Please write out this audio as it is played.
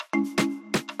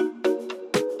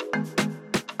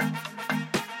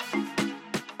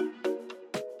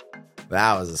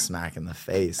That was a smack in the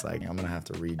face. Like, I'm going to have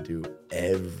to redo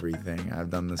everything. I've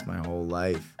done this my whole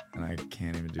life, and I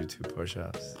can't even do 2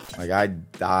 push-ups. Like, I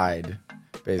died,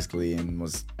 basically, and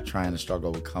was trying to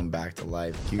struggle to come back to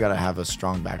life. You got to have a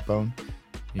strong backbone.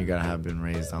 You got to have been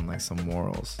raised on, like, some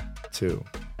morals, too,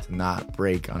 to not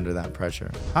break under that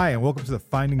pressure. Hi, and welcome to the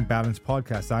Finding Balance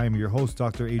podcast. I am your host,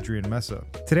 Dr. Adrian Mesa.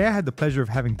 Today, I had the pleasure of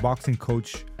having boxing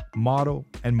coach, model,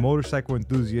 and motorcycle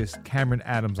enthusiast Cameron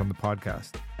Adams on the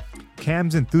podcast.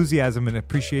 Cam's enthusiasm and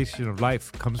appreciation of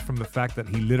life comes from the fact that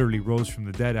he literally rose from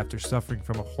the dead after suffering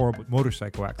from a horrible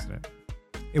motorcycle accident.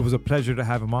 It was a pleasure to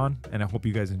have him on, and I hope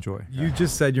you guys enjoy. You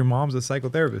just said your mom's a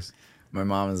psychotherapist. My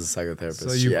mom is a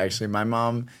psychotherapist. So my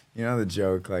mom, you know the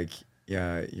joke, like,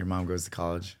 yeah, your mom goes to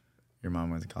college. Your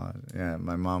mom went to college. Yeah,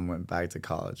 my mom went back to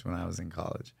college when I was in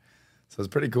college. So it's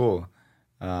pretty cool.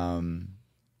 My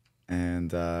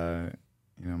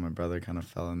brother kind of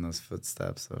fell in those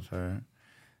footsteps of her.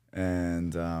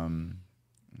 And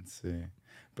let's see,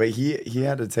 but he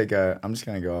had to take I'm just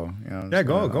gonna go.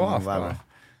 Go off.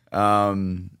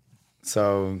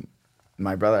 So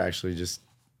my brother actually he's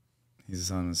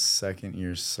on his 2nd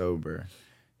year sober.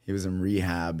 He was in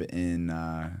rehab in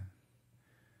where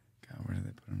did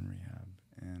they put him in rehab?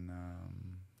 In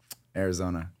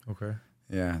Arizona. Okay.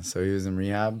 Yeah, so he was in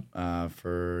rehab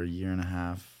for a year and a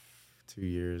half, 2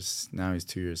 years. Now he's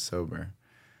 2 years sober.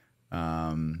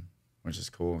 Which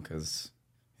is cool because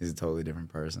he's a totally different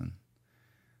person.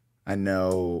 I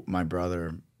know my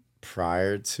brother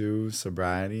prior to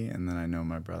sobriety, and then I know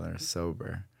my brother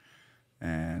sober,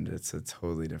 and it's a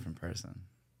totally different person.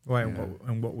 Why?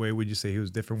 In what way would you say he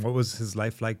was different? What was his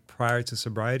life like prior to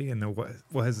sobriety, and then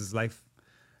what has his life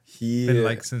been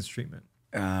like since treatment?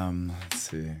 Let's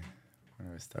see. Where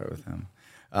do I start with him?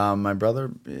 My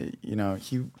brother, he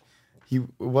it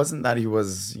wasn't that he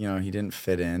was, he didn't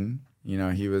fit in.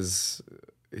 He was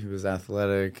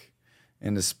athletic,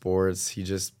 into sports. He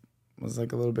just was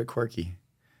like a little bit quirky.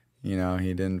 He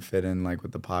didn't fit in like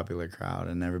with the popular crowd,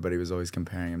 and everybody was always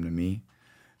comparing him to me.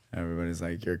 Everybody's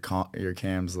like, you're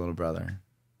Cam's little brother.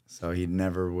 So he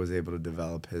never was able to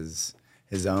develop his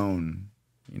own,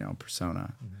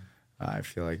 persona. Mm-hmm. I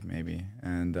feel like maybe.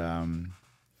 And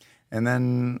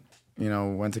then,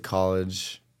 went to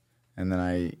college, and then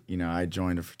I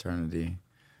joined a fraternity.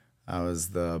 I was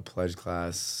the pledge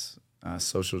class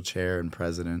social chair and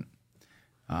president,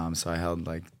 so I held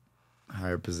like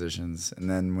higher positions. And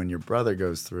then when your brother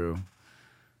goes through,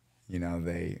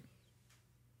 they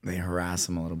harass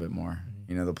him a little bit more.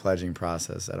 Mm-hmm. The pledging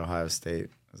process at Ohio State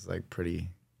is like pretty.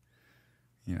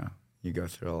 You go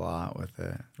through a lot with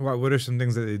it. What are some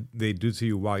things that they do to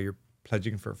you while you're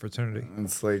pledging for a fraternity?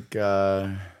 It's like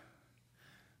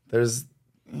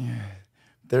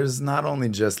there's not only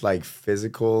just like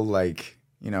physical, like,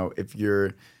 if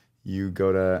you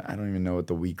go to, I don't even know what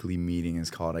the weekly meeting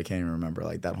is called. I can't even remember.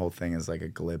 Like that whole thing is like a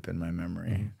glip in my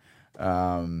memory.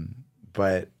 Mm-hmm.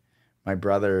 But my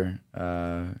brother,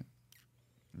 I'm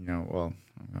going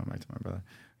back to my brother.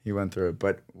 He went through it.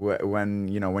 But when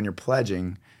you're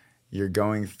pledging, you're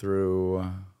going through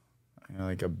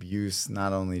like abuse,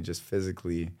 not only just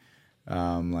physically.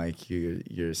 Like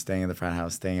you're staying in the frat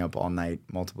house, staying up all night,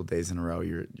 multiple days in a row.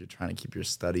 You're trying to keep your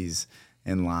studies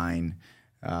in line.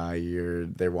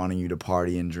 They're wanting you to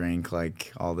party and drink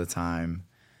like all the time,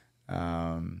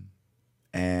 and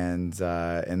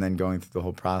then going through the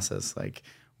whole process. Like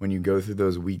when you go through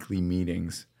those weekly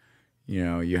meetings,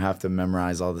 you have to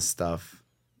memorize all the stuff,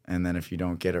 and then if you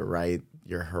don't get it right,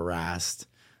 you're harassed.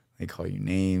 They call you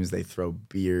names. They throw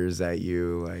beers at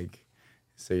you, like.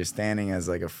 So you're standing as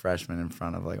like a freshman in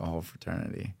front of like a whole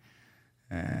fraternity,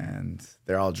 and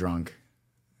they're all drunk,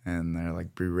 and they're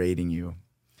like berating you.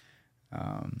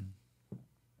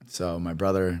 So my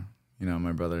brother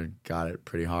got it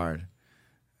pretty hard,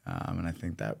 and I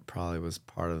think that probably was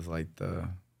part of like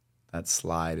that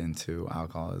slide into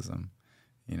alcoholism.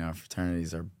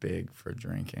 Fraternities are big for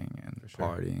drinking and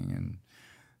partying and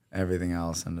everything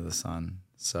else under the sun.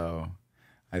 So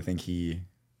I think he.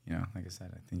 Like I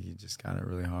said, I think he just got it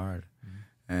really hard.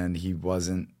 Mm-hmm. And he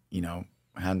wasn't,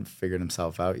 hadn't figured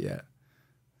himself out yet.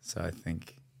 So I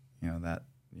think, that,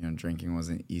 drinking was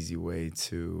an easy way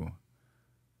to,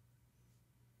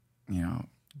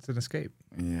 It's an escape.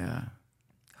 Yeah.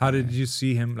 How did you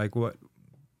see him, like what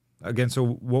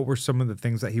were some of the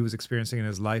things that he was experiencing in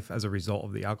his life as a result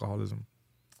of the alcoholism?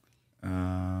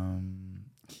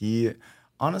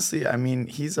 Honestly, I mean,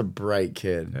 he's a bright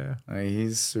kid. Yeah. Like,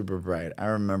 he's super bright. I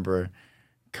remember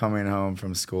coming home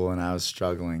from school and I was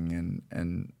struggling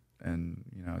and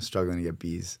struggling to get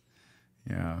B's.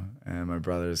 you know, and my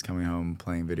brother is coming home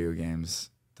playing video games,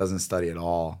 doesn't study at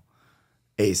all,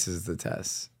 aces the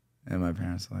test. And my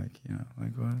parents are like, you know,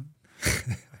 like what?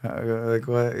 Like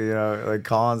what? You know, like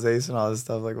Colin's ace and all this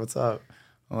stuff. Like, what's up?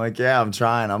 I'm like, yeah, I'm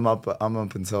trying. I'm up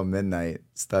until midnight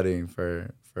studying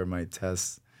for my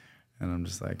tests. And I'm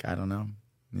just like, I don't know.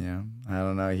 Yeah, I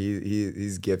don't know.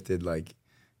 He's gifted. Like,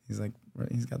 he's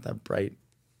got that bright,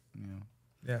 you know.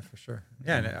 Yeah, for sure.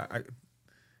 Yeah,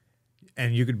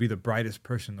 and you could be the brightest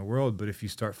person in the world, but if you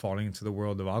start falling into the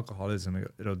world of alcoholism,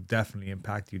 it'll definitely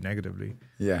impact you negatively.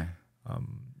 Yeah.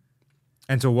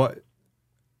 And so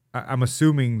I'm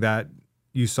assuming that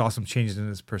you saw some changes in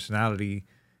his personality.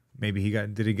 Maybe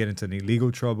did he get into any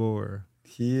legal trouble or?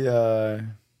 Let's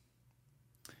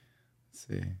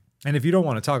see. And if you don't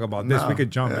want to talk about this, we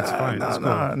could jump. It's fine. No, it's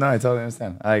cool. no, I totally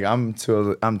understand. Like I'm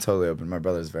totally open. My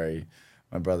brother's very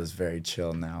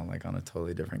chill now, like on a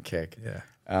totally different kick. Yeah.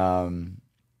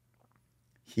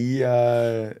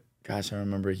 Gosh, I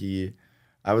remember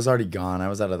I was already gone. I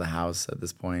was out of the house at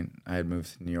this point. I had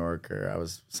moved to New York, or I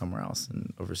was somewhere else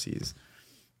overseas.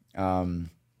 I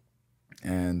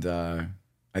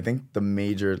think the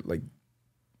major, like,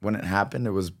 when it happened,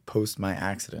 it was post my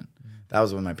accident. That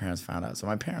was when my parents found out. So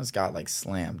my parents got like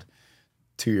slammed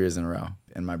 2 years in a row.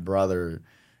 And my brother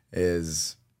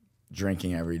is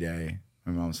drinking every day.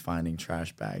 My mom's finding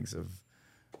trash bags of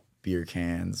beer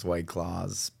cans, White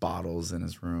Claws, bottles in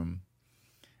his room.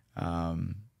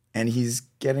 And he's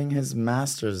getting his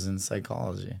master's in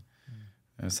psychology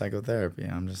and psychotherapy.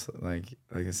 I'm just like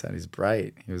I said, he's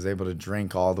bright. He was able to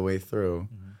drink all the way through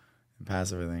and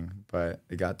pass everything. But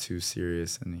it got too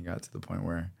serious, and he got to the point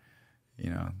where, you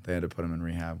know, they had to put him in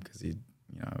rehab because it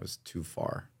was too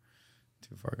far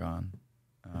gone.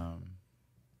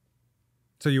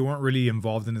 So you weren't really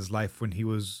involved in his life when he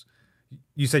was.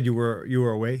 You said you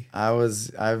were away.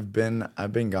 I've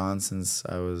been gone since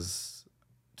I was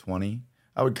 20.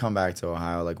 I would come back to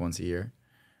Ohio like once a year,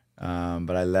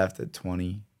 but I left at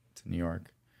 20 to New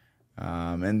York.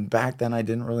 And back then I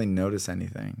didn't really notice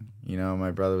anything. You know,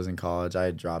 my brother was in college. I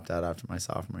had dropped out after my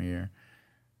sophomore year.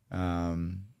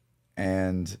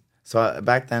 And so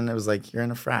back then it was like, you're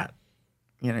in a frat,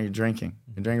 you know, you're drinking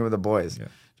with the boys,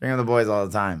 drinking with the boys all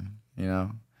the time, you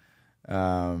know?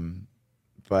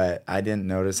 But I didn't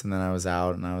notice. And then I was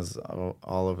out, and I was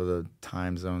all over the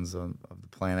time zones of the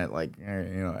planet, like, you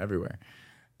know, everywhere.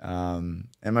 And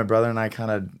my brother and I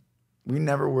we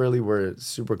never really were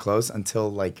super close until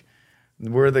like,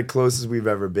 we're the closest we've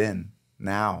ever been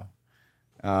now.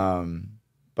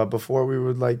 But before we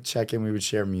would like check in, we would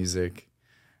share music.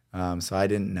 So I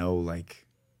didn't know like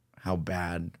how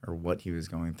bad or what he was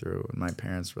going through. And my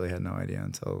parents really had no idea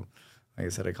until, like I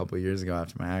said, a couple of years ago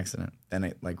after my accident. Then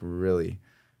it like really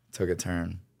took a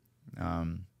turn.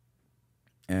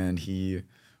 And he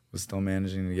was still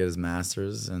managing to get his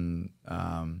master's, and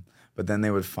but then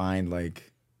they would find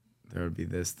like there would be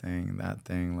this thing, that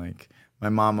thing. Like my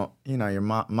mom, you know, your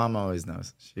mom always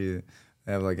knows. They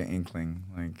have like an inkling.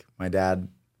 Like my dad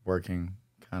working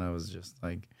kind of was just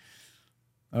like,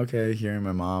 okay, hearing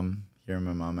my mom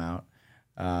out.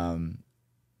 And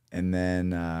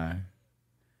then,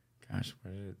 gosh,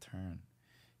 where did it turn?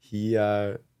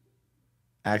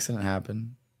 Accident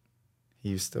happened.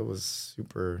 He still was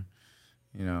super,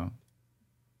 you know,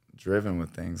 driven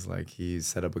with things. Like he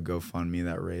set up a GoFundMe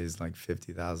that raised like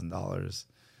 $50,000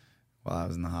 while I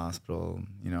was in the hospital,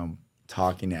 you know,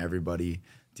 talking to everybody,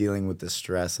 dealing with the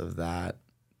stress of that,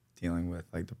 dealing with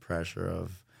like the pressure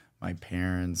of my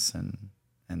parents and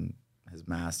his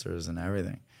masters and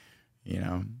everything, you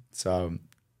know? So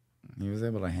he was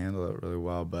able to handle it really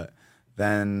well. But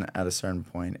then at a certain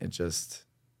point, it just,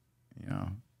 you know,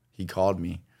 he called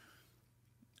me.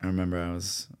 I remember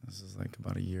this was like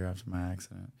about a year after my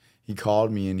accident. He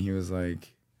called me and he was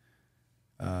like,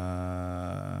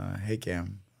 hey,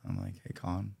 Cam. I'm like, hey,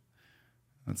 Colin,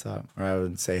 what's up? Or I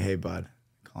would say, hey, Bud.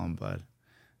 Call him Bud.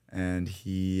 And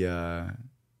he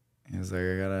was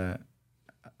like,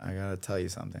 I gotta tell you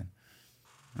something.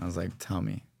 I was like, tell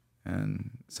me.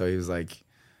 And so he was like,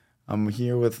 I'm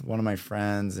here with one of my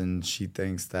friends, and she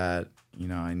thinks that, you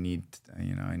know, I need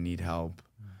help.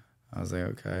 I was like,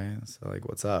 okay. So like,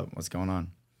 what's up? What's going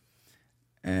on?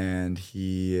 And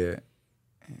he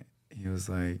was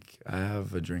like, I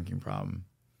have a drinking problem.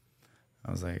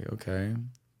 I was like, okay.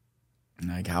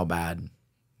 Like, how bad?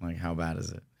 Like, how bad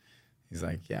is it? He's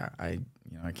like, yeah, I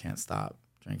can't stop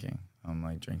drinking. I'm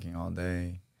like drinking all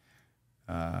day.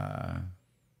 And,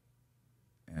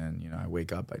 you know, I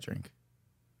wake up, I drink.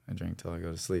 I drink till I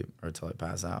go to sleep or till I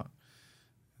pass out.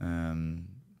 Finds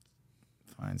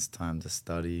time to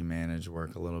study, manage,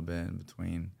 work a little bit in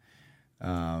between.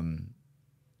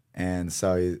 And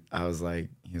so he was like,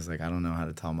 I don't know how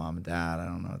to tell mom and dad. I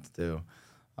don't know what to do.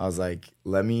 I was like,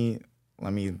 let me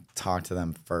talk to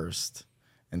them first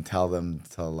and tell them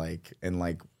to like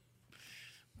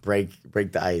break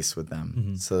the ice with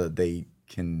them so that they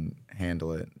can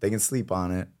handle it. They can sleep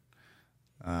on it,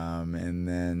 and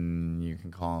then you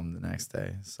can call them the next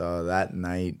day. So that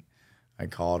night, I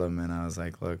called him and I was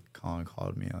like, look, Colin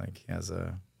called me. Like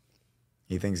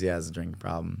he thinks he has a drinking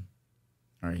problem,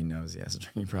 or he knows he has a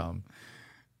drinking problem,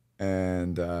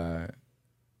 and I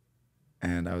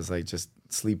was like, just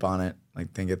sleep on it,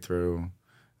 like think it through.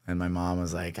 And my mom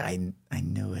was like, I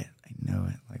knew it,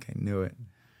 like I knew it.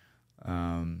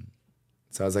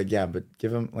 So I was like, yeah, but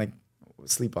give him like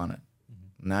sleep on it.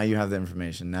 Now you have the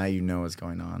information. Now you know what's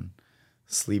going on.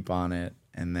 Sleep on it,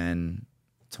 and then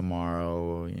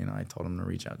tomorrow, I told him to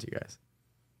reach out to you guys.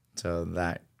 So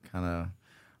that kind of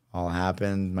all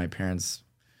happened. My parents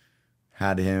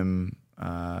had him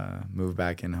move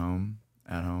back at home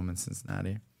in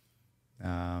Cincinnati.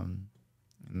 And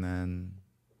then,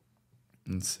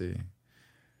 let's see.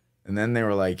 And then they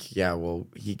were like, yeah, well,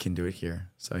 he can do it here.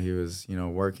 So he was,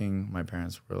 working. My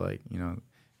parents were like,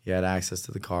 he had access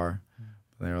to the car.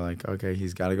 They were like, okay,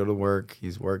 he's got to go to work.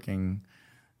 He's working.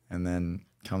 And then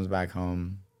comes back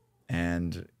home.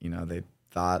 And, they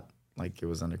thought like it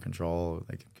was under control.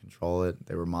 They could control it.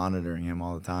 They were monitoring him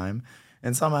all the time.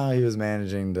 And somehow he was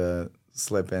managing to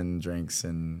slip in drinks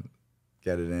and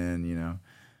get it in,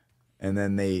 And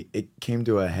then it came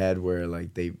to a head where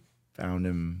like they found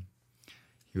him.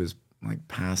 He was like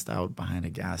passed out behind a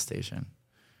gas station or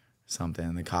something.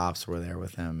 And the cops were there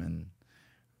with him,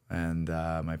 and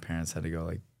my parents had to go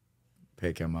like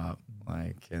pick him up,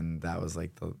 like, and that was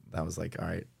like all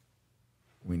right,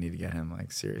 we need to get him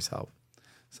like serious help.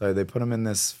 So they put him in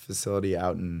this facility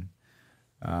out in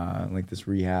like this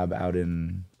rehab out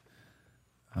in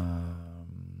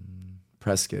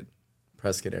Prescott,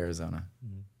 Arizona.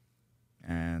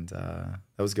 And that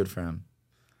was good for him.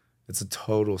 It's a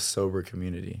total sober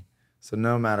community. So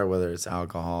no matter whether it's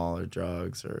alcohol or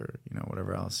drugs or,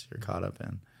 whatever else you're caught up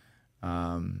in.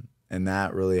 And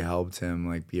that really helped him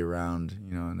like be around,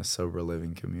 in a sober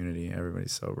living community.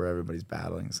 Everybody's sober, everybody's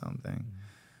battling something.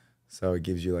 So it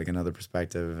gives you like another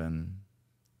perspective, and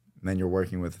then you're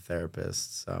working with a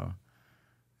therapist. So,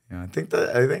 I think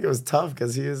it was tough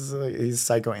because he's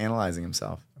psychoanalyzing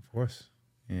himself. Of course.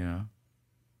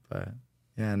 But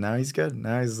yeah, now he's good.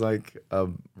 Now he's like a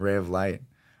ray of light.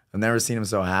 I've never seen him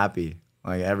so happy,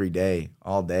 like every day,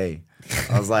 all day.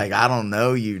 I was like, I don't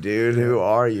know you, dude. Who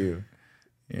are you?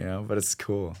 But it's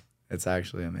cool. It's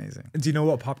actually amazing. Do you know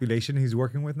what population he's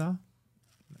working with now?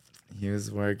 He was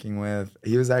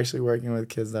actually working with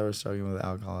kids that were struggling with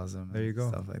alcoholism. There you go.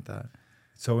 Stuff like that.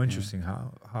 So interesting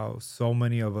how so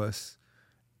many of us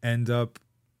end up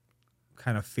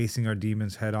kind of facing our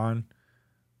demons head on.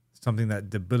 Something that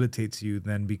debilitates you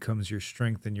then becomes your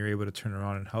strength, and you're able to turn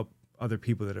around and help other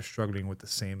people that are struggling with the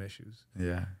same issues.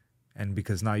 Yeah. And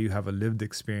because now you have a lived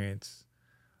experience,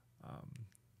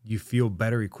 you feel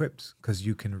better equipped because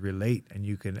you can relate and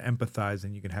you can empathize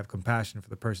and you can have compassion for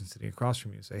the person sitting across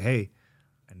from you and say, hey,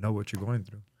 I know what you're going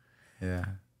through. Yeah.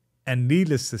 And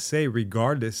needless to say,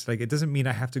 regardless, like it doesn't mean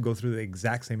I have to go through the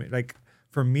exact same, like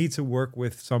for me to work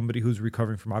with somebody who's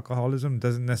recovering from alcoholism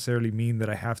doesn't necessarily mean that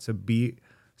I have to be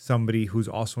somebody who's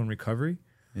also in recovery.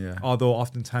 Yeah. Although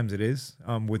oftentimes it is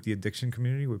with the addiction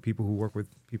community, with people who work with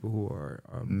people who are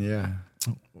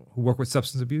who work with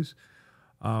substance abuse.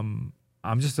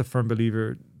 I'm just a firm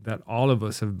believer that all of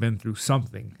us have been through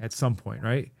something at some point,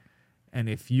 right? And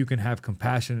if you can have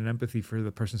compassion and empathy for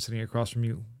the person sitting across from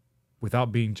you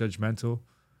without being judgmental,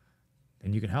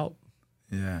 then you can help.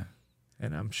 Yeah.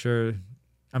 And I'm sure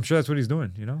that's what he's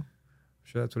doing, I'm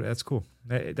sure that's cool.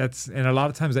 And a lot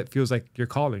of times that feels like your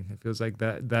calling. It feels like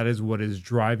that is what is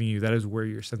driving you. That is where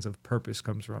your sense of purpose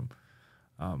comes from.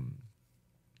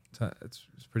 So it's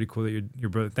pretty cool that your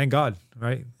brother, thank God,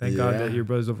 right? Thank God that your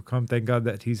brother's overcome. Thank God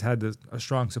that he's had a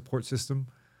strong support system,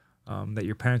 that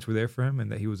your parents were there for him, and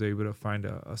that he was able to find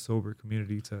a sober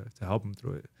community to help him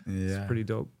through it. Yeah. It's pretty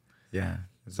dope. Yeah.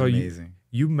 It's amazing.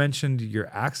 You mentioned your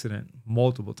accident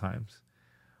multiple times.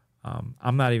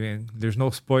 I'm not even, there's no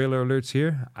spoiler alerts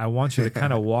here. I want you to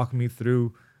kind of walk me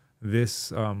through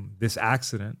this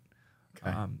accident.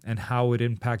 Okay. And how it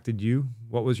impacted you.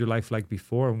 What was your life like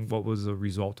before, and what was the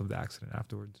result of the accident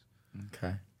afterwards?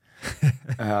 Okay.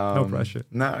 No pressure.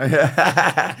 No,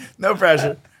 no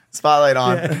pressure. Spotlight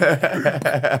on.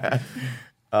 Yeah.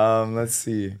 Let's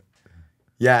see.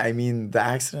 Yeah, I mean, the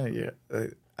accident,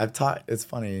 I've taught, it's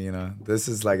funny, this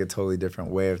is like a totally different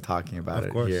way of talking about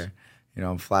it here.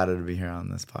 I'm flattered to be here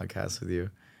on this podcast with you.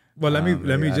 Well, let me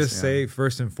you just asked say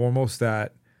first and foremost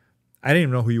that I didn't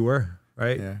even know who you were,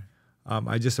 right? Yeah.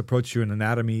 I just approached you in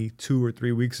anatomy 2 or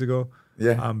 3 weeks ago.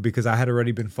 Yeah. Because I had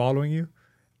already been following you,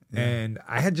 Yeah. and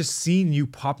I had just seen you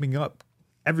popping up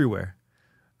everywhere.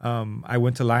 I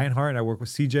went to Lionheart. I worked with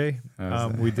CJ.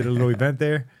 We did a little event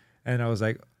there, and I was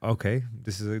like, okay,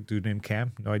 this is a dude named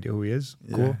Cam. No idea who he is.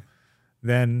 Cool. Yeah.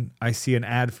 Then I see an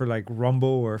ad for like Rumble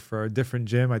or for a different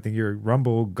gym. I think you're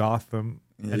Rumble, Gotham,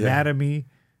 Anatomy,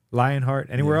 Lionheart.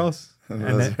 Anywhere else?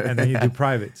 And then you do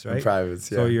privates, right?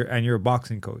 Privates, yeah. So you're a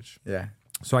boxing coach. Yeah.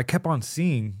 So I kept on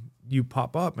seeing you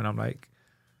pop up, and I'm like,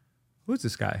 who's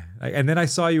this guy? And then I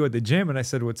saw you at the gym, and I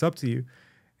said, what's up to you?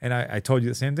 And I told you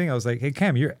the same thing. I was like, hey,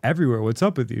 Cam, you're everywhere. What's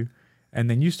up with you? And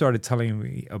then you started telling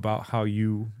me about how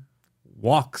you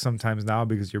walk sometimes now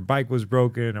because your bike was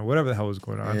broken or whatever the hell was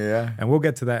going on. Yeah. And we'll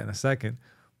get to that in a second.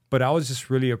 But I was just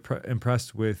really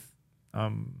impressed with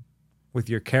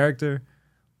your character,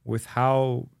 with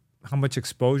how much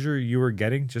exposure you were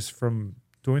getting just from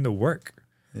doing the work.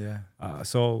 Yeah.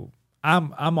 So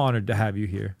I'm honored to have you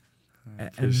here.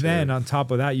 And then on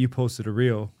top of that, you posted a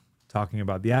reel talking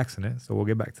about the accident. So we'll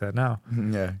get back to that now.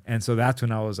 Yeah. And so that's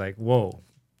when I was like, whoa,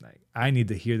 like I need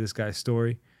to hear this guy's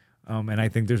story. And I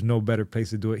think there's no better place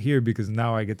to do it here because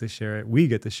now I get to share it. We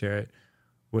get to share it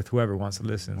with whoever wants to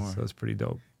listen. So it's pretty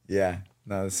dope. Yeah.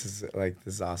 No, this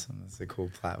is awesome. It's a cool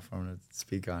platform to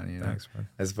speak on, you know. Thanks, man.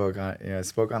 I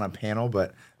spoke on a panel,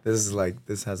 but this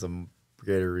has a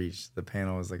greater reach. The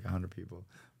panel was like 100 people.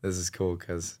 This is cool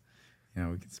because, you know,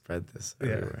 we can spread this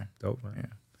everywhere. Dope, man. Yeah.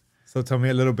 So tell me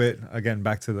a little bit, again,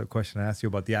 back to the question I asked you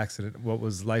about the accident. What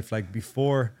was life like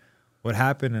before what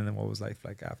happened, and then what was life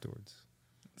like afterwards?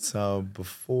 So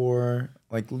before,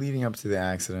 like leading up to the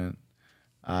accident,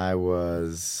 I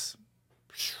was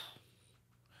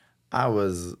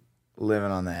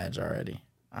living on the edge already.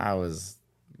 I was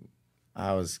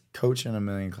coaching a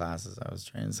million classes. I was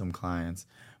training some clients,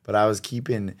 but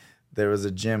there was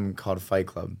a gym called Fight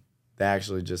Club. They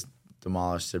actually just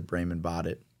demolished it. Brayman bought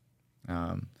it.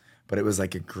 But it was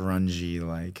like a grungy,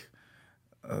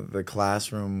 the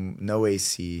classroom, no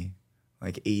AC,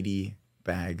 like 80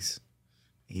 bags,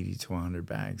 80 to 100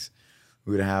 bags.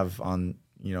 We would have on,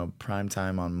 prime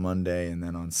time on Monday, and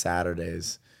then on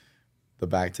Saturdays, the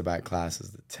back-to-back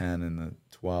classes, the 10 and the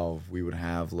 12, we would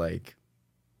have like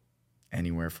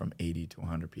anywhere from 80 to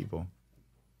 100 people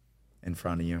in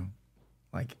front of you.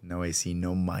 Like no AC,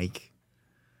 no mic,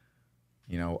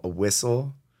 a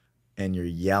whistle, and you're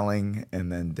yelling and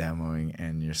then demoing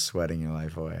and you're sweating your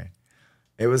life away.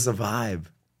 It was a vibe.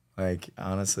 Like,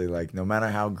 honestly, like no matter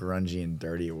how grungy and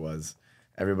dirty it was,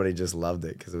 everybody just loved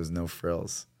it because there was no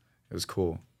frills. It was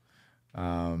cool.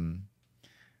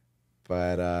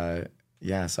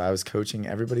 Yeah, so I was coaching.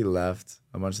 Everybody left.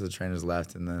 A bunch of the trainers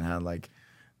left, and then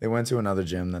they went to another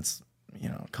gym that's,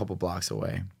 a couple blocks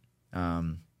away.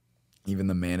 Even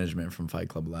the management from Fight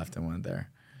Club left and went there.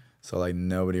 So, like,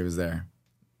 nobody was there.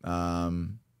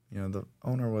 The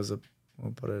owner was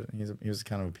he was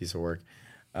kind of a piece of work,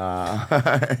 in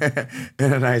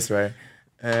a nice way.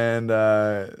 And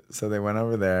so they went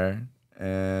over there,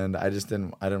 and I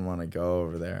didn't want to go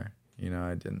over there.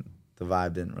 The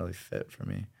vibe didn't really fit for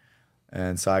me.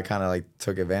 And so I kind of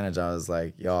took advantage. I was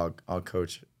like, yo, I'll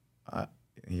coach.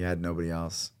 He had nobody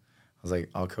else. I was like,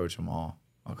 I'll coach them all.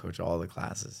 I'll coach all the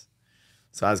classes.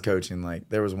 So I was coaching,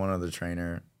 there was one other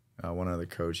trainer, one other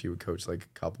coach. He would coach a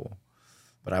couple.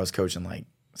 But I was coaching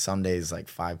some days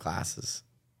 5 classes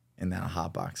in that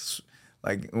hot box.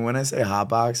 When I say hot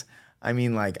box, I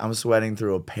mean I'm sweating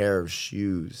through a pair of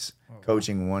shoes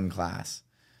coaching one class.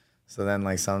 So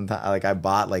then sometimes I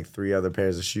bought 3 other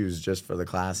pairs of shoes just for the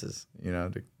classes,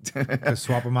 to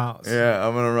swap them out. Yeah,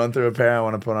 I'm gonna run through a pair. I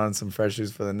want to put on some fresh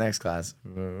shoes for the next class.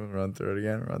 Run through it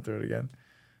again.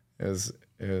 It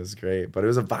was great, but it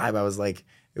was a vibe. I was I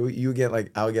would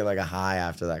get a high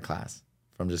after that class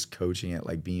from just coaching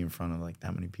it, being in front of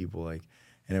that many people, and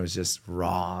it was just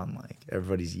raw and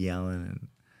everybody's yelling and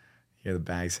you hear the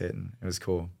bags hitting. It was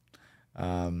cool.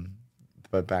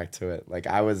 But back to it,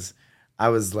 I was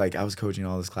coaching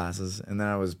all those classes, and then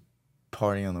I was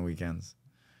partying on the weekends.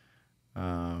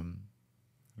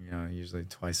 Usually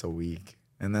twice a week,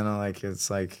 and then I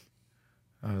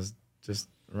was just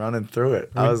running through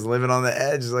it. I was living on the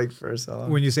edge for so long.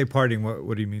 When you say partying,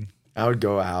 what do you mean? I would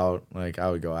go out, I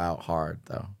would go out hard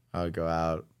though. I would go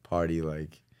out, party,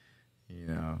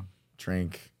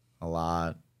 drink a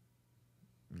lot,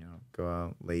 go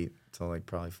out late till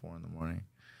probably 4 a.m.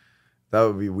 That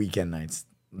would be weekend nights.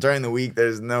 During the week,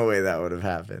 there's no way that would have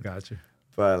happened. Gotcha.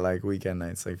 But weekend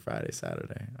nights, Friday,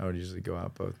 Saturday, I would usually go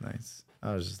out both nights.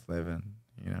 I was just living,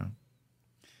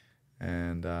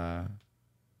 And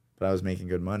but but I was making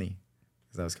good money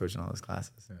because I was coaching all those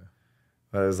classes. Yeah.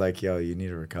 But it was like, yo, you need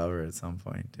to recover at some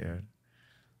point, dude.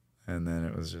 And then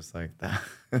it was just like that.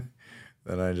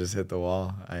 Then I just hit the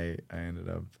wall. I ended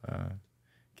up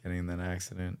getting in that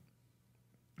accident.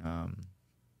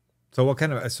 So what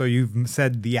kind of? So you've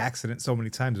said the accident so many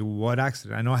times. What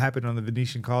accident? I know it happened on the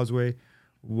Venetian Causeway.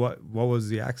 What was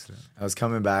the accident? I was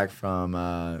coming back from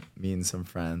meeting some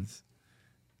friends,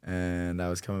 and I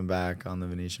was coming back on the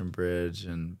Venetian Bridge.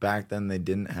 And back then they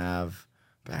didn't have.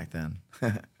 Back then,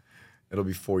 it'll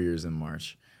be 4 years in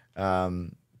March.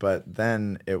 But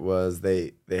then it was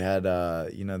they had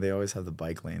they always have the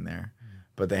bike lane there,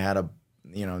 but they had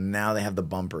now they have the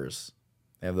bumpers.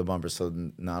 They have the bumpers, so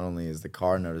not only is the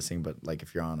car noticing, but like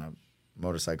if you're on a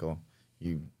motorcycle,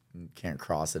 you can't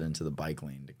cross it into the bike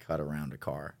lane to cut around a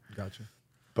car. Gotcha.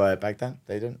 But back then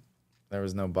they didn't. There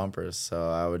was no bumpers, so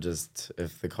I would just,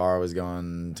 if the car was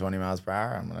going 20 miles per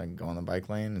hour, I'm gonna go on the bike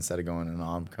lane instead of going in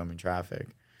oncoming traffic.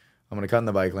 I'm going to cut in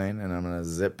the bike lane, and I'm going to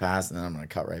zip past, and then I'm going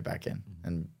to cut right back in,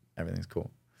 and everything's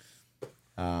cool.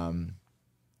 It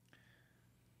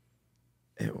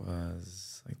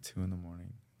was like 2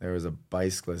 a.m. There was a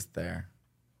bicyclist there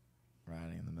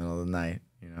riding in the middle of the night,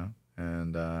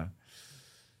 and I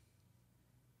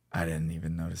didn't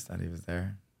even notice that he was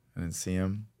there. I didn't see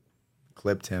him,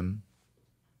 clipped him,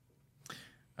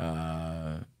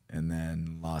 and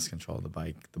then lost control of the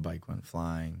bike. The bike went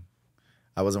flying.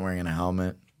 I wasn't wearing a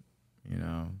helmet.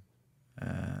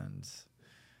 And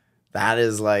that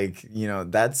is like,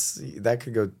 that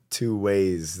could go 2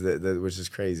 ways, which is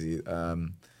crazy.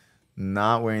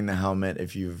 Not wearing the helmet,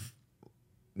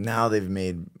 now they've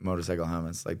made motorcycle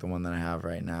helmets like the one that I have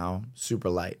right now, super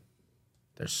light.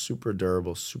 They're super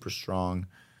durable, super strong,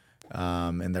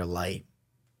 and they're light.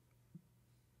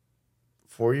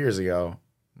 4 years ago,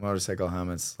 motorcycle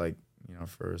helmets, like,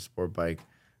 for a sport bike,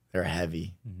 they're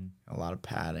heavy, a lot of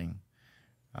padding.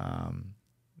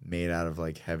 Made out of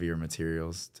like heavier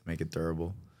materials to make it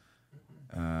durable.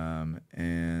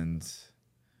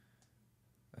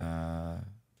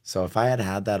 So if I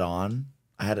had that on,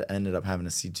 I had ended up having a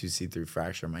C2, C3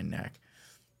 fracture in my neck.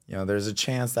 There's a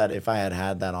chance that if I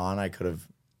had that on, I could have,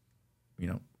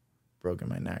 broken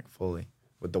my neck fully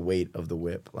with the weight of the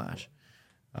whiplash.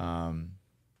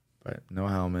 But no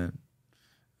helmet.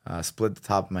 Split the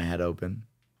top of my head open.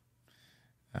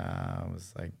 I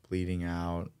was like bleeding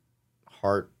out,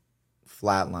 heart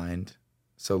flatlined.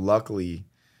 So luckily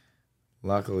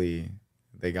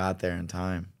they got there in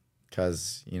time,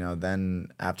 because then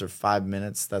after 5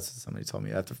 minutes, that's what somebody told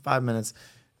me. After 5 minutes,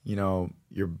 your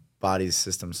body's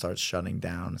system starts shutting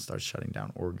down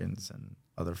organs and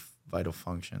other vital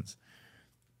functions.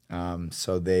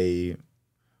 So they,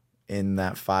 in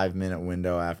that 5-minute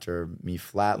window after me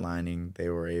flatlining, they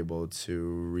were able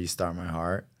to restart my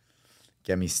heart,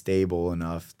 get me stable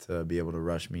enough to be able to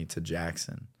rush me to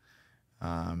Jackson.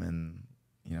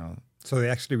 So they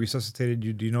actually resuscitated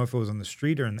you. Do you know if it was on the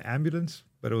street or in the ambulance?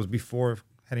 But it was before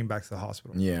heading back to the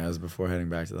hospital. Yeah, it was before heading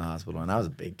back to the hospital. And I was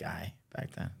a big guy back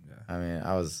then. Yeah. I mean,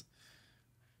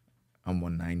 I'm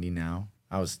 190 now.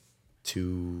 I was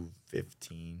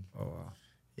 215. Oh, wow.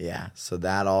 Yeah, so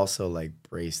that also like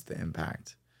braced the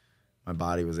impact. My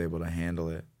body was able to handle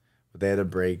it. But they had to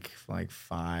break like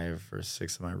 5 or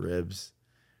 6 of my ribs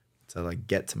to like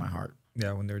get to my heart.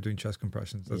 Yeah, when they were doing chest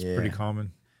compressions. That's pretty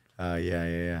common.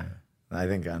 Yeah. I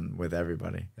think with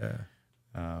everybody. Yeah.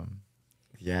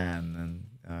 And then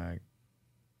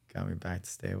got me back to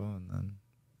stable and then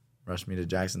rushed me to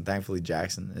Jackson. Thankfully,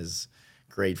 Jackson is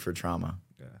great for trauma.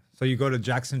 Yeah. So you go to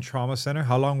Jackson Trauma Center.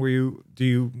 How long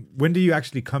when do you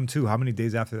actually come to? How many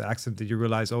days after the accident did you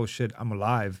realize, oh shit, I'm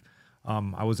alive?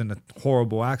 I was in a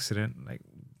horrible accident.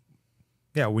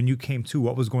 When you came to,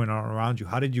 what was going on around you?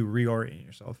 How did you reorient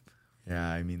yourself? Yeah,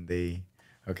 I mean,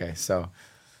 so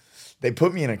they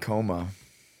put me in a coma.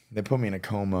 They put me in a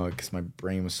coma because my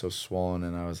brain was so swollen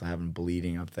and I was having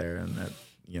bleeding up there, and that,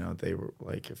 they were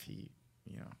like, if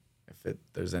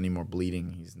there's any more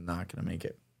bleeding, he's not going to make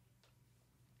it.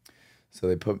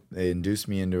 So they induced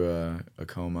me into a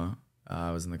coma.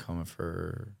 I was in the coma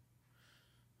for,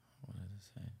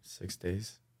 6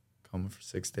 days. Coma for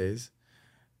 6 days.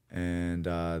 And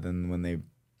then when they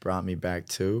brought me back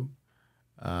to,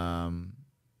 I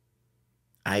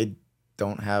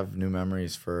don't have new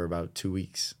memories for about 2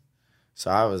 weeks.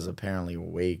 So I was apparently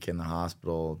awake in the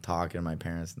hospital talking to my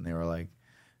parents, and they were like,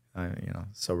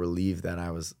 so relieved that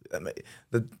I was.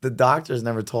 The doctors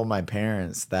never told my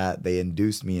parents that they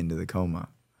induced me into the coma.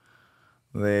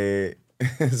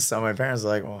 So my parents were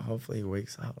like, well, hopefully he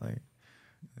wakes up. Like,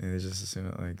 they just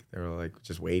assumed it, like they were like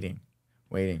just waiting,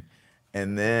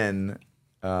 and then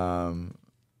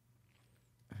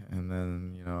And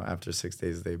then, you know, after 6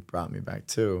 days, they brought me back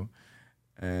too.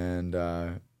 And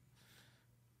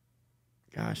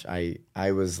gosh, I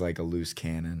was like a loose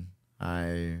cannon.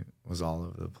 I was all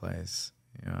over the place.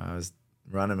 You know, I was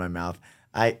running my mouth.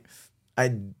 I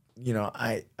you know,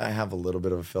 I have a little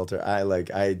bit of a filter.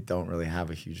 I don't really have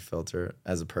a huge filter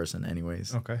as a person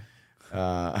anyways. Okay.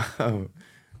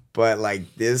 But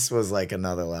like this was like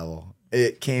another level.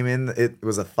 It came in, it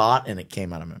was a thought and it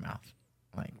came out of my mouth.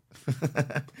 Like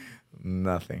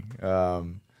nothing.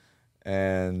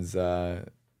 And so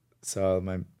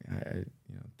you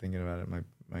know, thinking about it,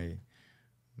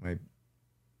 my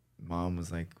mom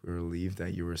was like relieved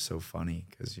that you were so funny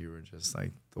because you were just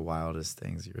like the wildest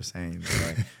things you were saying.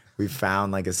 Like, we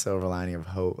found like a silver lining of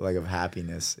hope, like of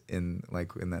happiness in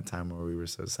that time where we were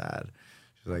so sad.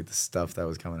 She was like, the stuff that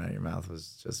was coming out of your mouth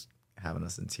was just having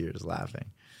us in tears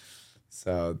laughing.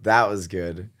 So that was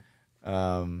good.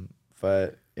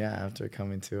 But yeah, after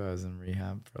coming to, I was in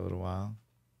rehab for a little while.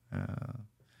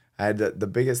 I had the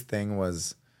biggest thing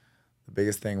was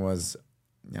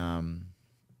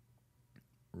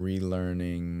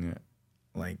relearning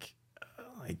like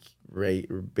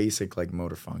basic like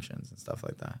motor functions and stuff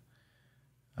like that.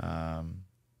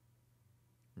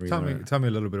 Tell me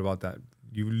a little bit about that.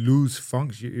 You lose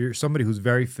function. You're somebody who's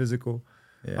very physical.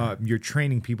 Yeah. You're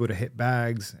training people to hit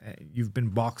bags. You've been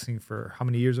boxing for how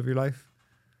many years of your life?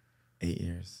 8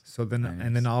 years. So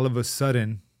then all of a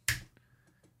sudden,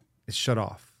 it's shut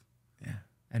off. Yeah.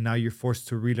 And now you're forced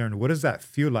to relearn. What does that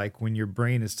feel like when your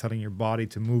brain is telling your body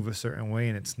to move a certain way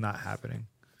and it's not happening?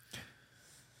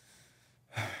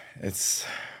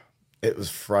 It was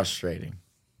frustrating,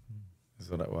 is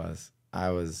what it was.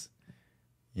 I was,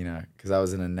 you know, because I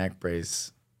was in a neck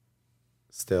brace.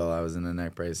 Still, I was in a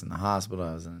neck brace in the hospital.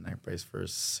 I was in a neck brace for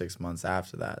 6 months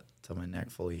after that till my neck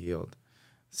fully healed,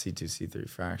 C2, C3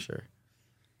 fracture.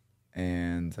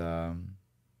 And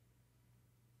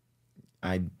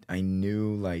I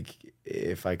knew like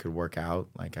if I could work out,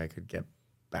 like I could get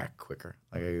back quicker.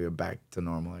 Like I could get back to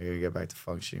normal. I could get back to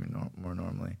functioning more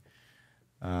normally.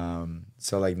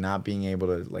 So like not being able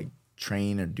to like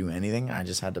train or do anything, I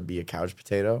just had to be a couch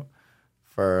potato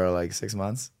for like 6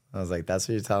 months. I was like, that's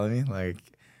what you're telling me? Like,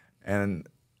 and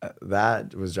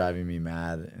that was driving me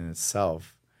mad in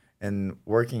itself. And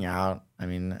working out, I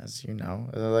mean, as you know,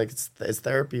 like it's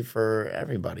therapy for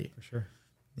everybody. For sure.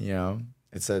 You know,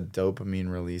 it's a dopamine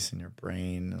release in your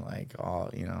brain. Like all,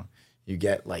 you know, you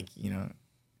get like, it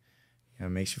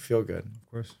makes you feel good. Of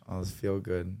course. All this feel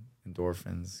good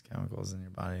endorphins, chemicals in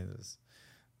your body.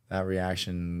 That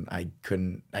reaction, I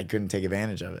couldn't take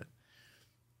advantage of it.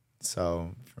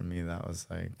 So for me, that was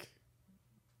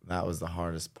the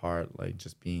hardest part, like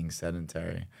just being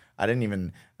sedentary. I didn't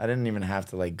even have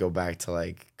to like go back to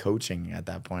like coaching at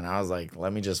that point. I was like,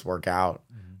 let me just work out.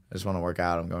 Mm-hmm. I just want to work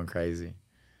out. I'm going crazy.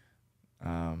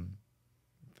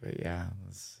 But yeah,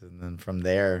 and then from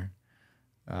there,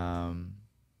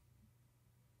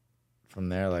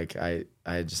 like I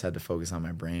just had to focus on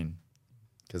my brain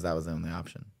because that was the only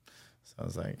option. So I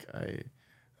was like, I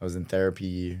was in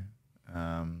therapy.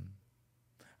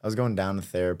 I was going down to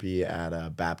therapy at a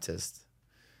Baptist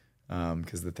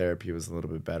because the therapy was a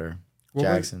little bit better.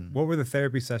 What were the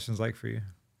therapy sessions like for you?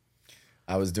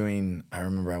 I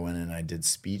remember I went in and I did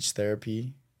speech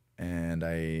therapy and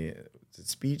I did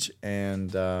speech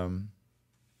and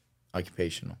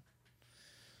occupational.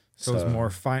 So it's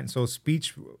more fine. So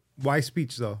speech, why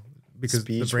speech though? Because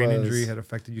the brain injury had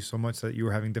affected you so much that you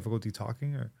were having difficulty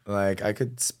talking, or like I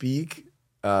could speak.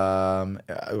 It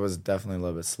was definitely a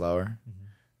little bit slower.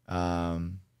 Mm-hmm.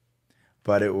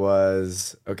 But it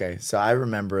was okay. So I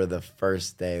remember the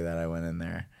first day that I went in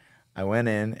there. I went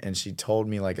in and she told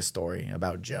me like a story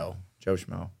about Joe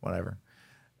Schmo, whatever.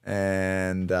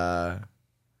 And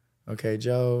okay,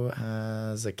 Joe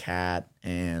has a cat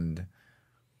and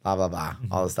blah blah blah,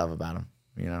 mm-hmm. all the stuff about him,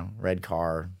 red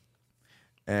car.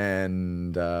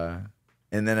 And then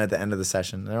at the end of the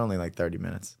session, they're only like 30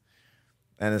 minutes.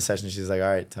 End of the session, she's like, "All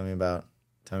right, tell me about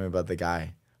the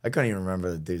guy." I couldn't even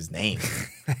remember the dude's name.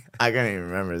 I couldn't even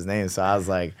remember his name. So I was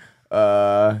like,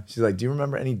 she's like, "Do you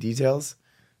remember any details?"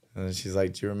 And then she's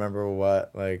like, "Do you remember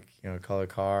what color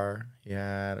car he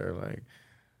had or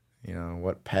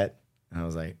what pet?" And I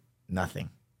was like, "Nothing.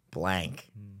 Blank.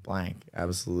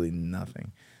 Absolutely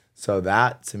nothing." So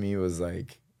that to me was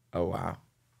like, oh wow.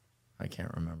 I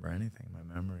can't remember anything. My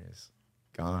memory is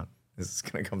gone. This is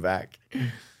going to come back.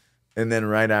 And then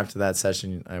right after that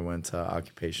session, I went to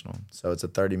occupational. So it's a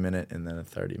 30-minute and then a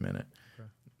 30-minute,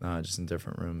 just in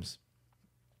different rooms.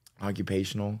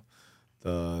 Occupational,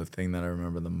 the thing that I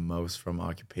remember the most from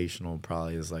occupational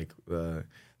probably is like they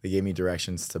gave me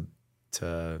directions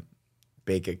to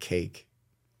bake a cake.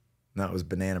 No, it was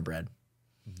banana bread.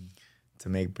 To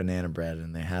make banana bread,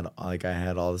 and they had I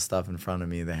had all the stuff in front of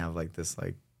me. They have like this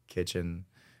like kitchen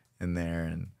in there,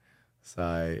 and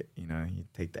so you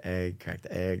take the egg, crack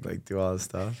the egg, like do all this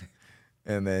stuff,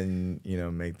 and then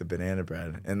make the banana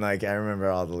bread. And like I remember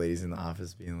all the ladies in the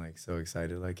office being like so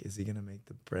excited, like, is he gonna make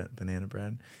the banana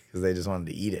bread? Because they just wanted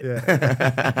to eat it.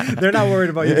 Yeah. They're not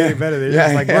worried about you getting better. They're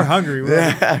just like, we're hungry.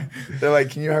 They're like,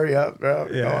 can you hurry up, bro?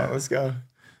 Yeah. Come on, let's go.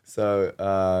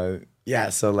 So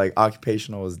so like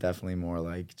occupational was definitely more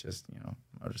like just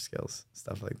motor skills,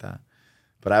 stuff like that.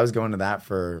 But I was going to that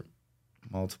for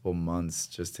multiple months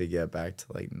just to get back to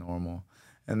like normal.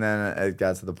 And then it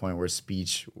got to the point where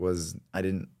speech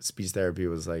therapy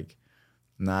was like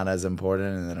not as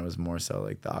important, and then it was more so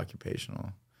like the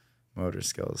occupational motor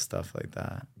skills, stuff like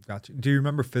that. Gotcha. Do you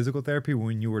remember physical therapy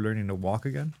when you were learning to walk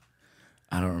again?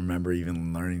 I don't remember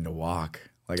even learning to walk.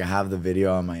 Like I have the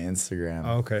video on my Instagram.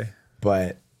 Oh, okay.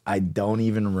 But I don't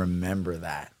even remember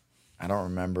that. I don't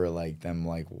remember like them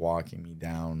like walking me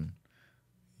down,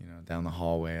 down the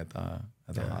hallway at the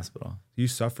hospital. You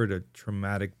suffered a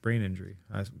traumatic brain injury.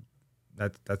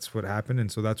 That's what happened,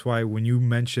 and so that's why when you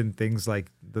mentioned things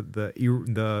like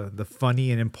the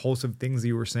funny and impulsive things that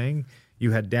you were saying,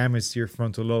 you had damage to your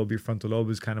frontal lobe. Your frontal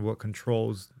lobe is kind of what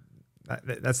controls.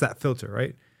 That's that filter,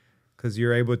 right? Because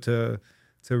you're able to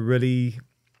really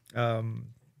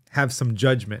have some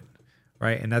judgment.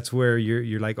 Right. And that's where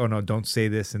you're like, oh, no, don't say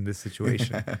this in this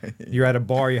situation. You're at a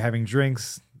bar, you're having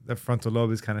drinks. The frontal lobe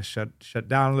is kind of shut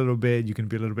down a little bit. You can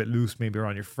be a little bit loose maybe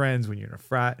around your friends when you're in a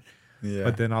frat. Yeah.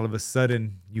 But then all of a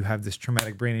sudden you have this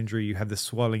traumatic brain injury. You have the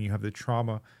swelling. You have the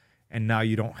trauma. And now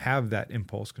you don't have that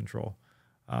impulse control.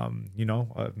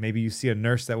 Maybe you see a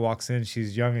nurse that walks in.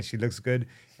 She's young and she looks good.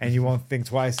 And you won't think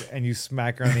twice and you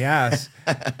smack her on the ass.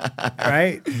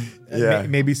 Right? Yeah.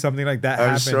 Maybe something like that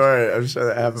happened. I'm sure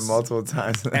that happened multiple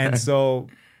times. And so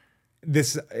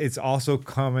it's also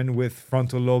common with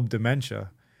frontal lobe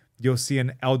dementia. You'll see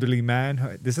an elderly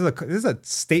man. This is a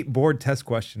state board test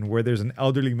question where there's an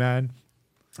elderly man.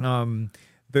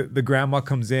 The grandma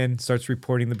comes in, starts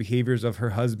reporting the behaviors of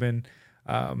her husband.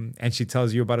 And she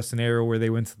tells you about a scenario where they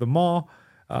went to the mall.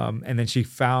 And then she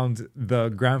found the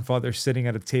grandfather sitting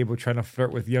at a table trying to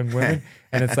flirt with young women.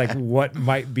 And it's like, what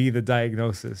might be the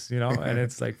diagnosis, And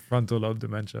it's like frontal lobe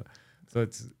dementia. So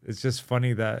it's just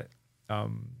funny that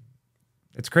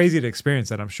it's crazy to experience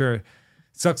that. I'm sure it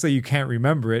sucks that you can't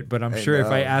remember it, but I'm sure if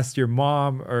I asked your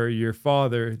mom or your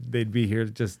father, they'd be here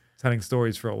just telling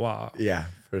stories for a while. Yeah,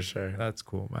 for sure. That's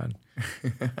cool, man.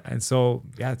 And so,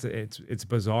 yeah, it's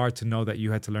bizarre to know that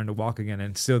you had to learn to walk again.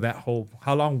 And still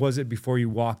how long was it before you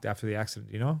walked after the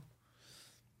accident,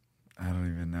 I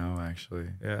don't even know, actually.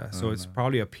 Yeah, so it's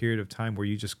probably a period of time where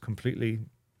you just completely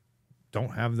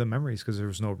don't have the memories because there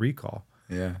was no recall.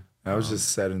 Yeah, I was just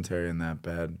sedentary in that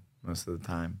bed most of the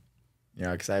time.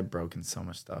 Yeah, because I had broken so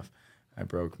much stuff. I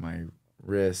broke my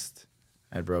wrist.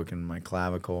 I had broken my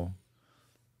clavicle.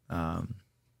 And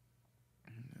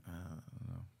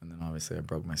then obviously I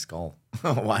broke my skull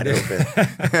wide open.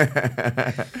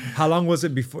 How long was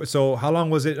it before? So how long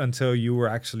was it until you were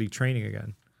actually training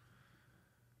again?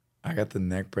 I got the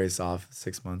neck brace off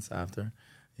 6 months after.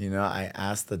 I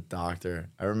asked the doctor.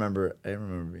 I remember being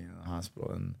in the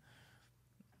hospital and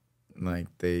like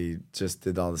they just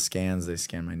did all the scans. They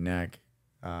scanned my neck.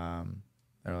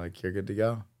 They're like, "You're good to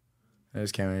go." They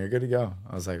just came in, "You're good to go."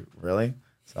 I was like, "Really?"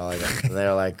 So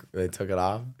they're like, they took it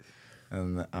off,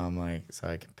 and I'm like, "So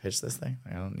I can pitch this thing?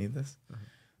 Like, I don't need this."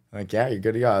 Like, "Yeah, you're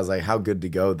good to go." I was like, "How good to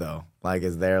go though? Like,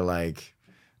 is there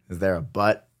a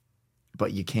but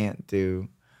you can't do?"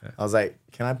 Yeah. I was like,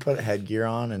 "Can I put headgear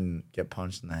on and get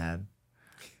punched in the head?"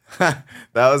 that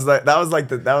was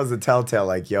the telltale.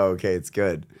 Like, "Yo, okay, it's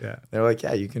good." Yeah. They're like,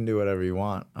 "Yeah, you can do whatever you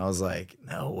want." I was like,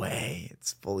 "No way,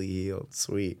 it's fully healed,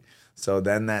 sweet." So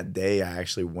then that day, I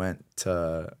actually went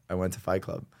to Fight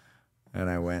Club, and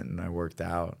I went and I worked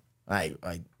out. You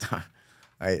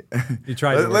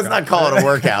tried. Let's not call it a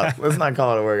workout. Let's not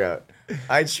call it a workout.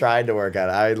 I tried to work out.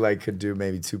 I could do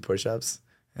maybe 2 push-ups,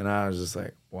 and I was just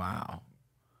like, wow,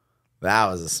 that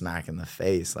was a smack in the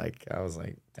face. Like I was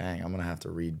like, dang, I'm gonna have to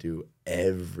redo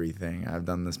everything. I've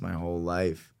done this my whole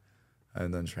life.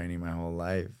 I've done training my whole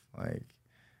life.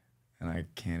 And I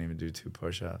can't even do 2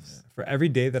 push-ups. For every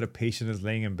day that a patient is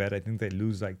laying in bed, I think they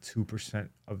lose like 2%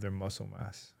 of their muscle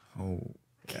mass. Oh,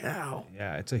 cow.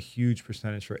 Yeah, it's a huge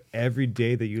percentage. For every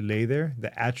day that you lay there,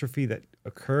 the atrophy that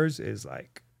occurs is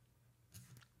like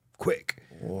quick.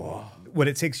 Whoa. What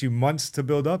it takes you months to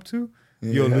build up to,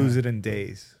 you'll lose it in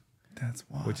days. That's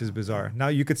wild. Which is bizarre. Now,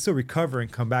 you could still recover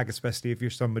and come back, especially if you're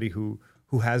somebody who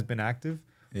has been active.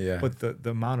 Yeah. But the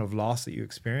amount of loss that you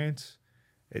experience,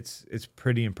 it's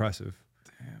pretty impressive.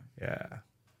 Damn. Yeah.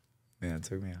 Yeah, it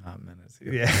took me a hot minute to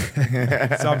get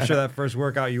Yeah. So I'm sure that first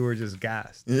workout you were just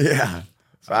gassed. Yeah.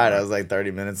 Right. I was like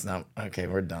 30 minutes now. Okay,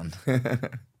 we're done.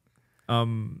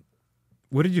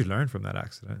 What did you learn from that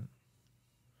accident?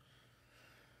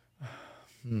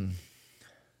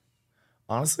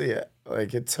 Honestly,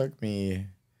 like it took me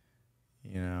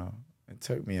a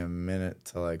minute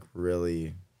to like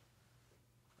really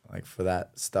like for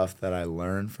that stuff that I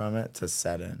learned from it to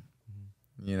set in.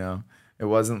 You know, it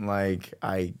wasn't like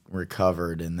I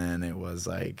recovered and then it was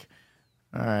like,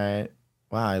 all right,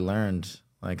 wow, I learned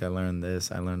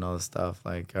this, I learned all this stuff.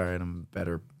 Like, all right, I'm a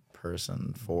better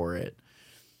person for it.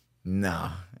 No,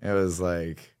 it was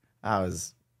like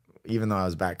even though I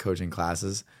was back coaching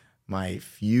classes, my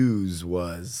fuse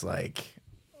was like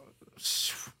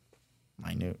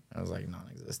minute. I was like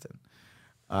non-existent.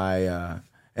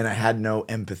 And I had no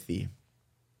empathy.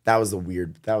 That was a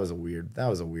weird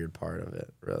part of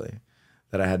it, really.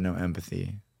 That I had no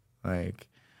empathy. Like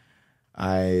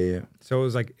So it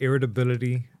was like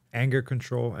irritability, anger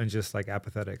control, and just like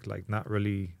apathetic, like not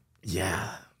really.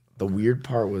 Yeah. The weird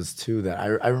part was too that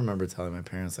I remember telling my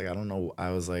parents, like, I don't know,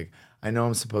 I was like, I know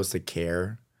I'm supposed to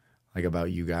care like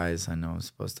about you guys. I know I'm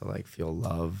supposed to like feel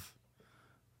love.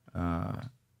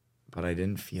 But I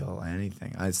didn't feel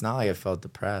anything. It's not like I felt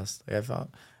depressed. Like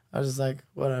I was just like,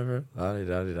 whatever,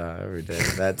 la-di-da-di-da every day,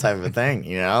 that type of thing,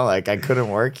 you know? Like I couldn't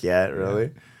work yet,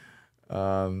 really.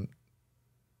 I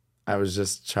was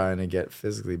just trying to get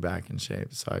physically back in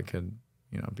shape so I could,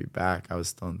 be back. I was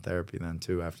still in therapy then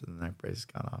too after the neck brace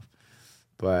got off.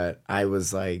 But I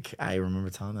was like, I remember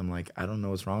telling them, like, I don't know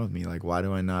what's wrong with me. Like, why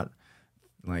do I not,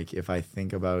 like, if I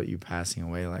think about you passing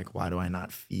away, like, why do I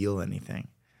not feel anything?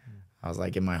 I was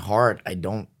like, in my heart, I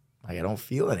don't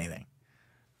feel anything.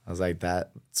 I was like,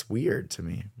 that's weird to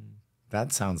me.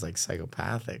 That sounds like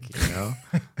psychopathic, you know?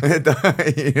 You know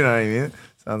what I mean?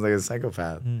 Sounds like a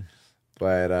psychopath.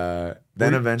 But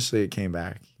then eventually it came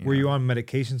back. Were you on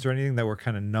medications or anything that were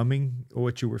kind of numbing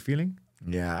what you were feeling?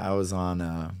 Yeah, I was on,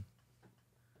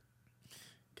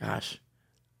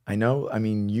 I know, I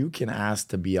mean, you can ask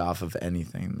to be off of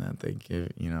anything that they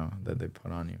give, that they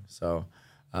put on you. So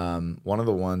one of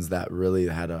the ones that really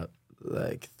had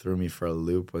threw me for a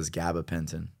loop was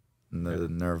gabapentin, the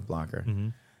nerve blocker. Mm-hmm.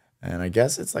 And I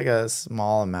guess it's like a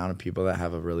small amount of people that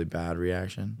have a really bad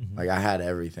reaction. Mm-hmm. Like I had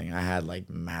everything. I had like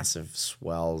massive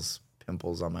swells,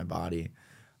 pimples on my body,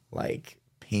 like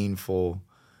painful.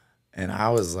 And I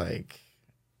was a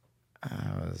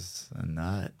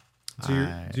nut. Do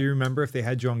you remember if they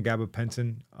had you on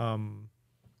gabapentin?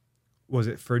 Was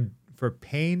it for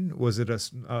pain? Was it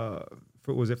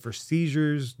was it for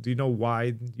seizures? Do you know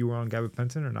why you were on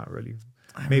gabapentin or not really?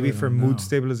 Maybe really for don't mood know.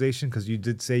 stabilization, because you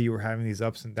did say you were having these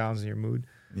ups and downs in your mood.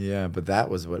 Yeah, but that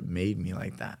was what made me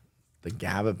like that. The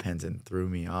gabapentin threw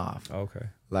me off. Okay.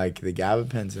 Like the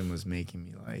gabapentin was making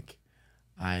me like,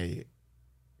 I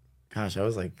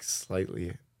was like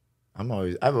slightly,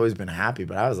 I've always been happy,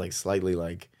 but I was like slightly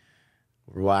like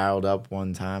riled up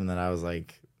one time that I was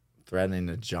like threatening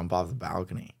to jump off the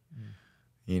balcony,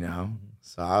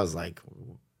 So I was like,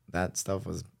 that stuff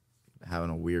was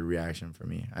having a weird reaction for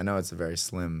me. I know it's a very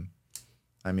slim,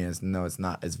 it's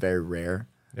not, it's very rare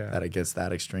that it gets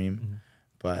that extreme,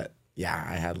 but yeah,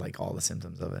 I had like all the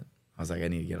symptoms of it. I was like, I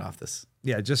need to get off this.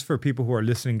 Yeah, just for people who are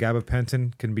listening,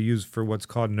 gabapentin can be used for what's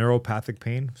called neuropathic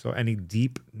pain. So any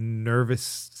deep nervous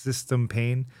system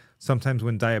pain. Sometimes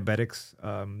when diabetics,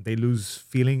 they lose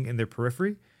feeling in their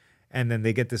periphery, and then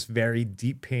they get this very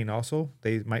deep pain also.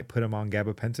 They might put them on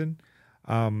gabapentin.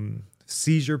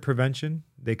 Seizure prevention,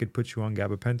 they could put you on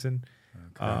gabapentin.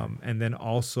 Okay. And then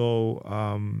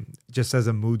also just as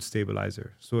a mood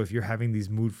stabilizer. So if you're having these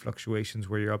mood fluctuations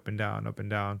where you're up and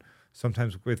down,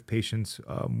 sometimes with patients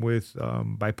with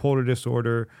bipolar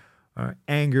disorder,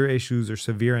 anger issues, or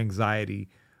severe anxiety,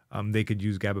 they could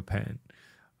use gabapentin.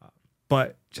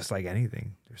 But just like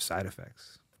anything, there's side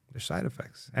effects.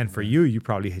 And for you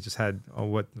probably just had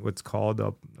what's called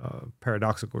a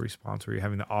paradoxical response, where you're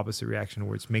having the opposite reaction,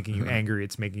 where it's making you angry,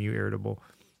 it's making you irritable.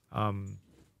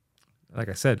 Like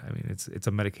I said, it's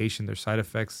a medication. There's side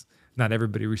effects. Not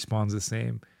everybody responds the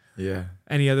same. Yeah.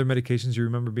 Any other medications you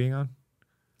remember being on?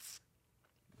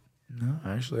 No,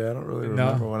 actually, I don't really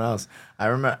remember what else. I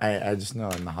remember, I just know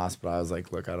in the hospital, I was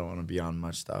like, look, I don't want to be on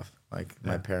much stuff. Like,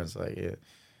 my parents were like, yeah.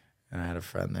 And I had a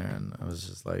friend there, and I was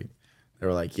just like, they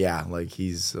were like, yeah, like,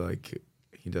 he's like,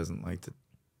 he doesn't like to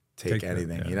take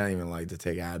anything. He doesn't even like to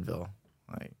take Advil.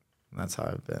 Like, that's how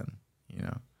I've been,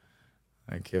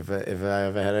 Like, if I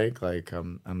have a headache, like,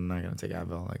 I'm not going to take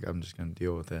Advil. Like, I'm just going to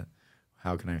deal with it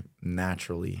how can I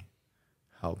naturally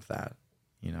help that?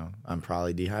 You know, I'm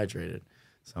probably dehydrated,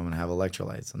 so I'm gonna have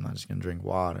electrolytes. I'm not just gonna drink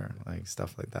water, like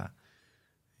stuff like that.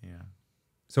 Yeah.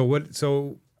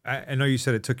 So I know you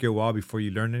said it took you a while before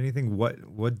you learned anything.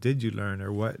 What did you learn,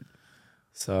 or what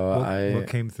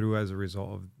came through as a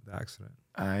result of the accident?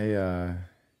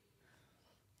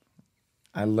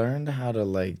 I learned how to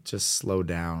like just slow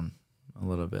down a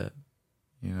little bit.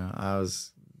 You know, I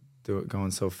was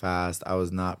going so fast. I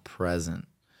was not present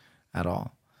at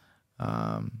all.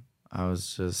 I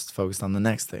was just focused on the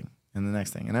next thing and the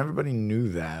next thing. And everybody knew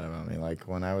that about me. Like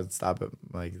when I would stop at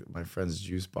like my friend's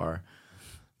juice bar,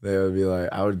 they would be like,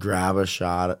 I would grab a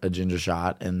ginger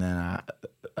shot, and then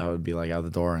I would be like out the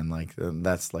door, and like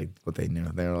that's like what they knew.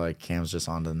 They were like, Cam's just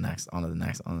on to the next, on to the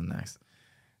next, on to the next.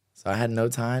 So I had no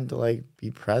time to like be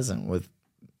present with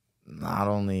not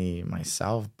only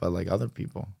myself but like other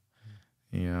people.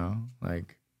 You know,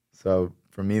 like so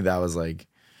for me that was like,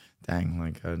 dang,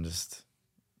 like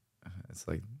it's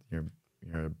like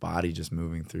your body just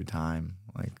moving through time,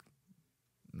 like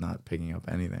not picking up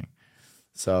anything.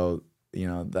 So, you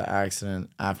know, the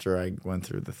accident, after I went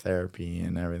through the therapy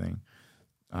and everything,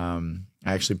 I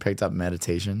actually picked up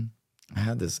meditation. I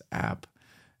had this app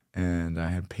and I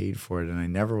had paid for it and I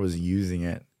never was using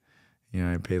it. You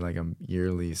know, I paid like a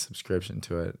yearly subscription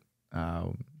to it.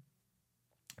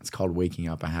 It's called Waking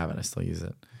Up. I have it. I still use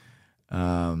it.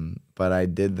 But I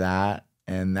did that,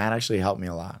 and that actually helped me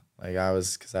a lot. Like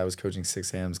because I was coaching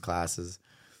 6 a.m. classes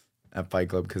at Fight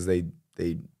Club because they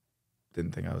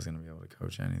didn't think I was going to be able to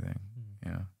coach anything,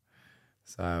 you know.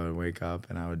 So I would wake up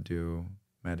and I would do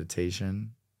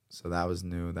meditation. So that was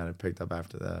new that I picked up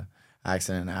after the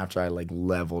accident, after I like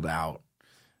leveled out.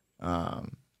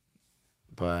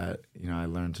 But, you know, I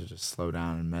learned to just slow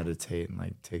down and meditate and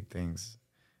like take things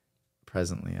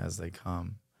presently as they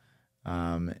come.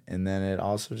 And then it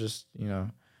also just, you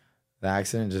know, the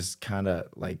accident just kind of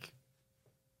like,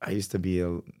 I used to be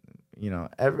even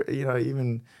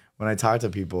when I talk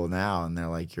to people now and they're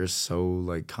like, you're so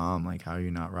like calm, like how are you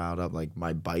not riled up? Like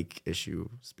my bike issue,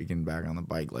 speaking back on the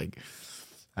bike, like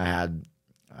I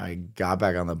got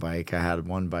back on the bike. I had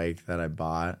one bike that I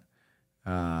bought.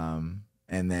 And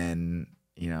then,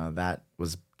 you know, that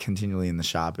was continually in the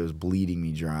shop. It was bleeding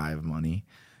me dry of money.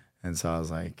 And so I was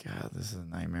like, God, this is a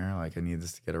nightmare. Like, I need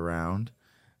this to get around.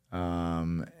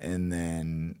 And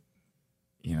then,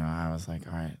 you know, I was like,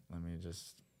 all right, let me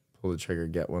just pull the trigger,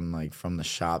 get one like from the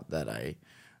shop that I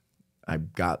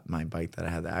got my bike that I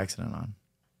had the accident on.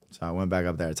 So I went back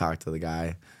up there, I talked to the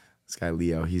guy, this guy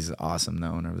Leo. He's awesome, the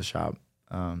owner of the shop.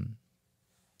 So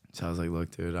I was like,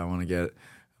 look, dude, I want to get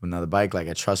another bike. Like,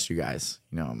 I trust you guys.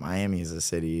 You know, Miami is a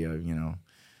city of, you know,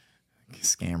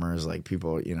 scammers, like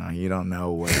people, you know, you don't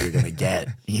know what you're gonna get.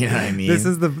 You know what I mean? This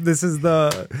is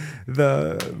the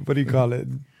what do you call it?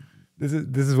 This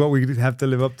is what we have to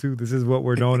live up to. This is what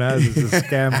we're known as. This is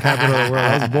scam capital of the world.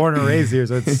 I was born and raised here,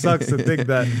 so it sucks to think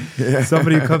that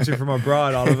somebody who comes here from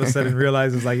abroad all of a sudden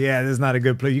realizes like, yeah, this is not a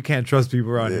good place. You can't trust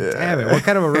people around here. Damn it! What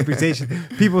kind of a reputation?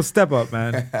 People step up,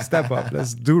 man. Step up.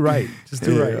 Let's do right. Just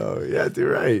do right. Yeah, do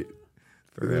right.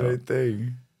 Do the right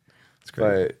thing. It's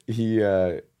great. But he.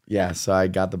 Yeah, so I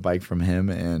got the bike from him,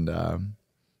 and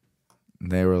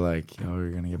they were like, yo,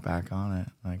 we're going to get back on it.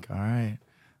 Like, all right.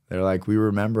 They're like, we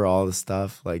remember all the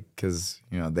stuff, like, because,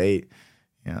 you know,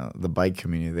 the bike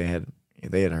community,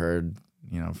 they had heard,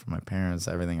 you know, from my parents,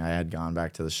 everything. I had gone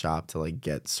back to the shop to, like,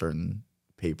 get certain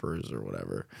papers or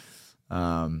whatever.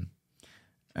 And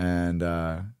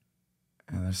they're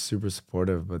super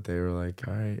supportive, but they were like,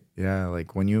 all right, yeah,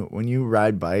 like, when you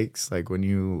ride bikes, like, when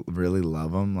you really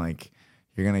love them, like,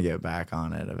 you're going to get back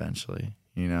on it eventually,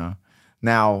 you know?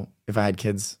 Now, if I had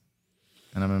kids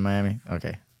and I'm in Miami,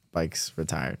 okay, bike's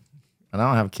retired. But I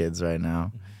don't have kids right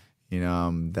now. You know,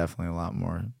 I'm definitely a lot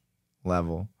more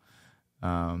level.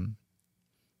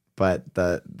 But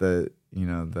the you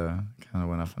know, the kind of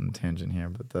went off on a tangent here,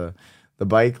 but the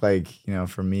bike, like, you know,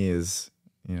 for me is,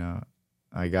 you know,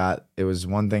 it was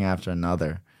one thing after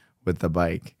another with the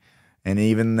bike. And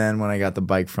even then when I got the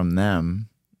bike from them,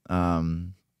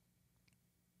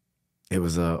 it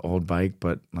was an old bike,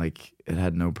 but like it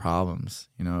had no problems.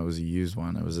 You know, it was a used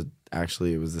one. It was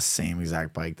the same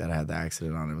exact bike that I had the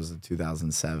accident on. It was a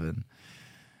 2007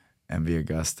 MV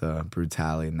Augusta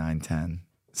Brutale 910.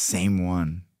 Same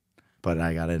one, but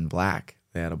I got it in black.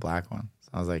 They had a black one.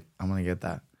 So I was like, I'm going to get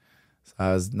that. So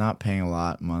I was not paying a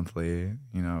lot monthly.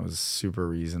 You know, it was super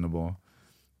reasonable.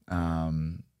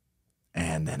 And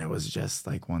then it was just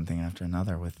like one thing after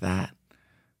another with that.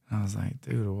 I was like,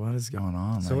 dude, what is going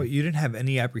on? So like, you didn't have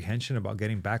any apprehension about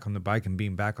getting back on the bike and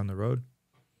being back on the road?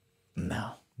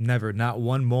 No. Never, not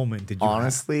one moment did you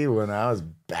Honestly, when I was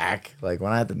back, like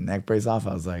when I had the neck brace off,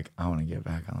 I was like, I want to get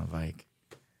back on the bike.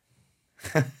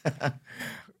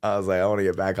 I was like, I want to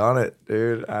get back on it,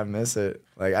 dude. I miss it.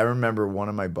 Like I remember one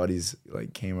of my buddies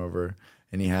like came over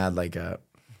and he had like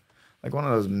one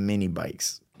of those mini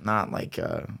bikes, not like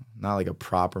a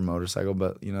proper motorcycle,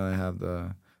 but you know they have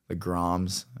the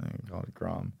Groms. I call it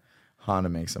Grom. Honda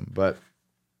makes them, but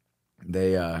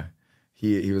they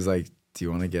he was like, do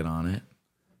you want to get on it?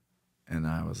 And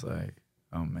I was like,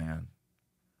 oh man,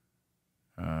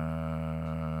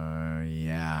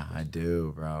 yeah, I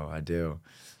do, bro, I do.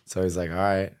 So he's like, all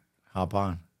right, hop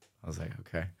on. I was like,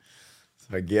 okay.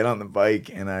 So I get on the bike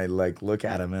and I like look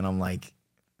at him and I'm like,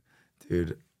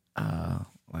 dude,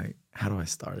 like, how do I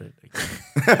start it again?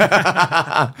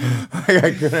 Like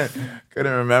I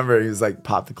couldn't remember. He was like,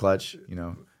 pop the clutch, you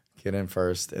know, get in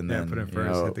first and then put in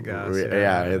first, hit the gas. Hit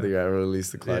the gas,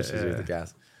 release the clutch, hit the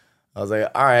gas. I was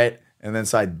like, all right. And then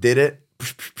so I did it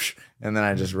and then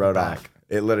I just rode off.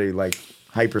 It literally like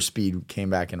hyper speed came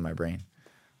back into my brain.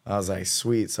 I was like,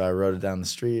 sweet. So I rode it down the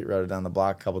street, rode it down the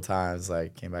block a couple times,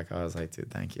 like came back. I was like, dude,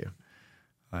 thank you.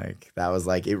 Like that was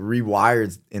like, it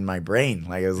rewired in my brain.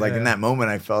 Like it was like in that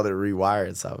moment I felt it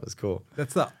rewired. So it was cool.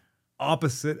 That's the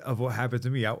opposite of what happened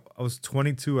to me. I was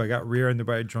 22. I got rear-ended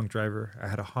by a drunk driver. I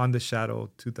had a Honda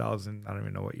Shadow 2000. I don't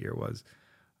even know what year it was.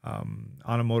 On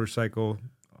a motorcycle,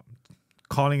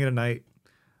 calling it a night.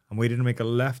 I'm waiting to make a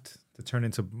left to turn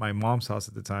into my mom's house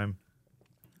at the time.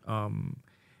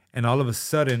 And all of a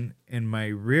sudden, in my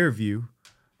rear view,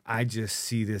 I just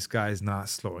see this guy's not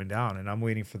slowing down. And I'm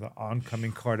waiting for the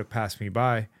oncoming car to pass me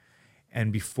by.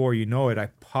 And before you know it,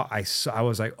 I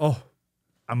was like, oh,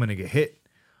 I'm going to get hit.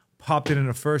 Popped it in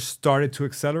the first, started to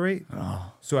accelerate.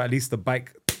 Oh. So at least the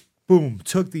bike, boom,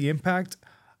 took the impact.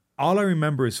 All I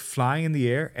remember is flying in the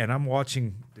air, and I'm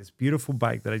watching this beautiful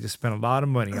bike that I just spent a lot of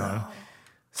money on,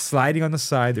 sliding on the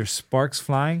side. There's sparks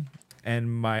flying,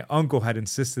 and my uncle had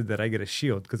insisted that I get a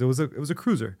shield because it was a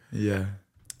cruiser. Yeah.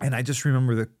 And I just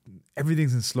remember that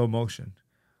everything's in slow motion.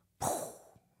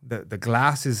 The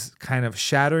glass is kind of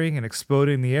shattering and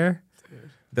exploding in the air. Dude.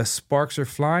 The sparks are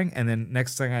flying, and then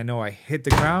next thing I know, I hit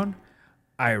the ground,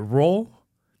 I roll,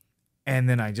 and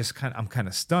then I'm kind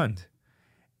of stunned.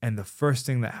 And the first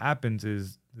thing that happens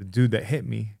is the dude that hit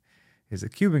me is a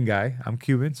Cuban guy. I'm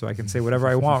Cuban, so I can say whatever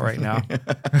I want right now.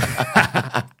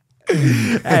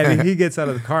 And he gets out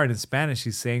of the car, and in Spanish,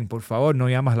 he's saying, por favor, no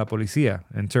llamas la policía.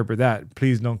 Interpret that.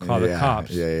 Please don't call the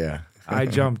cops. Yeah. I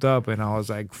jumped up, and I was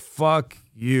like, fuck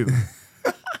you.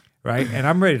 Right? And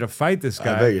I'm ready to fight this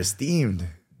guy. I bet you're steamed.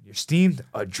 You're steamed.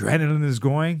 Adrenaline is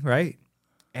going, right?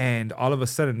 And all of a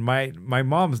sudden, my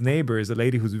mom's neighbor is a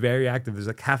lady who's very active. There's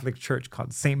a Catholic church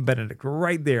called St. Benedict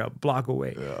right there, a block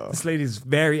away. Yeah. This lady's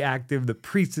very active. The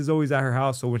priest is always at her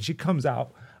house. So when she comes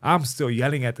out, I'm still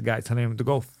yelling at the guy, telling him to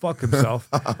go fuck himself,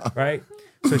 right?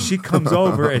 So she comes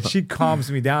over and she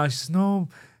calms me down. She says, no,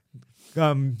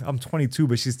 I'm 22,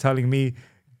 but she's telling me,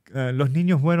 los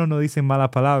niños buenos no dicen mala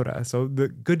palabra. So the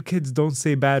good kids don't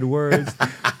say bad words.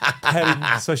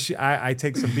 So I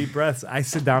take some deep breaths. I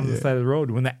sit down on the side of the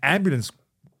road. When the ambulance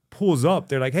pulls up,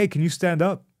 they're like, hey, can you stand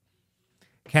up?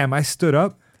 Cam, I stood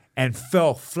up and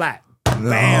fell flat. No.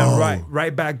 Bam,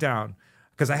 right back down.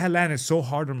 Because I had landed so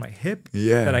hard on my hip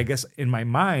that I guess in my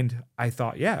mind, I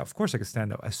thought, yeah, of course I could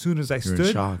stand up. As soon as I stood,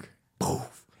 in shock.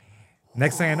 Poof.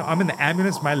 Next thing I know, I'm in the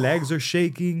ambulance. My legs are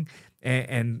shaking,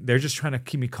 and they're just trying to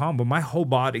keep me calm. But my whole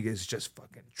body is just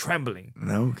fucking trembling.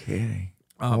 No kidding.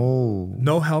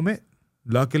 No helmet.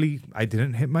 Luckily, I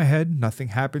didn't hit my head. Nothing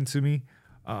happened to me.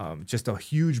 Just a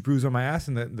huge bruise on my ass.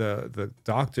 And the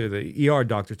doctor, the ER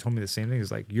doctor told me the same thing.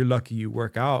 He's like, you're lucky you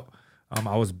work out.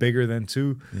 I was bigger then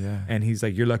too. Yeah. And he's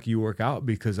like, you're lucky you work out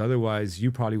because otherwise you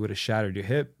probably would have shattered your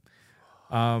hip.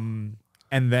 And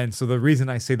then, so the reason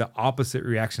I say the opposite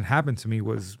reaction happened to me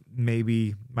was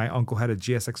maybe my uncle had a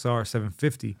GSXR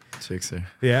 750. Gixxer.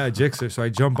 Yeah, a Gixxer. So I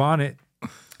jump on it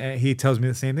and he tells me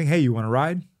the same thing. Hey, you want to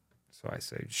ride? So I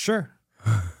say, sure.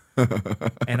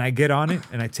 And I get on it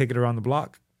and I take it around the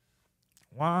block.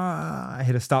 Wow, I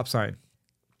hit a stop sign.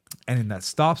 And in that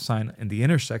stop sign in the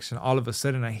intersection, all of a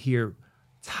sudden I hear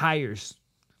tires,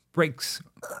 brakes.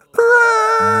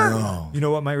 No. You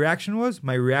know what my reaction was?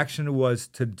 My reaction was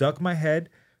to duck my head,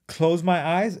 close my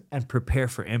eyes, and prepare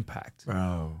for impact.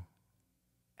 Bro.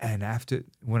 And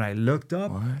when I looked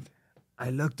up, what? I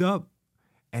looked up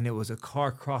and it was a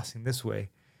car crossing this way.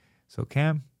 So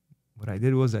Cam, what I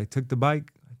did was I took the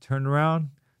bike, I turned around,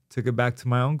 took it back to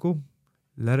my uncle,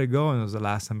 let it go, and it was the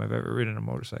last time I've ever ridden a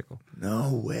motorcycle.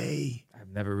 No way. I've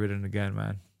never ridden again,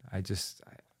 man. I just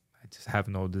have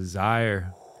no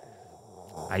desire.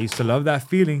 I used to love that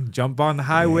feeling. Jump on the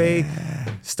highway,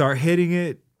 start hitting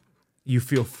it. You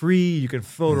feel free. You can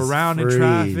float around in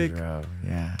traffic. Bro.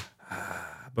 Yeah.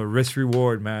 But risk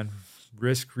reward, man.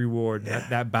 Risk reward. Yeah.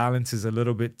 That balance is a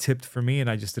little bit tipped for me, and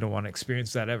I just didn't want to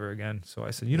experience that ever again. So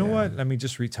I said, you know what? Let me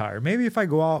just retire. Maybe if I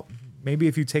go out, maybe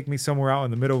if you take me somewhere out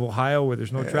in the middle of Ohio where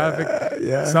there's no traffic,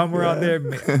 somewhere out there,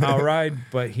 I'll ride.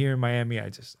 But here in Miami,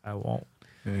 I won't.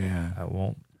 Yeah. I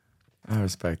won't. I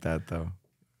respect that though.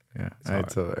 Yeah.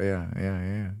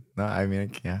 No, I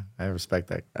mean, I respect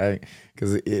that.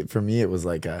 Because for me, it was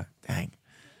like dang.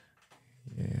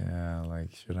 Yeah,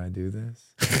 like, should I do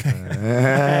this? You're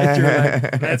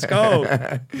like, let's go.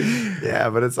 Yeah,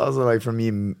 but it's also like for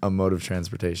me a mode of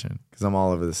transportation because I'm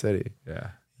all over the city. Yeah.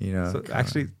 You know. So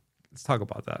actually, let's talk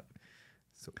about that.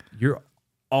 So you're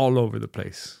all over the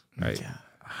place, right? Yeah.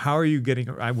 How are you getting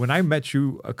around? When I met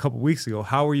you a couple weeks ago,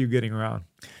 how were you getting around?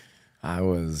 I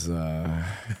was,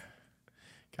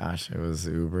 gosh, it was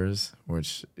Ubers,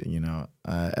 which, you know,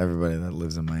 everybody that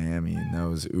lives in Miami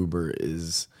knows Uber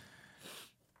is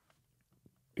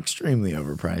extremely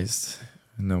overpriced,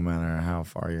 no matter how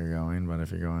far you're going. But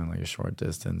if you're going like a short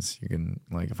distance, you can,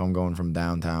 like, if I'm going from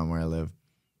downtown where I live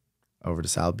over to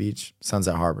South Beach,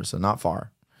 Sunset Harbor, so not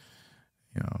far,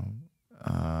 you know,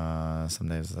 some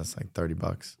days that's like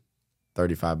 $30,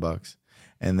 $35.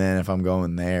 And then if I'm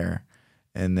going there,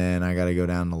 and then I got to go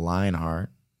down to Lionheart,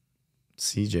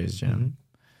 CJ's gym.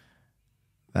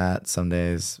 That some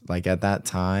days, like at that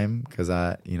time, because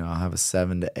I'll have a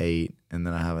 7 to 8, and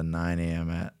then I have a 9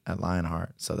 a.m. at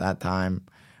Lionheart. So that time,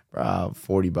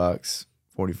 $40,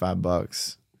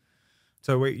 $45.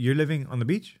 So wait, you're living on the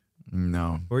beach?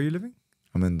 No. Where are you living?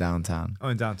 I'm in downtown. Oh,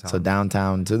 in downtown. So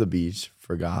downtown to the beach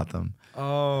for Gotham.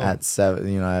 Oh. At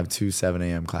 7, I have 2 7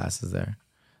 a.m. classes there.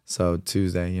 So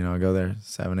Tuesday, I go there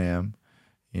 7 a.m.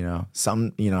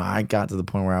 I got to the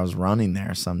point where I was running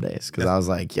there some days because I was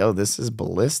like, yo, this is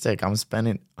ballistic. I'm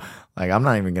spending, like, I'm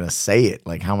not even going to say it,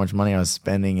 like how much money I was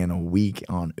spending in a week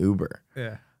on Uber.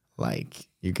 Yeah. Like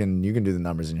you can do the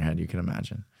numbers in your head. You can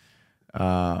imagine.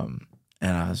 And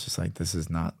I was just like, this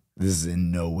is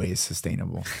in no way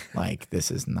sustainable. Like,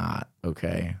 this is not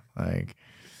okay. Like,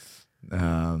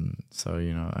 so,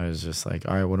 I was just like,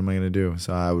 all right, what am I going to do?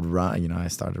 So I would run, I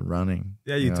started running.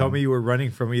 Yeah. You told me you were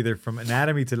running from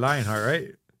Anatomy to Lionheart,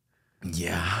 right?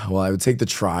 Yeah. Well, I would take the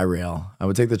tri-rail.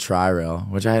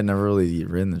 Which I had never really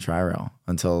ridden the tri-rail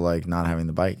until like not having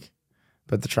the bike.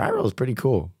 But the tri-rail was pretty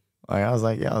cool. Like, I was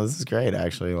like, yeah, this is great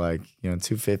actually. Like,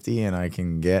 250 and I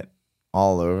can get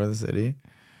all over the city.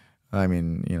 I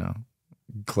mean,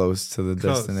 close to the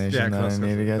destination that I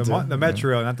need to get to. The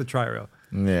metro rail, not the tri-rail.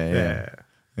 Yeah.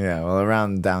 Well,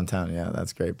 around downtown, yeah,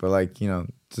 that's great. But like,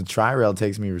 the tri-rail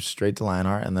takes me straight to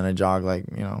Lionheart, and then I jog like,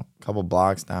 a couple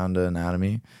blocks down to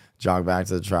Anatomy, jog back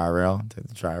to the tri-rail, take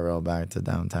the tri-rail back to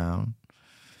downtown.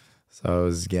 So it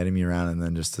was getting me around, and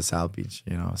then just to South Beach.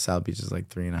 South Beach is like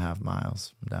 3.5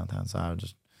 miles from downtown. So I would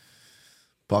just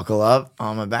buckle up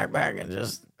on my backpack and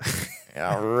just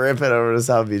rip it over to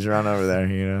South Beach, run over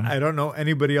there, I don't know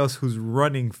anybody else who's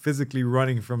physically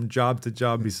running from job to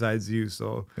job besides you.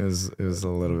 So it was a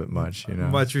little bit much,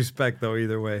 Much respect though,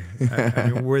 either way. I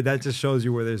mean, where that just shows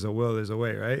you where there's a will, there's a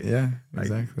way, right? Yeah, like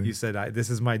exactly. You said, this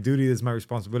is my duty, this is my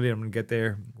responsibility. I'm gonna get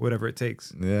there, whatever it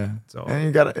takes. Yeah. So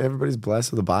and everybody's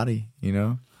blessed with a body,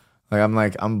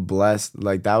 Like I'm blessed.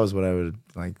 Like that was what I would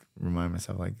like remind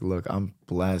myself. Like, look, I'm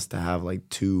blessed to have like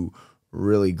 2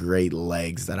 really great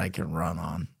legs that I can run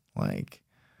on. Like,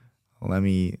 let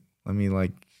me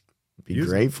like be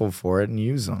grateful for it and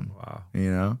use them. Wow.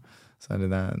 So I did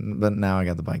that, but now I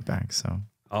got the bike back. So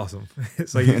awesome.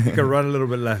 So you can run a little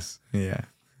bit less. Yeah.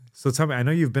 So tell me, I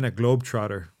know you've been a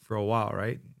globetrotter for a while,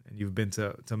 right? And you've been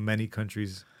to many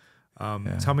countries.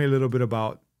 Tell me a little bit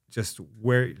about just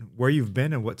where you've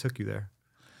been and what took you there.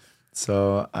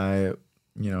 So I,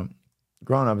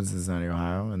 growing up in Cincinnati,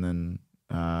 Ohio, and then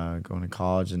going to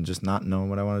college and just not knowing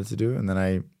what I wanted to do. And then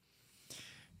I,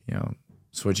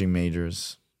 switching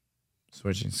majors,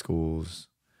 switching schools.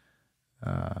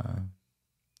 I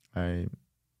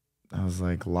was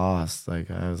like lost. Like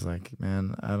I was like,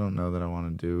 man, I don't know that I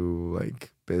want to do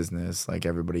like business like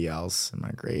everybody else in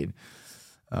my grade.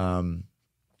 And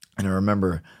I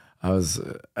remember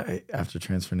after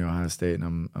transferring to Ohio State,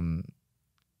 and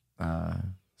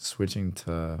I'm switching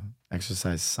to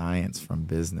exercise science from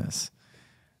business.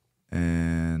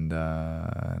 And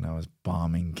I was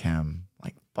bombing chem,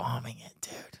 like bombing it,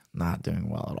 dude. Not doing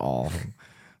well at all.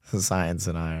 Science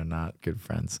and I are not good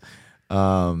friends.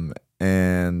 And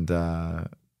I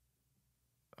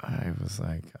was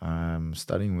like, I'm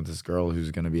studying with this girl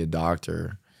who's going to be a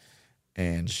doctor.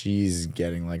 and she's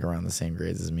getting like around the same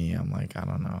grades as me. I'm like, I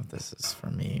don't know if this is for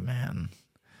me, man.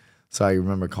 So I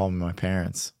remember calling my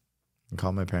parents.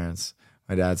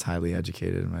 My dad's highly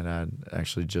educated. My dad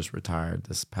actually just retired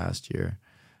this past year,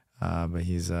 but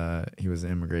he was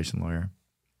an immigration lawyer.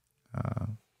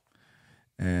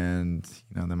 And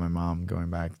then my mom going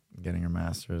back getting her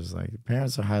master's. Like,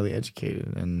 parents are highly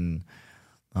educated, and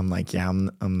I'm like, yeah,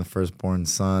 I'm the firstborn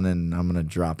son, and I'm gonna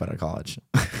drop out of college.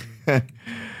 So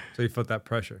you felt that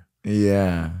pressure.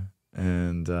 Yeah,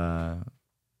 and I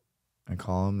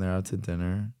call them. They're out to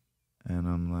dinner, and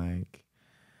I'm like,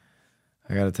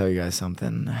 I gotta tell you guys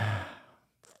something. They're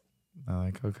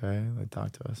like, okay, like,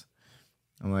 talk to us.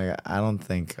 I'm like, I don't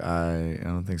think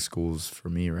school's for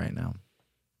me right now.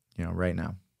 Right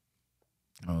now.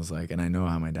 I was like, and I know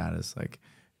how my dad is. Like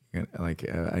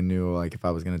I knew, like, if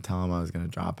I was gonna tell him I was gonna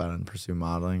drop out and pursue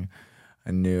modeling, I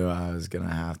knew I was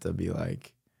gonna have to be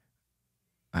like,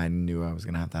 I knew I was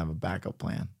gonna have to have a backup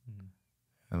plan.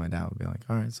 And my dad would be like,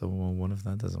 all right, so what if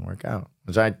that doesn't work out?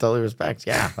 Which I totally respect.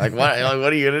 Yeah, like what? Like,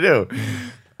 what are you gonna do?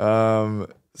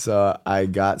 So I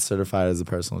got certified as a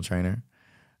personal trainer.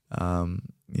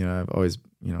 I've always,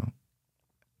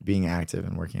 being active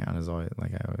and working out is always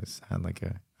like, I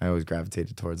always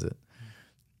gravitated towards it.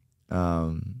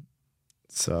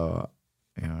 So,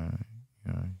 I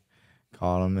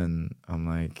called him and I'm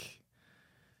like,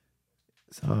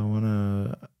 so I want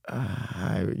to,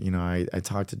 I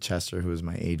talked to Chester, who was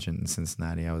my agent in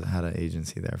Cincinnati. I had an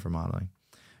agency there for modeling.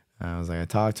 I was like, I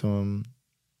talked to him,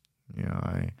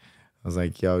 I was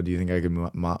like, yo, do you think I could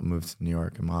move to New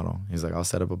York and model? He's like, I'll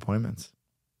set up appointments.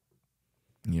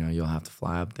 You'll have to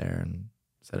fly up there and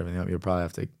set everything up. You'll probably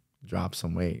have to drop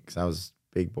some weight, because I was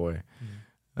a big boy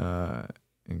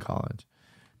in college.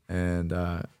 And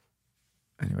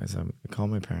anyways, I called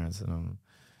my parents and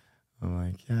I'm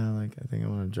like, yeah, like, I think I'm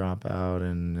going to drop out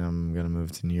and I'm going to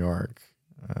move to New York.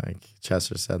 Like,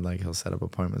 Chester said, like, he'll set up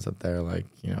appointments up there. Like,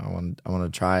 I want to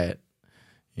try it.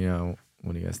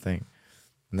 What do you guys think?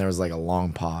 And there was like a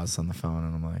long pause on the phone,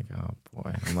 and I'm like, oh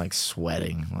boy, I'm like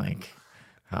sweating, like,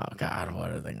 oh God,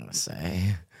 what are they gonna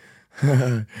say?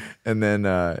 And then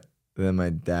my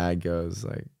dad goes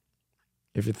like,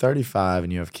 if you're 35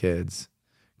 and you have kids,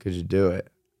 could you do it?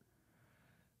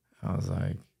 I was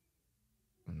like,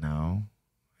 no.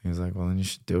 He was like, well, then you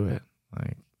should do it.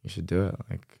 Like, you should do it.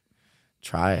 Like,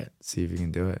 try it, see if you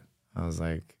can do it. I was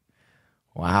like,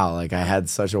 wow, like, I had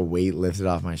such a weight lifted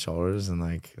off my shoulders, and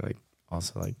like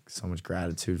also like so much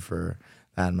gratitude for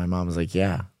that. And my mom was like,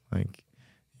 yeah, like,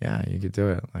 yeah, you could do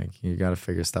it. Like, you got to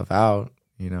figure stuff out,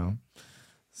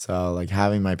 So like,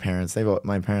 having my parents have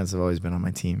always been on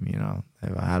my team,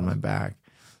 they've had my back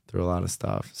through a lot of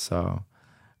stuff. So,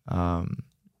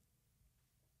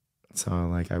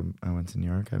 like, I went to New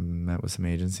York. I met with some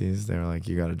agencies. They were like,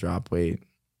 you got to drop weight.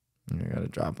 You got to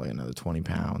drop like another 20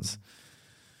 pounds.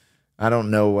 I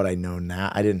don't know what I know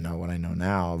now. I didn't know what I know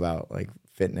now about like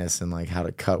fitness and like how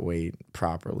to cut weight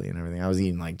properly and everything. I was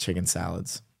eating like chicken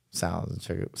salads with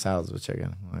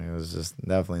chicken. Like, it was just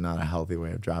definitely not a healthy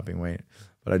way of dropping weight.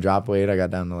 But I dropped weight. I got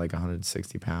down to like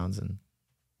 160 pounds and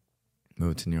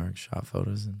moved to New York, shot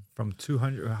photos. And from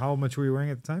 200, how much were you weighing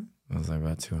at the time? I was like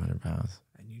about 200 pounds.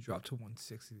 And you dropped to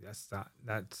 160.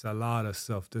 That's a lot of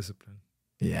self-discipline.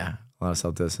 Yeah, a lot of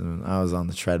self-discipline. I was on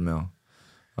the treadmill.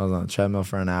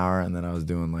 For an hour, and then I was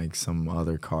doing like some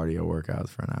other cardio workouts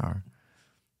for an hour.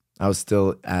 I was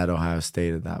still at Ohio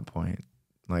State at that point.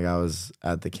 Like, I was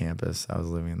at the campus. I was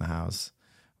living in the house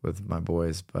with my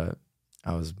boys, but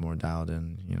I was more dialed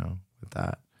in, with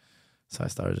that. So I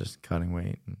started just cutting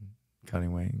weight.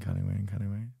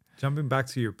 Jumping back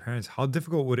to your parents, how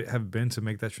difficult would it have been to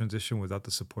make that transition without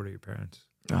the support of your parents?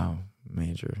 Oh,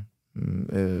 major.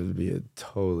 It would be a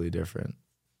totally different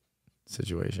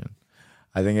situation.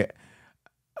 I think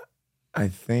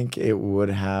it would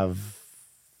have,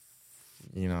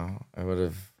 I would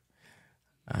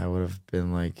have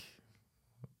been like,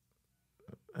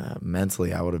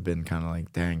 mentally, I would have been kind of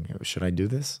like, dang, should I do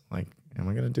this? Like, am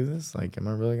I going to do this? Like, am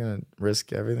I really going to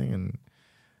risk everything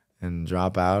and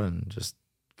drop out and just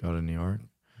go to New York?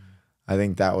 I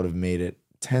think that would have made it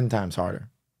 10 times harder.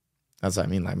 That's what I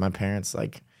mean. Like, my parents,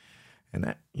 like,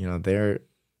 and they're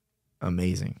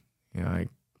amazing. I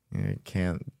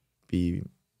can't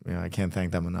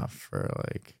thank them enough for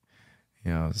like,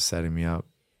 setting me up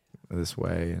this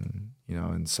way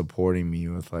and supporting me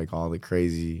with like all the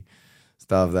crazy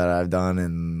stuff that I've done,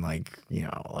 and like,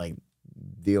 like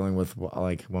dealing with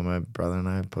like what my brother and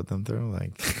I put them through.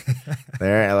 Like,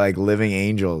 they're like living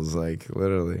angels, like,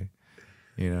 literally,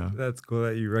 That's cool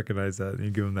that you recognize that and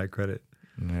you give them that credit.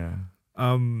 Yeah.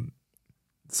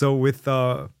 So with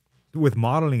with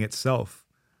modeling itself,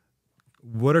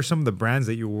 what are some of the brands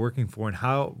that you're working for, and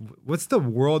what's the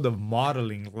world of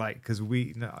modeling like? Because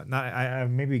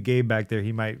maybe Gabe back there,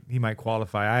 he might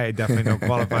qualify. I definitely don't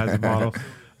qualify as a model.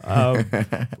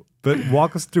 But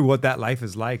walk us through what that life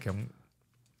is like.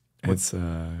 It's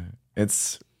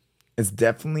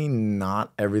definitely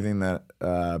not everything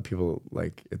that people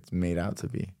like it's made out to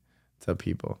be to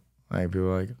people. Like people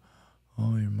are like,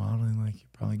 oh, you're modeling, like you're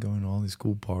probably going to all these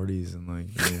cool parties and like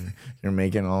you're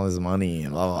making all this money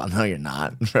and blah, blah, blah. No, you're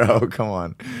not, bro. Come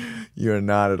on. You're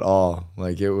not at all.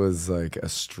 Like it was like a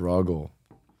struggle.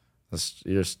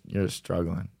 You're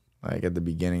struggling. Like at the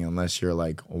beginning, unless you're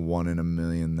like 1 in a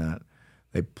million that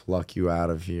they pluck you out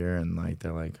of here and like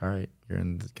they're like, all right, you're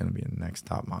gonna be a next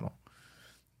top model.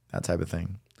 That type of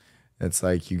thing. It's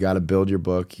like you gotta build your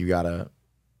book, you gotta,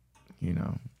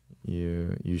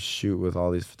 you shoot with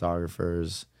all these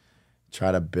photographers,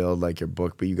 try to build like your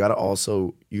book, but you gotta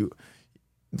also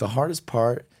the hardest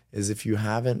part is if you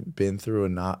haven't been through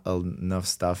enough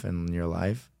stuff in your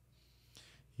life,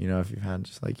 if you've had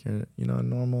just like your a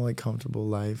normal like comfortable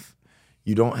life,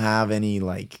 you don't have any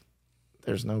like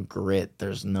there's no grit,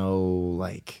 there's no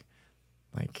like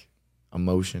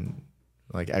emotion,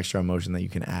 like extra emotion that you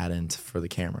can add in for the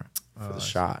camera, for the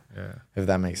shot. Yeah. If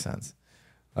that makes sense.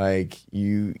 Like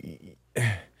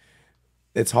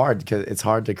it's hard because it's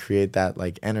hard to create that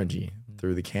like energy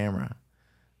through the camera.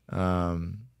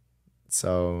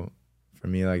 So for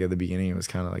me, like at the beginning, it was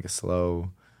kind of like a slow,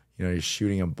 you're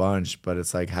shooting a bunch, but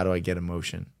it's like, how do I get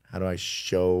emotion? How do I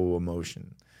show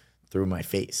emotion through my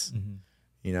face? Mm-hmm.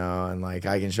 And like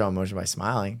I can show emotion by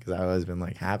smiling because I've always been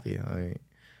like happy.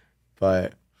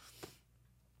 But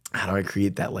how do I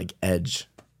create that like edge?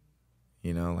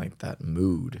 Like that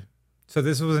mood. So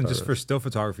this wasn't just for still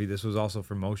photography. This was also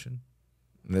for motion.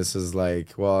 This is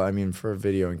like, well, I mean, for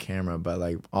video and camera, but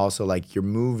like also like you're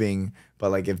moving, but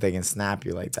like if they can snap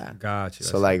you like that. Gotcha.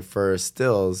 So like for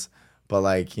stills, but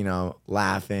like,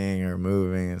 laughing or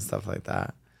moving and stuff like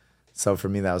that. So for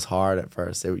me, that was hard at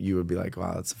first. You would be like,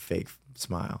 wow, that's a fake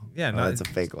smile. Yeah, no, that's a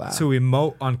fake laugh. To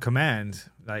emote on command,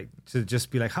 like to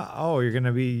just be like, oh,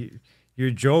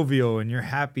 you're jovial and you're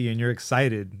happy and you're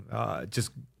excited.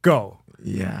 Just go.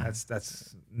 Yeah.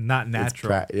 That's not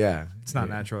natural. It's not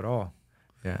natural at all.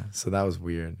 Yeah. So that was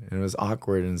weird. And it was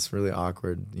awkward, and it's really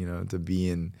awkward, to be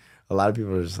in. A lot of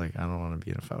people are just like, I don't want to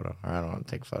be in a photo, or I don't want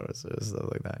to take photos or stuff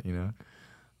like that,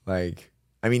 Like,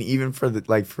 I mean, even for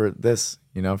this,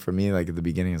 for me, like at the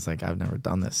beginning, it's like, I've never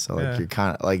done this. So like, you're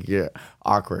kind of like, you're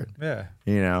awkward. Yeah.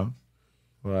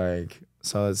 Like,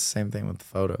 so it's the same thing with the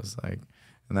photos. Like,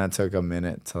 and that took a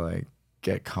minute to like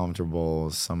get comfortable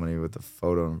with somebody with the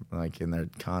photo, like, and they're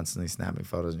constantly snapping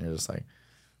photos, and you're just like,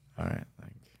 all right,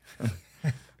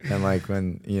 like, and like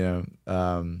when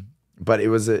but it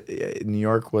was New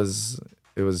York was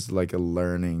like a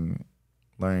learning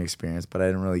experience, but I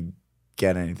didn't really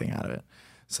get anything out of it.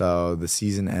 So the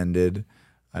season ended.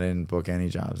 I didn't book any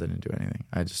jobs. I didn't do anything.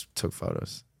 I just took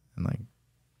photos and like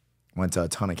went to a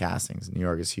ton of castings. New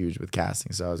York is huge with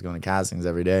castings, so I was going to castings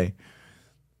every day.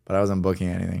 But I wasn't booking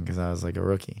anything because I was like a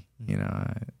rookie,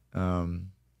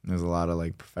 There's a lot of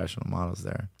like professional models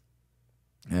there,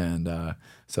 and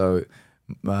so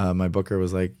my booker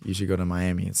was like, "You should go to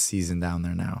Miami. It's season down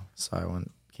there now." So I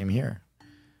came here.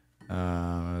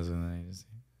 I was in the agency.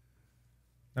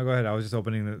 No, go ahead. I was just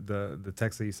opening the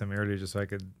text that you sent me earlier just so I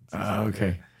could.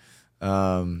 Okay.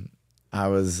 I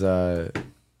was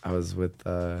with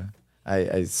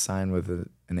I signed with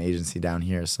an agency down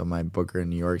here, so my booker in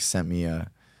New York sent me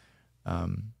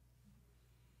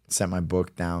sent my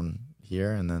book down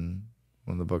here, and then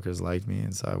one of the bookers liked me,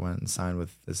 and so I went and signed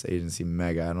with this agency,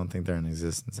 Mega. I don't think they're in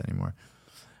existence anymore,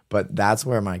 but that's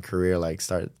where my career like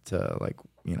started to like,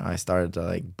 I started to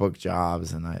like book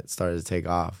jobs, and I started to take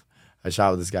off. I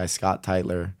shot with this guy Scott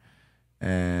Tytler,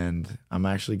 and I'm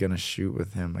actually gonna shoot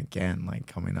with him again, like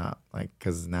coming up, like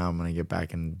because now I'm gonna get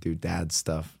back and do dad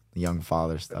stuff, young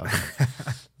father stuff.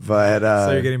 But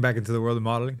so you're getting back into the world of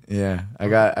modeling? Yeah, I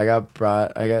got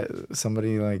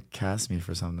somebody like cast me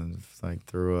for something like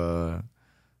through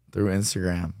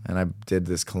Instagram, and I did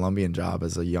this Colombian job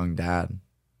as a young dad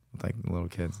with like little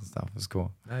kids and stuff. It was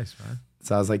cool. Nice, man.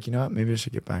 So I was like, you know what? Maybe I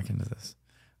should get back into this,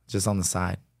 just on the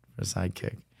side for a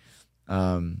sidekick.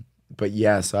 But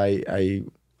yeah, so I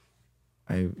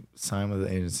signed with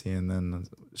the agency, and then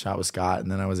shot with Scott,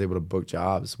 and then I was able to book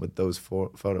jobs with those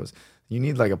photos. You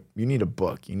need a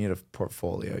book, you need a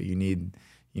portfolio, you need,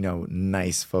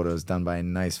 nice photos done by a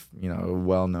nice, a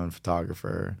well-known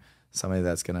photographer, somebody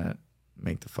that's gonna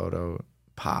make the photo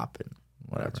pop and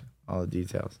whatever, all the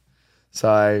details.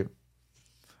 So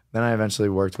Then I eventually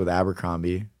worked with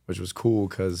Abercrombie, which was cool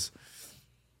because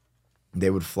they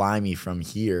would fly me from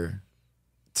here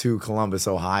to Columbus,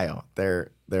 Ohio,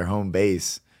 their home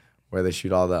base, where they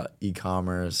shoot all the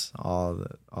e-commerce, all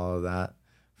of that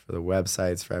for the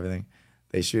websites, for everything.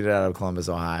 They shoot it out of Columbus,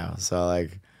 Ohio. So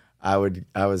like I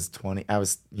was 20.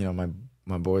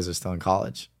 My boys are still in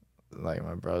college. Like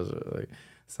my brothers are like,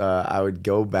 so I would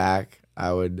go back.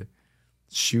 I would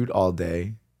shoot all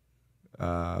day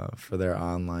for their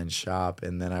online shop,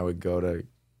 and then I would go to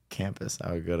campus.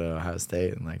 I would go to Ohio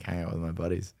State and like hang out with my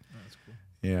buddies. Oh, that's cool.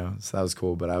 You know, so that was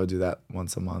cool. But I would do that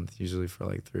once a month, usually for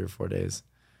like 3 or 4 days.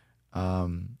 That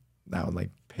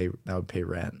would pay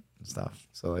rent and stuff.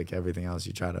 So like everything else,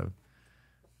 you try to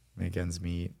make ends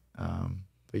meet.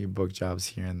 But you book jobs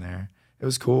here and there. It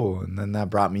was cool, and then that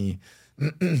brought me,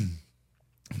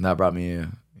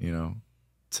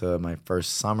 to my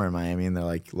first summer in Miami. And they're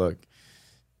like, "Look,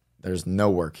 there's no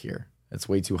work here. It's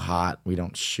way too hot. We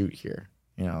don't shoot here.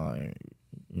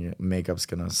 Makeup's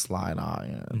gonna slide off.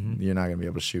 You're not gonna be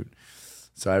able to shoot."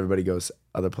 So everybody goes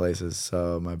other places.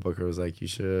 So my booker was like, "You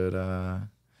should.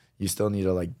 You still need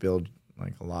to like build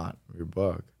like a lot of your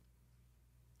book."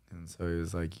 And so he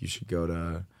was like, "You should go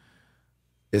to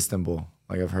Istanbul.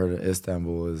 Like I've heard of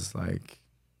Istanbul is like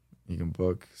you can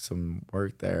book some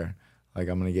work there. Like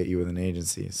I'm gonna get you with an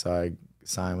agency." So I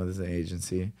signed with this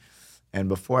agency. And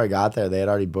before I got there, they had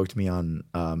already booked me on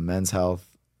Men's Health,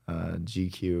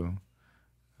 GQ,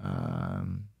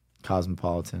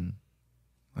 Cosmopolitan,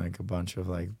 like a bunch of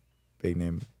like big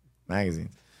name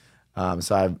magazines.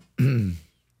 So I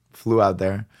flew out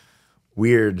there.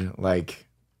 Weird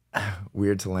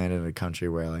to land in a country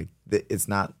where like it's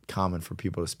not common for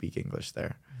people to speak English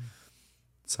there.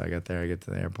 So I get there, I get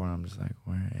to the airport, I'm just like,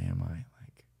 where am I?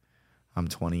 Like I'm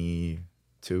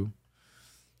 22,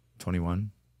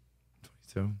 21.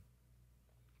 22.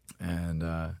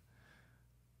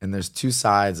 And there's 2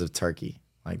 sides of Turkey.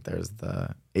 Like there's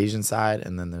the Asian side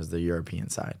and then there's the European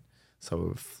side. So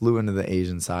we flew into the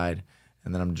Asian side,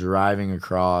 and then I'm driving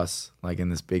across like in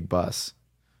this big bus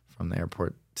from the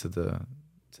airport to the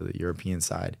European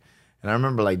side. And I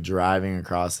remember like driving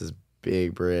across this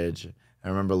big bridge. I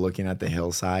remember looking at the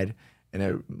hillside, and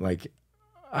it like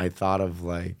I thought of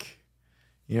like,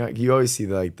 you always see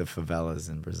the favelas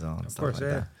in Brazil and stuff like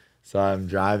that. So I'm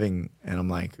driving and I'm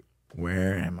like,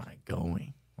 where am I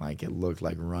going? Like it looked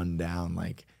like run down,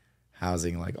 like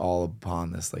housing like all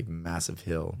upon this like massive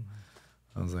hill.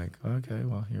 I was like, okay,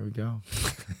 well, here we go.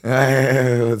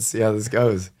 Let's see how this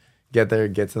goes. Get there,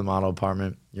 get to the model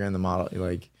apartment. You're in the model,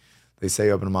 they say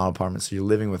you open a model apartment. So you're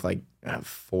living with like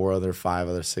 4 other, 5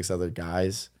 other, 6 other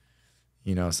guys.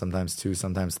 Sometimes 2,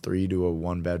 sometimes 3 to a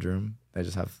 1 bedroom. They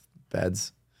just have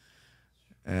beds.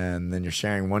 And then you're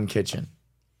sharing 1 kitchen.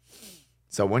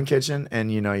 So 1 kitchen,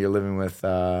 and you're living with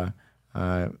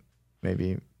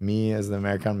maybe me as the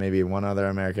American, maybe 1 other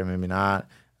American, maybe not,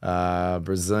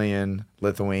 Brazilian,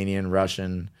 Lithuanian,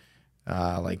 Russian,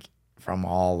 like from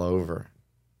all over.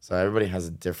 So everybody has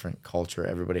a different culture.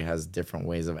 Everybody has different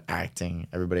ways of acting.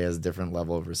 Everybody has a different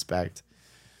level of respect.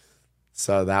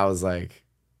 So that was like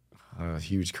a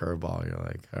huge curveball. You're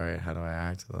like, all right, how do I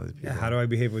act with all these people? Yeah, how do I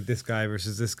behave with this guy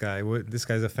versus this guy? This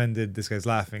guy's offended, this guy's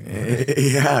laughing.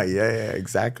 Yeah,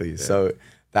 exactly. Yeah. So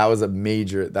that was a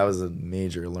major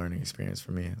learning experience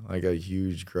for me, like a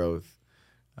huge growth.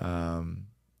 And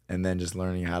then just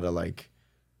learning how to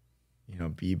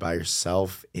be by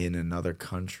yourself in another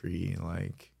country,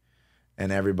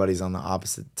 and everybody's on the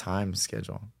opposite time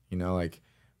schedule.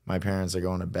 My parents are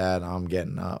going to bed, I'm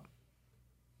getting up.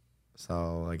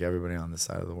 So everybody on this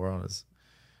side of the world is,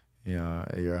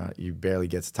 you barely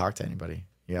get to talk to anybody.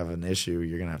 You have an issue,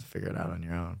 you're gonna have to figure it out on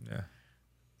your own. Yeah.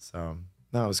 So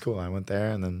no, it was cool. I went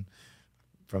there, and then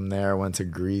from there I went to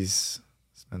Greece,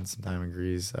 spent some time in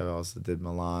Greece. I also did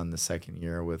Milan the second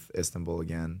year with Istanbul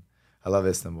again. I love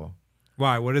Istanbul.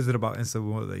 Why? What is it about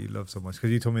Istanbul that you love so much? Because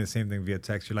you told me the same thing via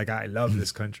text. You're like, I love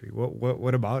this country.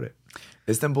 What about it?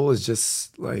 Istanbul is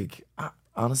just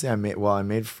honestly, I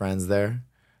made friends there,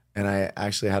 and I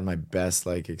actually had my best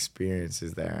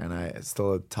experiences there. And I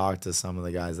still talk to some of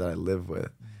the guys that I live with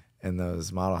in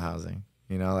those model housing.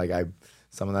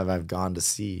 Some of them I've gone to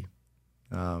see.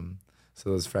 So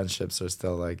those friendships are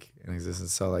still in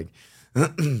existence. So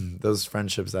those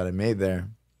friendships that I made there,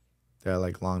 they're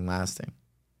long lasting.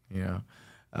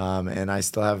 And I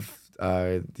still have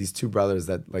these 2 brothers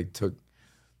that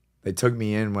took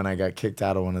me in when I got kicked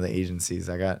out of one of the agencies.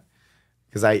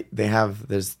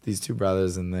 There's these 2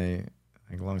 brothers, and they,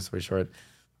 long story short,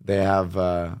 they have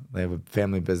a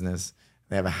family business.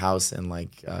 They have a house in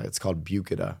it's called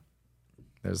Bukita.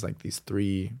 There's these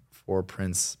 3-4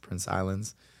 Prince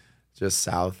Islands, just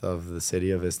south of the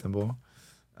city of Istanbul.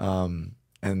 And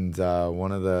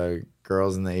one of the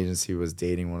girls in the agency was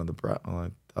dating one of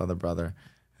the other brother,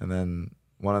 and then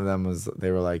one of them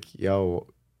they were like, "Yo,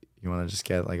 you want to just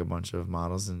get like a bunch of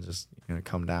models and just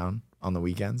come down on the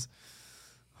weekends?"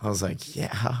 I was like,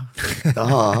 "Yeah,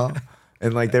 duh."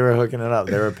 And like they were hooking it up.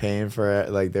 They were paying for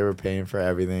it. Like they were paying for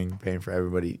everything, paying for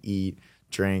everybody to eat,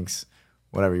 drinks,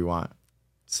 whatever you want.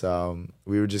 So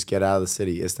we would just get out of the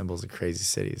city. Istanbul's a crazy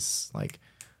city. It's like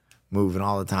moving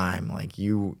all the time. Like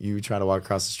you try to walk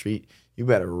across the street, you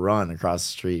better run across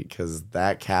the street because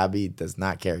that cabbie does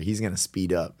not care. He's gonna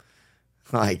speed up.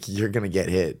 Like you're gonna get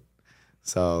hit.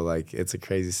 So like it's a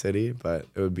crazy city, but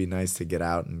it would be nice to get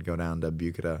out and go down to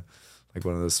Bucata, like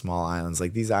one of those small islands.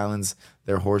 Like these islands,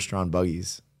 they're horse-drawn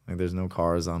buggies. Like there's no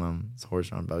cars on them. It's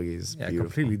horse-drawn buggies. Yeah, beautiful.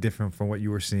 completely different from what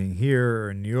you were seeing here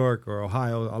or in New York or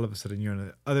Ohio. All of a sudden, you're on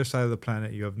the other side of the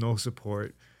planet. You have no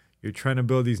support. You're trying to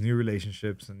build these new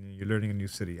relationships, and you're learning a new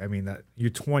city. I mean, that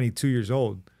you're 22 years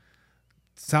old.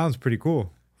 Sounds pretty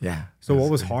cool. Yeah. So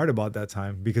what was hard about that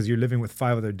time? Because you're living with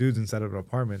 5 other dudes inside of an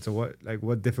apartment. So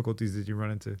what difficulties did you run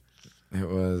into? It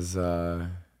was, it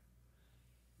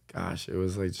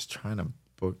was like just trying to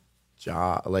book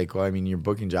job. Like, well, I mean, you're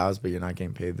booking jobs, but you're not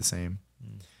getting paid the same.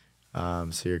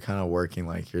 So you're kind of working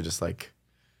like you're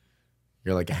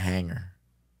like a hanger.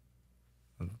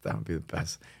 That would be the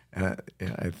best. And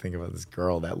I think about this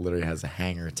girl that literally has a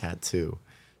hanger tattoo.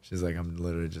 She's like, I'm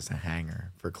literally just a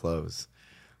hanger for clothes.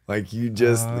 Like you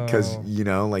just, because,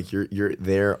 like you're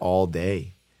there all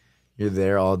day. You're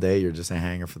there all day. You're just a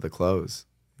hanger for the clothes.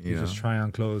 You know? Just try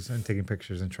on clothes and taking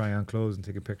pictures and try on clothes and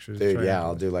taking pictures. Dude, yeah,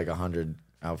 I'll do like 100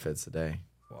 outfits a day.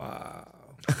 Wow.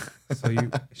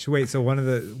 So one of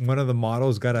the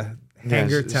models got a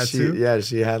hanger tattoo?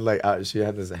 She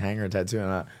had this hanger tattoo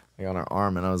on her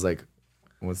arm, and I was like,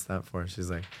 what's that for? She's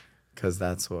like, because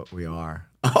that's what we are.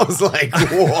 I was like,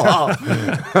 whoa.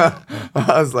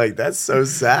 I was like, that's so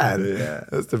sad. Yeah.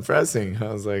 That's depressing.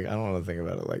 I was like, I don't want to think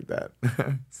about it like that.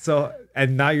 So,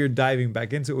 and now you're diving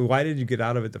back into it. Why did you get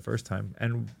out of it the first time?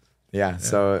 And yeah.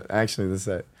 So actually this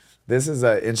is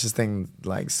an interesting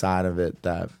like side of it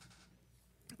that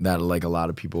like a lot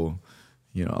of people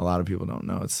don't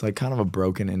know. It's like kind of a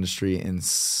broken industry in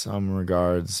some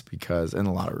regards in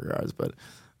a lot of regards, but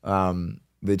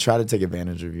they try to take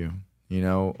advantage of you.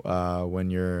 When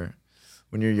you're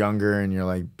younger and you're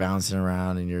like bouncing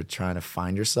around and you're trying to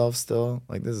find yourself still,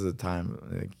 like this is a time,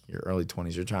 like your early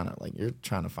 20s, you're trying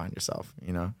to find yourself,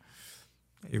 You're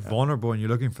vulnerable and you're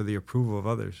looking for the approval of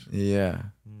others. Yeah.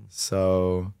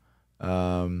 So,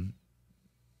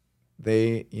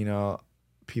 they,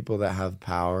 people that have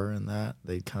power in that,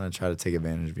 they kind of try to take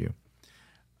advantage of you.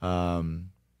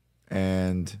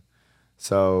 And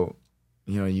so,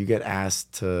 you get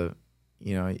asked to,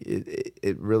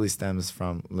 it really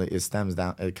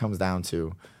it comes down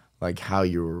to like how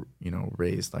you were,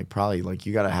 raised. Like probably like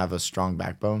you got to have a strong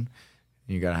backbone.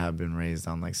 You got to have been raised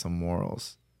on like some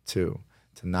morals too,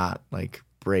 to not like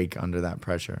break under that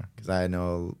pressure. Cause I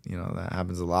know, that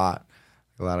happens a lot.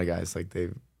 A lot of guys, like they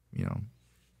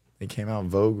came out,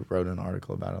 Vogue wrote an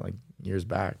article about it like years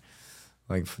back,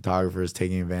 like photographers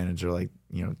taking advantage or like,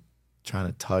 trying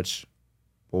to touch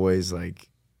boys, like,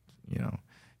 young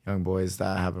boys.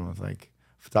 That happened with like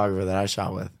a photographer that I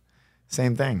shot with.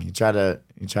 Same thing. We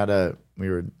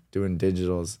were doing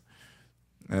digitals,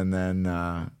 and then,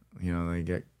 they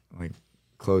get like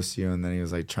close to you, and then he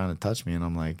was like trying to touch me, and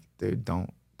I'm like, dude,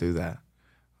 don't do that.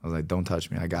 I was like, don't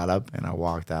touch me. I got up and I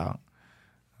walked out.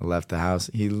 I left the house.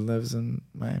 He lives in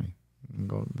Miami.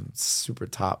 Super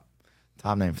top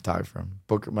name photographer.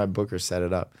 My booker set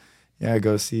it up. Yeah,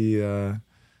 go see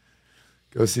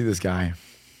this guy.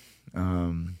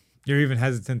 You're even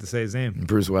hesitant to say his name.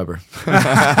 Bruce Weber.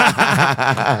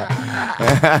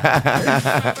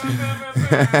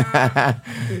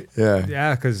 Yeah.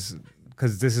 Yeah, because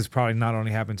this has probably not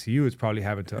only happened to you, it's probably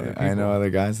happened to other people. I know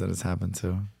other guys that it's happened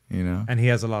to, And he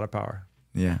has a lot of power.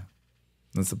 Yeah.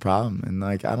 That's the problem. And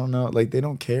like, I don't know, like they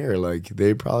don't care. Like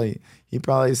he probably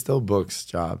still books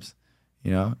jobs,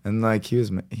 And like this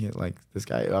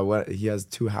guy, he has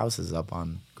 2 houses up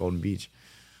on Golden Beach.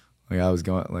 Like I was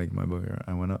going, like my booker,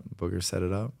 I went up, booker set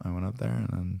it up. I went up there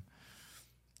and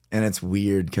it's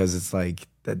weird because it's like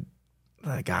that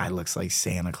guy looks like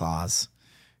Santa Claus,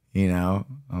 I'm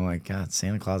like, God,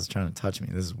 Santa Claus is trying to touch me.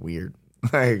 This is weird.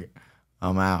 Like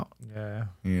I'm out.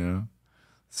 Yeah.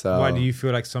 So why do you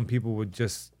feel like some people would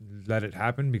just let it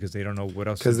happen because they don't know what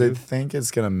else to do? Because they think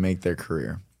it's going to make their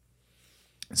career.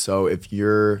 So if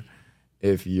you're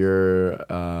trying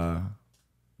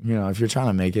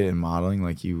to make it in modeling,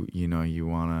 like you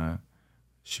want to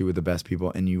shoot with the best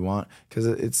people, and you want, because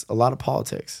it's a lot of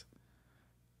politics.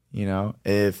 You know,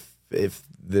 if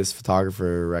this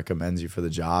photographer recommends you for the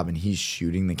job and he's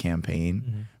shooting the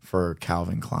campaign for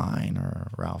Calvin Klein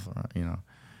or Ralph, you know,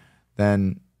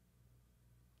 then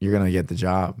you're gonna get the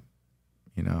job.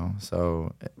 You know,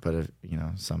 so, but if, you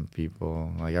know, some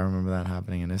people, like, I remember that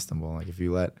happening in Istanbul. Like, if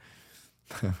you let,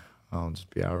 I'll just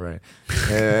be outright.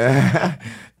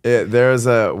 There was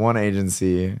one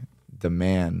agency, The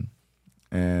Man,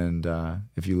 and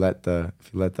if you let the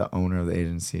owner of the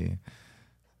agency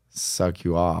suck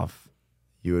you off,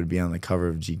 you would be on the cover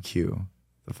of GQ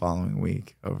the following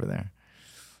week over there.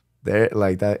 They're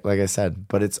like that, like I said,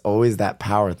 but it's always that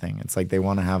power thing. It's like they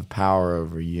want to have power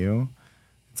over you.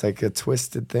 It's like a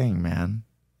twisted thing, man.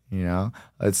 You know,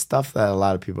 it's stuff that a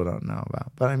lot of people don't know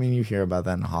about. But I mean, you hear about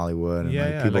that in Hollywood.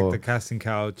 And people, like the casting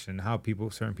couch and how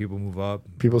certain people move up.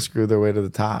 People screw their way to the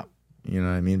top. You know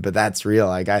what I mean? But that's real.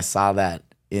 Like, I saw that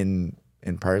in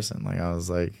person. Like, I was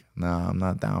like, no, I'm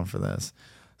not down for this.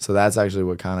 So that's actually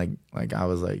what kind of, like, I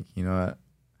was like, you know what?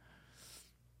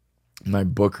 My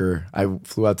booker, I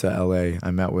flew out to LA.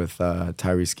 I met with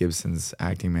Tyrese Gibson's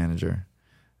acting manager.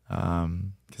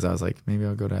 Because I was like, maybe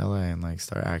I'll go to LA and like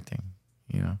start acting,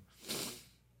 you know.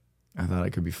 I thought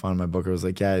it could be fun. My booker was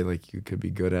like, yeah, like you could be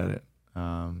good at it.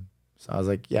 So I was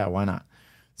like, yeah, why not?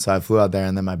 So I flew out there,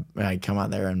 and then I come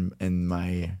out there and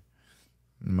my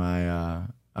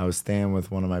I was staying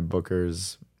with one of my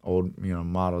booker's old, you know,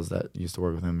 models that used to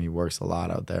work with him. He works a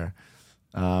lot out there.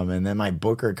 And then my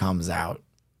booker comes out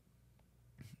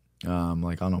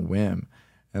like on a whim,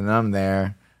 and then I'm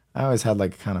there. I always had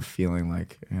like a kind of feeling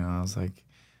like, you know, I was like,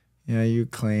 yeah, you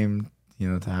claim, you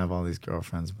know, to have all these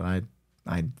girlfriends, but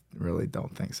I really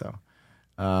don't think so.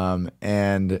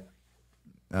 And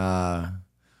what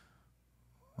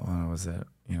was it?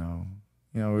 You know,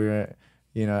 we were,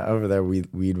 you know, over there,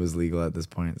 weed was legal at this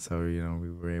point, so you know, we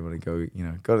were able to go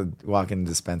to walk in a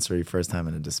dispensary, first time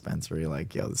in a dispensary,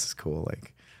 like, yo, this is cool.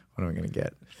 Like, what am I gonna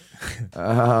get?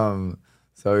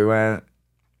 So we went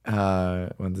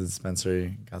to the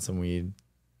dispensary, got some weed,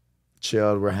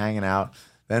 chilled, we're hanging out,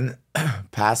 then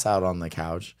pass out on the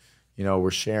couch. You know,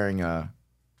 we're sharing you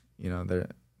know,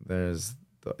 it's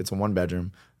a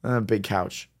 1-bedroom and a big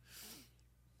couch.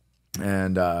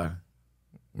 And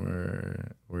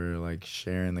we're like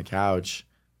sharing the couch.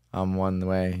 I'm one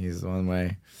way, he's one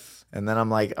way. And then I'm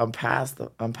like, I'm passed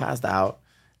out.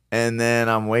 And then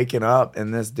I'm waking up,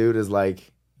 and this dude is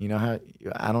like, you know how,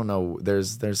 I don't know,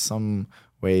 there's some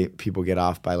way people get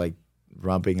off by like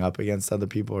rubbing up against other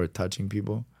people or touching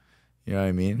people. You know what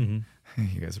I mean?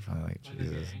 Mm-hmm. You guys are probably like, Jesus. Like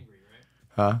they get angry, right?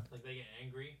 Huh? Like they get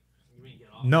angry. You mean get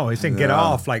off? No, he's saying get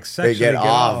off, like sexually they get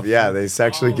off. Yeah, they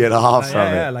sexually get off from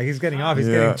it. Yeah, like he's getting off. He's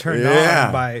getting turned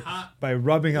on by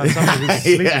rubbing on somebody who's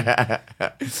sleeping.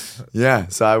 Yeah,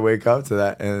 so I wake up to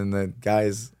that, and the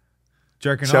guy's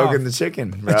choking the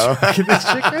chicken, bro. Choking the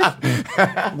chicken?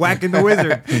 Whacking the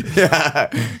wizard.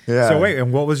 Yeah. So wait,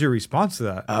 and what was your response to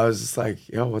that? I was just like,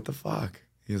 yo, what the fuck?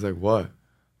 He was like, what?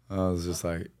 I was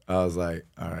like, all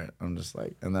right. I'm just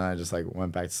like, and then I just like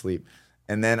went back to sleep.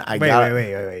 And then I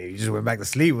wait. You just went back to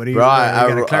sleep. What are you? Bro, I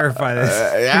gotta clarify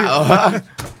this. Yeah.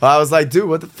 I was like, dude,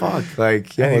 what the fuck?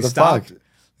 Like, yo, what the fuck?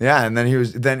 Yeah. And then he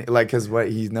was like, cause what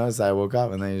he noticed, I woke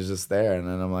up, and then he was just there, and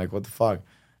then I'm like, what the fuck?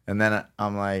 And then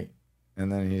I'm like,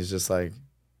 and then he's just like,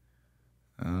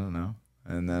 I don't know.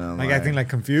 And then I'm like acting like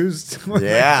confused.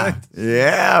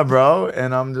 Yeah, bro.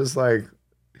 And I'm just like,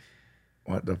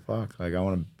 what the fuck? Like, I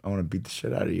want to beat the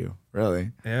shit out of you,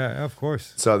 really. Yeah, of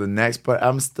course. So the next, but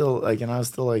I'm still like, and I was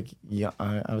still like, yeah,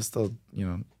 I was still, you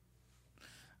know,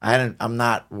 I'm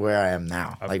not where I am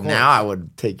now. Of course. Now I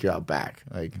would take you out back,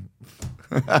 like,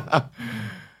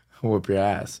 whoop your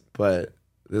ass. But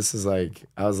this is like,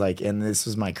 I was like, and this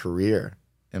was my career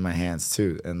in my hands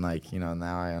too. And like, you know,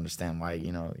 now I understand why,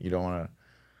 you know, you don't want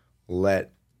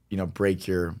to break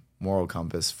your moral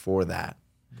compass for that.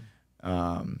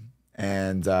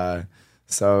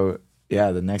 So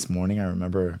yeah, the next morning I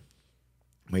remember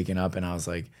waking up, and I was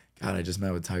like, God, I just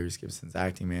met with Tyrese Gibson's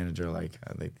acting manager, like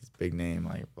this big name,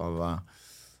 like blah, blah, blah.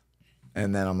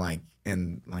 And then I'm like,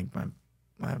 and like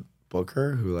my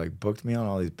booker who like booked me on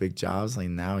all these big jobs, like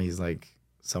now he's like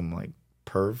some like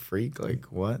perv freak, like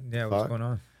what? Yeah, what's going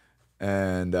on?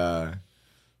 And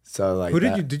so like,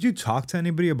 did you talk to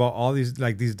anybody about all these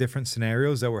like these different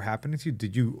scenarios that were happening to you?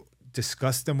 Did you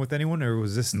discuss them with anyone, or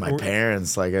was this my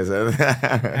parents? Like I said.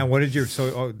 And what did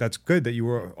that's good that you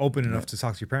were open enough to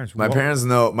talk to your parents. My parents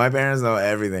know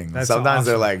everything. Sometimes awesome.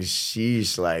 They're like,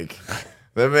 sheesh, like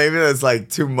maybe that's like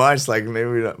too much, like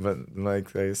maybe not, but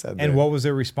like they said. And what was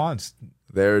their response?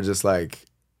 They were just like,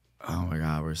 oh my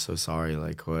God, we're so sorry.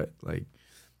 Like what? Like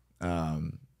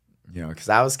You know, because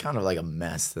I was kind of like a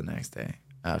mess the next day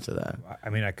after that. I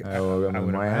mean, I would would I'm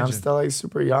imagine. still like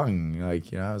super young.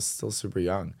 Like, you know, I was still super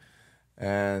young.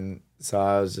 And so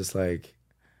I was just like,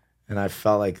 and I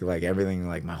felt like everything,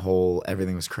 like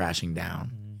everything was crashing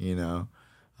down, you know?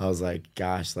 I was like,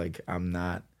 gosh, like I'm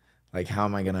not, like, how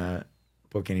am I gonna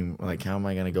how am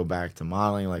I gonna go back to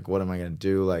modeling? Like, what am I gonna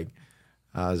do? Like,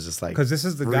 I was just like, Because this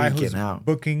is the guy who's freaking out.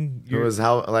 booking It was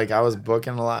how, like, I was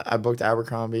booking a lot. I booked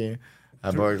Abercrombie.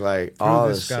 I booked like all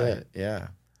this this guy. shit. Yeah.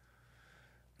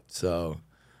 So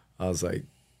I was like,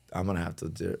 I'm gonna have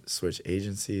to switch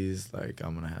agencies. Like,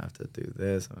 I'm gonna have to do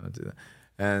this. I'm gonna do that.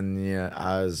 And yeah,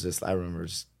 I remember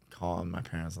just calling my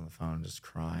parents on the phone, just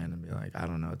crying and be like, I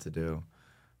don't know what to do.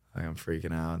 Like, I'm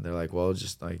freaking out. They're like, well,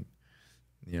 just like,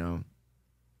 you know,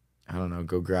 I don't know,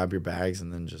 go grab your bags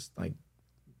and then just like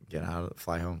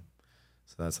fly home.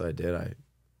 So that's what I did. I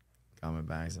got my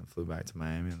bags and flew back to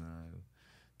Miami, and then I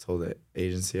told the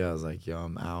agency, I was like, yo,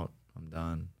 I'm out. I'm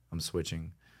done. I'm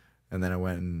switching. And then I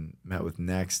went and met with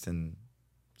Next and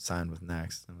signed with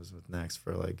Next. I was with Next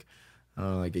for like, I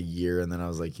don't know, like a year. And then I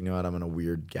was like, you know what? I'm in a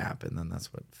weird gap. And then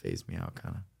that's what phased me out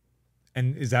kind of.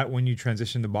 And is that when you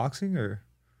transitioned to boxing, or?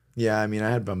 Yeah, I mean,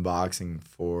 I've been boxing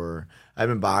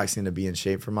to be in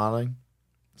shape for modeling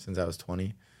since I was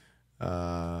 20.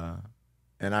 And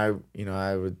I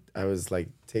was like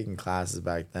taking classes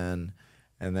back then,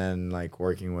 and then like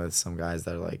working with some guys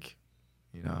that are like,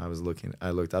 you know, I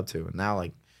looked up to. And now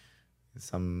like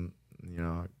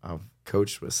I've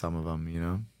coached with some of them, you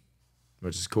know,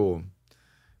 which is cool.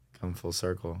 Come full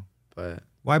circle. But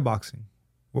Why boxing?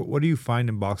 What do you find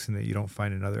in boxing that you don't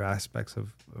find in other aspects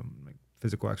of like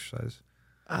physical exercise?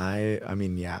 I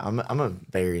mean, yeah, I'm a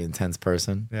very intense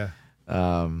person. Yeah.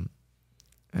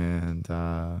 And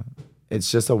it's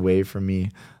just a way for me.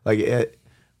 Like,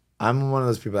 I'm one of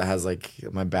those people that has like,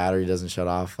 my battery doesn't shut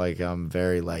off. Like, I'm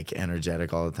very like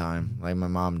energetic all the time. Like, my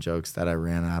mom jokes that I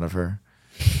ran out of her.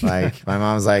 Like, my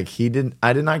mom's like,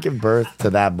 I did not give birth to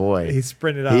that boy. He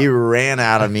sprinted out. He ran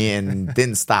out of me and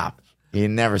didn't stop. He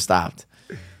never stopped.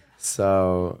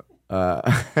 So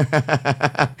That's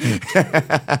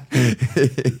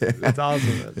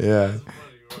awesome. yeah.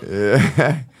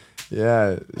 Yeah.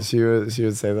 Yeah. She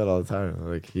would say that all the time.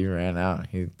 Like, he ran out.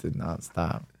 He did not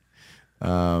stop.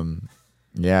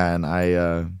 Yeah, and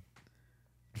I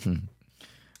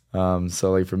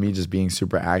so like for me, just being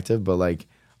super active, but like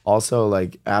also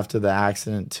like after the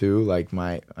accident too, like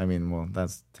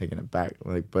that's taking it back.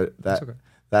 Like, but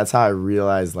that's how I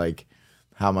realized like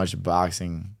how much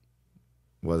boxing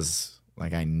was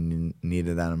like, I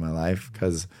needed that in my life,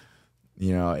 because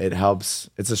you know, it helps.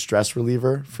 It's a stress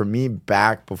reliever for me.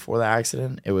 Back before the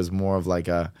accident, it was more of like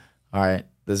all right,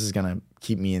 this is gonna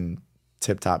keep me in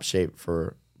tip top shape.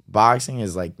 For boxing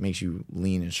is like makes you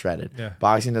lean and shredded. Yeah.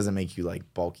 Boxing doesn't make you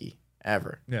like bulky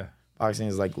ever. Yeah. Boxing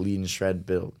is like lean, shred,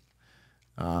 build,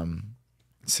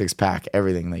 6-pack,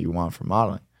 everything that you want for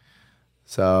modeling.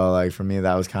 So like for me,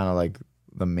 that was kind of like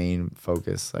the main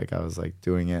focus. Like, I was like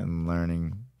doing it and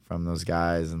learning from those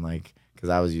guys, and like, because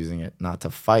I was using it not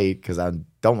to fight, because I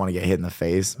don't want to get hit in the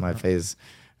face. My face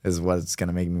is what's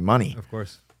gonna make me money. Of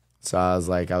course. So I was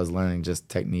learning just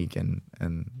technique and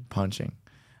punching.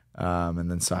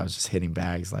 And then so I was just hitting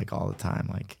bags like all the time,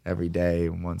 like every day,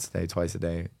 once a day, twice a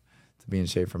day, to be in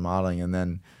shape for modeling. And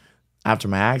then after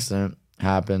my accident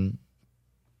happened,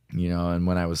 you know, and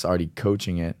when I was already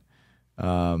coaching it,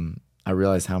 I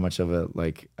realized how much of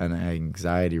an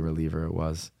anxiety reliever it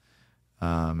was.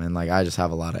 And like, I just have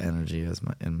a lot of energy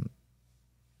in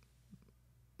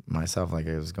myself. Like,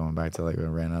 I was going back to like when I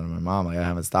ran out of my mom. Like, I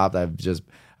haven't stopped. I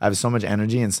have so much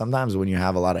energy, and sometimes when you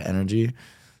have a lot of energy,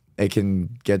 it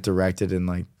can get directed in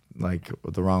like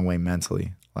the wrong way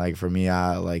mentally. Like for me,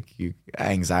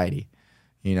 anxiety.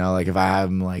 You know, like if I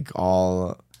have like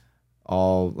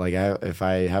if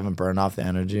I haven't burned off the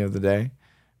energy of the day,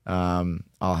 I'll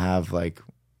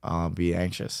be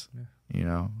anxious. Yeah. You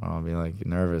know, I'll be like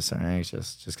nervous or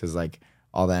anxious just because like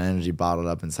all that energy bottled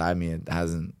up inside me, it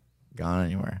hasn't gone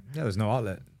anywhere. Yeah, there's no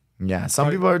outlet. Yeah, some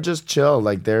people are just chill,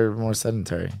 like they're more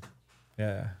sedentary.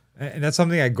 Yeah, and that's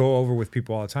something I go over with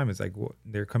people all the time. It's like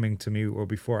they're coming to me, or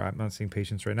before, I'm not seeing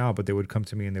patients right now, but they would come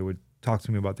to me and they would talk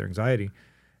to me about their anxiety.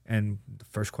 And the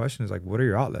first question is like, what are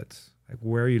your outlets? Like,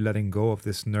 where are you letting go of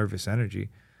this nervous energy?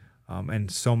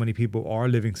 And so many people are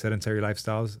living sedentary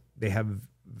lifestyles.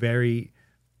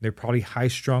 They're probably high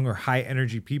strung or high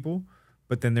energy people,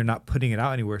 but then they're not putting it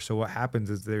out anywhere. So what happens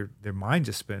is their mind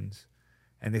just spins,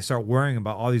 and they start worrying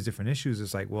about all these different issues.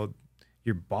 It's like, well,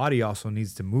 your body also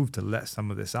needs to move to let some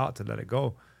of this out, to let it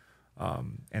go.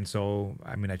 And so,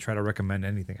 I mean, I try to recommend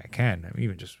anything I can. I mean,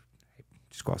 even just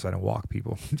just go outside and walk,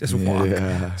 people. Just walk.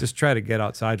 Yeah. Just try to get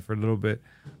outside for a little bit.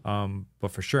 But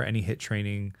for sure, any HIIT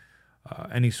training,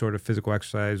 any sort of physical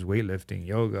exercise, weightlifting,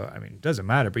 yoga, I mean, it doesn't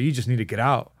matter, but you just need to get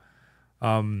out.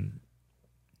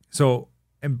 So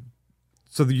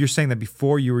you're saying that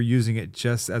before you were using it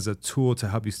just as a tool to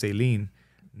help you stay lean.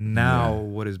 Now,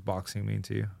 what does boxing mean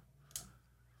to you?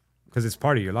 Because it's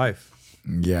part of your life.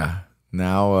 Yeah.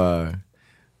 Now,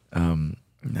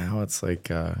 now it's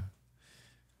like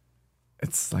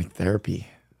therapy.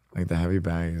 Like the heavy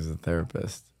bag is a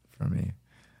therapist for me.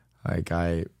 Like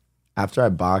after I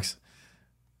box,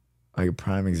 like a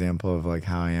prime example of like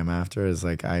how I am after is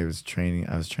like I was training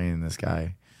this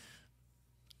guy,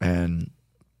 and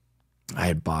I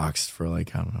had boxed for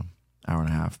like, I don't know, hour and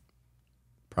a half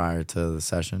prior to the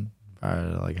session,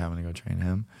 prior to like having to go train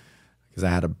him, because I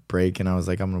had a break and I was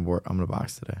like, I'm gonna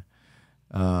box today.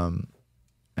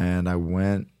 And I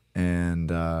went and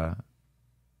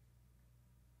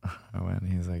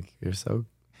he's like, you're so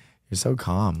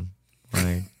calm.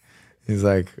 Like, he's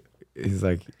like,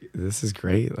 this is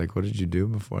great. Like, what did you do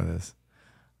before this?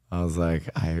 I was like,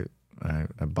 I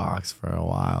boxed for a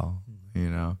while, you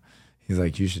know? He's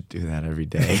like, you should do that every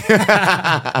day.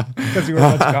 Because you were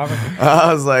much calmer.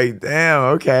 I was like, damn,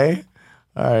 okay.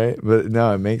 All right. But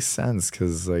no, it makes sense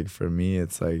because like for me,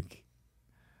 it's like,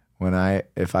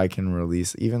 if I can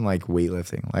release, even like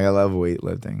weightlifting, like I love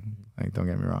weightlifting, like don't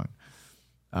get me wrong.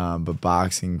 But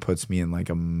boxing puts me in like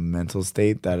a mental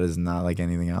state that is not like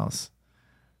anything else.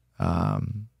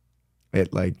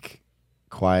 It like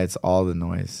quiets all the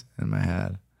noise in my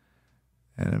head,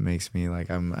 and it makes me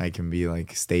like I can be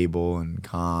like stable and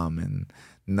calm, and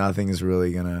nothing's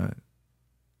really gonna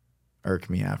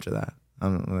irk me after that.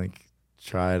 I'm like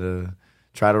try to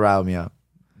rile me up.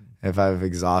 If I've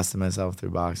exhausted myself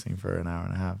through boxing for an hour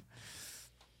and a half,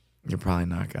 you're probably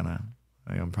not gonna.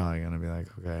 Like, I'm probably gonna be like,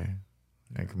 okay,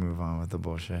 I can move on with the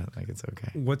bullshit. Like, it's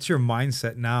okay. What's your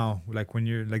mindset now? Like when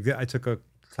you're like, I took a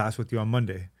class with you on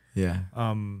Monday. Yeah.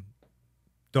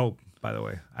 Dope, by the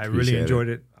way. I really enjoyed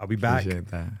it. I'll be back. Appreciate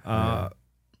that.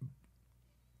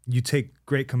 You take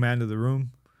great command of the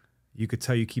room. You could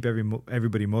tell you keep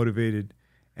everybody motivated.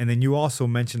 And then you also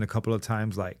mentioned a couple of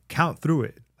times, like, count through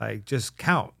it. Like, just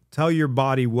count. Tell your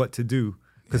body what to do.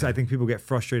 Because I think people get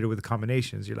frustrated with the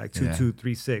combinations. You're like 2, 2,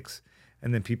 3, 6.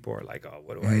 And then people are like, oh,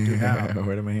 what do I do now?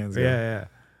 Where do my hands go? Yeah.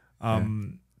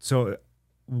 So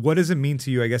what does it mean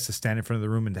to you, I guess, to stand in front of the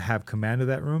room and to have command of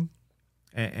that room?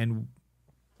 And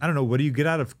I don't know, what do you get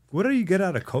out of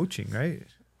coaching, right?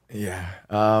 Yeah.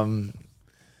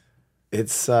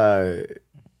 It's gosh,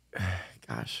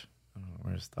 I don't know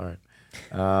where to start.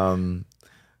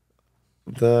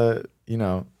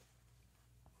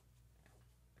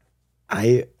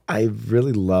 I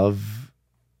really love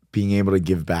being able to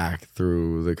give back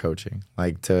through the coaching,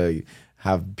 like to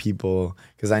have people,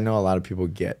 because I know a lot of people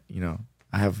get,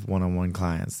 I have one-on-one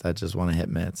clients that just want to hit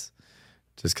mitts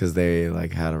just because they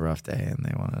like had a rough day and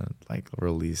they want to like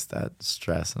release that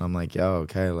stress. And I'm like, yo,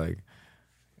 okay, like,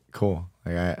 cool.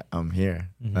 Like I'm here.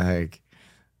 Mm-hmm. Like,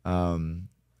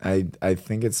 I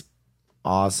think it's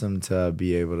awesome to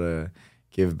be able to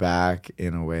give back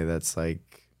in a way that's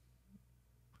like,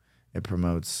 it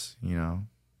promotes,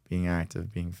 being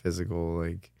active, being physical,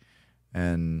 like,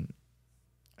 and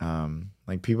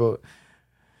like people,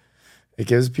 it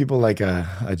gives people like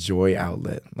a joy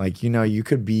outlet. Like, you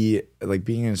could be like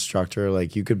being an instructor,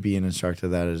 like you could be an instructor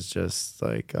that is just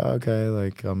like, oh, okay,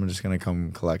 like I'm just going to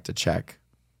come collect a check.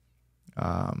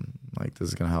 Like this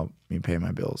is going to help me pay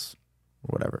my bills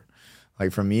or whatever.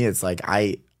 Like for me, it's like,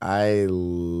 I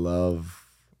love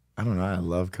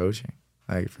coaching.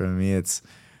 Like for me, it's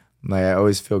like, I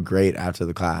always feel great after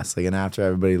the class. Like, and after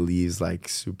everybody leaves like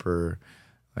super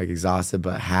like exhausted,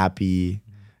 but happy,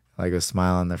 like a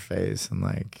smile on their face. And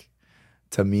like,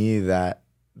 to me, that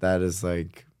is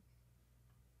like,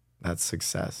 that's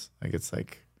success. Like, it's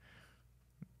like,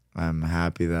 I'm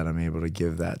happy that I'm able to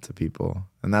give that to people.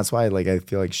 And that's why, like, I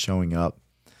feel like showing up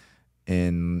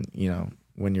in,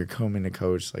 when you're coming to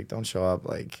coach, like, don't show up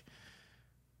like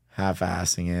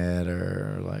half-assing it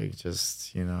or like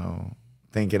just,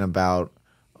 thinking about,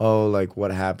 oh, like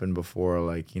what happened before,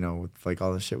 like, with like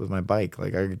all the shit with my bike.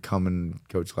 Like I could come and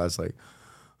coach class like,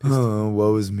 oh,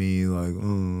 woe is me, like,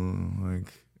 oh,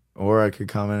 like, or I could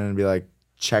come in and be like,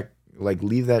 check, like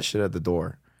leave that shit at the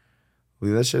door.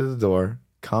 Leave that shit at the door,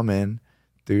 come in,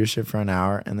 do your shit for an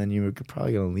hour, and then you could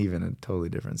probably gonna leave in a totally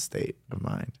different state of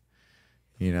mind.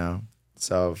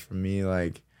 So for me,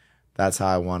 like, that's how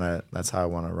I wanna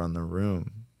run the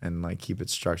room and like keep it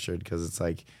structured, because it's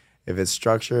like, if it's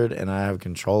structured and I have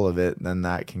control of it, then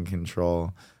that can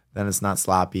control, then it's not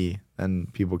sloppy, then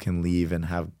people can leave and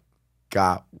have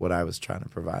got what I was trying to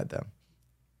provide them.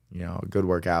 A good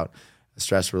workout,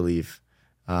 stress relief,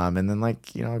 and then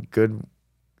good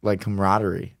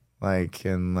camaraderie. I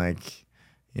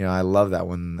love that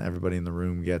when everybody in the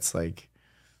room gets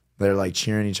they're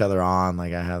cheering each other on. I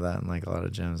have that in a lot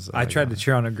of gyms. I tried to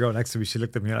cheer on a girl next to me. She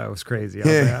looked at me like I was crazy.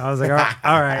 I was like,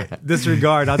 all right,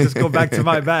 disregard. I'll just go back to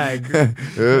my bag.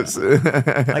 Oops.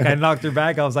 I knocked her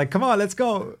back. I was like, come on, let's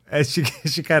go. And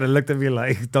she kind of looked at me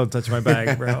like, don't touch my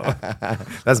bag, bro.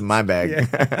 That's my bag. Yeah.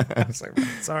 I was like,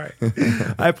 sorry.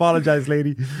 I apologize,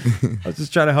 lady. I was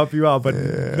just trying to help you out, but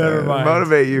never mind.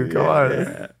 Motivate you. Come on.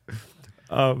 Yeah.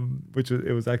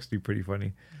 It was actually pretty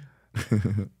funny.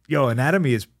 Yo,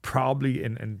 anatomy is probably,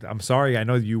 and I'm sorry, I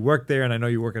know you work there and I know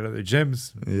you work at other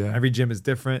gyms. Yeah. Every gym is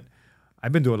different.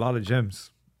 I've been to a lot of gyms.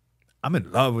 I'm in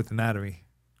love with anatomy.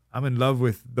 I'm in love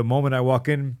with the moment I walk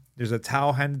in, there's a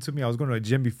towel handed to me. I was going to a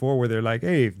gym before where they're like,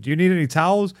 hey, do you need any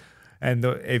towels? And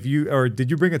did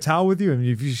you bring a towel with you? And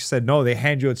if you said no, they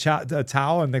hand you a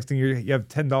towel, and next thing you have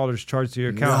 $10 charged to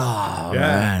your account. Oh,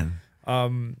 man.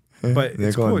 But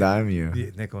nickel and dime you.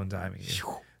 Yeah, nickel and dime you.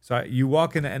 So you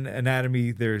walk in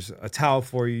anatomy, there's a towel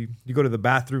for you. You go to the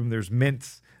bathroom, there's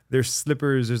mints, there's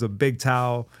slippers, there's a big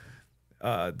towel.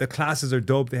 The classes are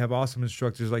dope. They have awesome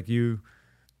instructors like you.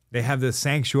 They have the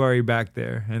sanctuary back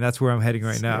there, and that's where I'm heading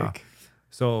right now.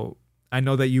 So I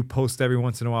know that you post every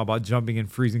once in a while about jumping in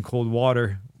freezing cold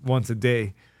water once a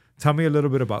day. Tell me a little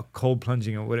bit about cold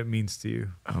plunging and what it means to you.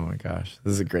 Oh my gosh,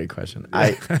 this is a great question.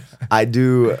 I try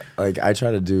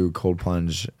to do cold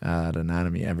plunge at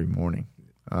anatomy every morning.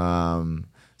 So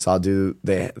I'll do,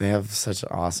 they have such an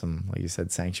awesome, like you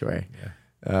said, sanctuary.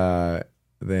 Yeah.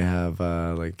 They have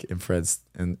infrared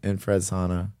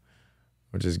sauna,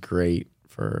 which is great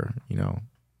for,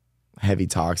 heavy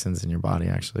toxins in your body.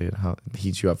 Actually, it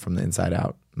heats you up from the inside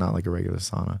out, not like a regular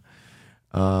sauna.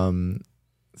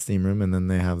 Steam room, and then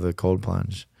they have the cold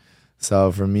plunge. So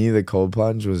for me, the cold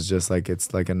plunge was just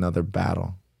it's like another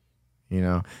battle,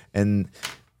 and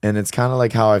it's kind of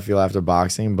like how I feel after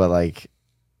boxing, but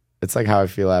it's like how I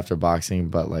feel after boxing,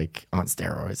 but on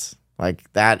steroids. The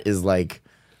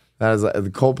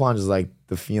cold plunge is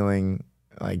the feeling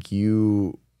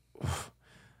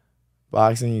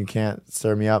boxing, you can't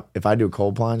stir me up. If I do a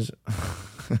cold plunge,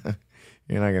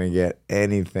 you're not going to get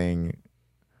anything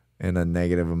in a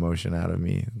negative emotion out of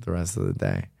me the rest of the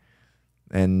day.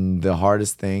 And the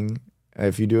hardest thing,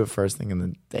 if you do it first thing in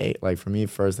the day, for me,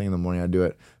 first thing in the morning, I do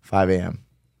it 5 a.m.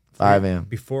 5 a.m.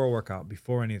 Before a workout,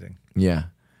 before anything. Yeah.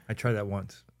 I tried that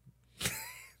once.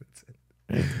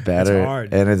 It's better. It's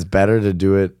hard. And it's better to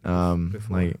do it,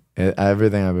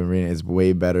 everything I've been reading, it's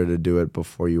way better to do it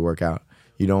before you work out.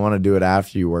 You don't want to do it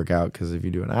after you work out, because if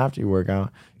you do it after you work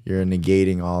out, you're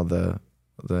negating all the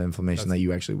inflammation that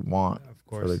you actually want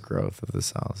for the growth of the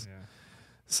cells. Yeah.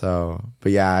 So,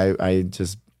 but yeah, I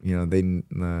just, the one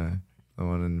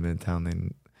in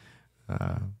Midtown,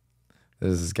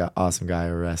 there's this awesome guy,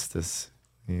 Orestes.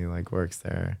 He works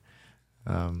there.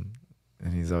 And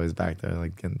he's always back there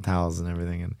getting towels and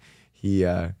everything. And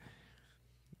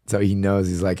so he knows,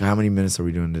 he's like, how many minutes are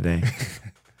we doing today?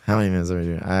 How many minutes are we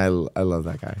doing? I love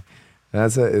that guy. And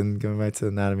that's it. And going back to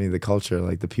anatomy, the culture,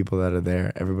 the people that are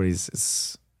there,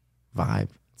 it's vibe.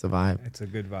 It's a vibe. It's a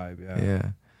good vibe. Yeah. Yeah.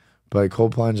 But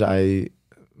cold plunge, I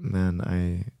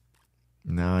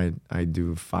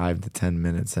do 5 to 10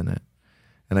 minutes in it.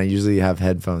 And I usually have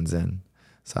headphones in.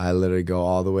 So I literally go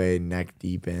all the way neck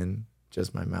deep in,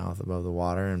 just my mouth above the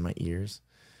water and my ears.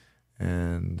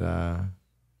 And I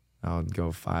would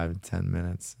go 5 to 10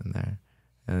 minutes in there.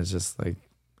 And it's just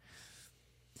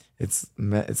it's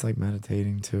like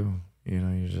meditating too.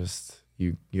 You're just,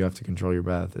 you have to control your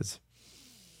breath. It's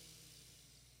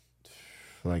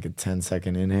like a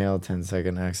 10-second inhale,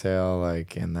 10-second exhale,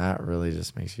 and that really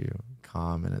just makes you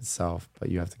calm in itself. But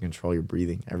you have to control your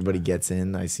breathing. Everybody gets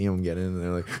in. I see them get in, and they're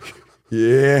like,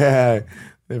 yeah,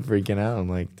 they're freaking out. I'm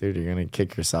like, dude, you're gonna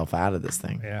kick yourself out of this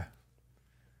thing. Yeah.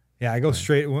 Yeah, I go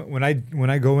straight when I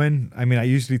go in. I mean, I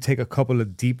usually take a couple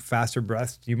of deep, faster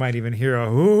breaths. You might even hear a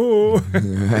ooh,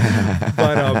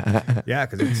 but yeah,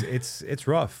 because it's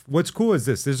rough. What's cool is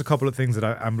this. There's a couple of things that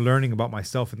I'm learning about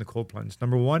myself in the cold plunge.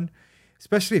 Number one,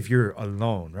 especially if you're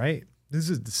alone, right? This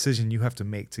is a decision you have to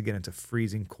make to get into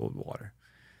freezing cold water.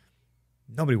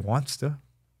 Nobody wants to.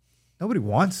 Nobody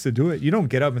wants to do it. You don't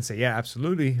get up and say, yeah,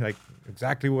 absolutely,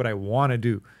 exactly what I want to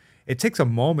do. It takes a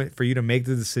moment for you to make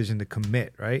the decision to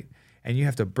commit, right? And you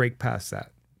have to break past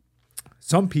that.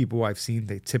 Some people I've seen,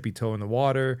 they tippy toe in the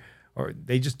water, or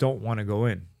they just don't want to go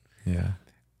in. Yeah.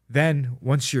 Then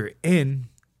once you're in,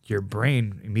 your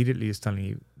brain immediately is telling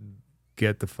you,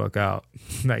 get the fuck out.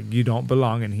 Like, you don't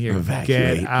belong in here.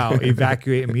 Evacuate. Get out.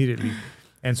 Evacuate immediately.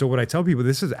 And so what I tell people,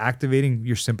 this is activating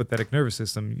your sympathetic nervous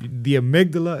system. The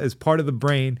amygdala is part of the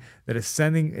brain that is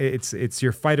sending, it's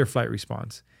your fight or flight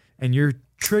response. And you're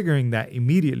triggering that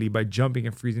immediately by jumping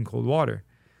in freezing cold water.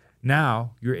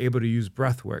 Now you're able to use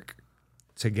breath work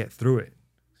to get through it.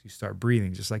 So you start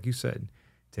breathing, just like you said.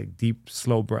 Take deep,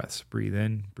 slow breaths. Breathe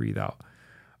in, breathe out.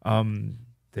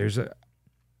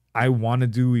 I want to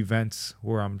do events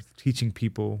where I'm teaching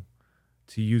people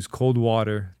to use cold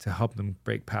water to help them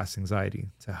break past anxiety,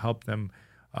 to help them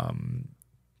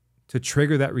to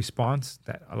trigger that response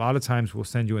that a lot of times will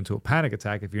send you into a panic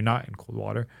attack if you're not in cold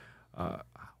water.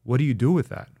 What do you do with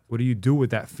that? What do you do with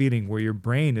that feeling where your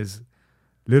brain is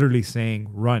literally saying,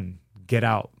 run, get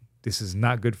out. This is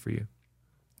not good for you.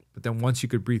 But then once you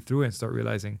could breathe through it and start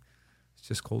realizing it's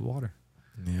just cold water.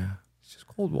 Yeah. It's just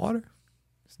cold water.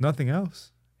 It's nothing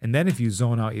else. And then if you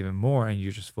zone out even more and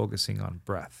you're just focusing on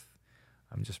breath,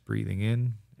 I'm just breathing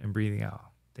in and breathing out.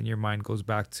 Then your mind goes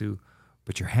back to,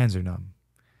 but your hands are numb.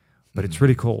 But it's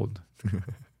really cold.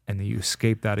 And then you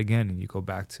escape that again and you go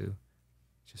back to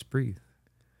just breathe.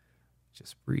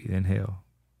 Just breathe. Inhale,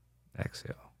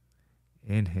 exhale.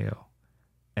 Inhale,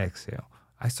 exhale.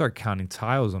 I start counting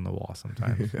tiles on the wall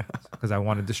sometimes because I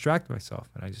want to distract myself.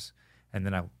 And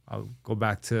then I'll go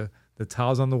back to the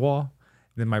tiles on the wall.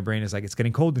 Then my brain is like, it's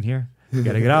getting cold in here. You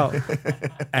got to get out.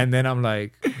 And then I'm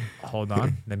like, hold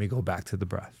on. Let me go back to the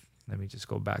breath. Let me just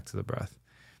go back to the breath.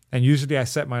 And usually I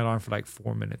set my alarm for like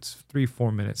 4 minutes,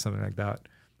 4 minutes, something like that.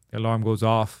 The alarm goes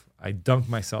off. I dunk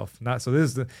myself.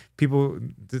 There's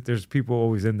people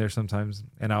always in there sometimes.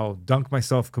 And I'll dunk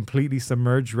myself completely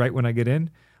submerged right when I get in,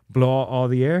 blow out all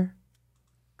the air,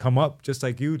 come up just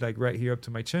like you, like right here up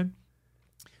to my chin.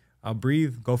 I'll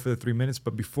breathe, go for the 3 minutes.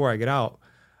 But before I get out,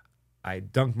 I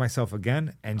dunk myself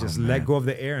again and just let go of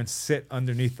the air and sit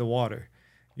underneath the water.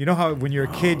 You know how when you're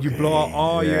a kid, you blow out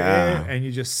all your air and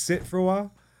you just sit for a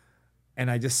while? And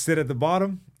I just sit at the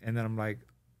bottom and then I'm like,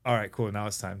 all right, cool, now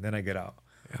it's time. Then I get out.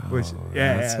 What's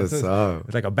up.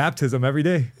 It's like a baptism every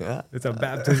day. Yeah. It's a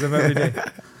baptism every day.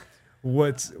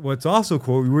 What's also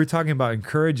cool, we were talking about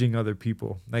encouraging other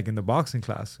people, like in the boxing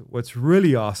class. What's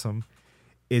really awesome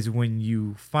is when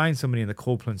you find somebody in the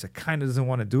cold plunge that kind of doesn't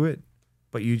want to do it,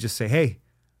 but you just say, hey,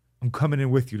 I'm coming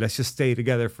in with you. Let's just stay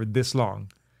together for this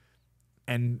long.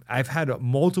 And I've had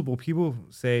multiple people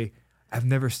say, I've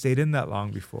never stayed in that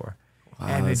long before. Wow,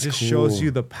 and it just shows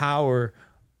you the power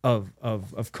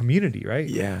of community, right?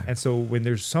 Yeah. And so when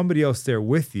there's somebody else there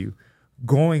with you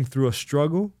going through a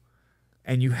struggle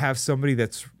and you have somebody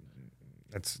that's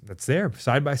there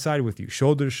side by side with you,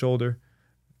 shoulder to shoulder,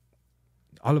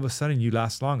 all of a sudden you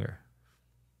last longer,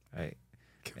 right?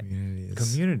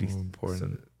 Community is so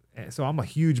important. So I'm a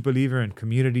huge believer in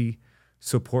community,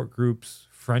 support groups,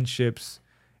 friendships,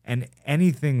 and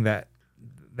anything that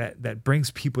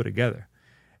brings people together.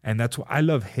 And that's why I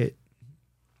love HIIT.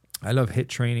 I love HIIT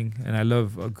training, and I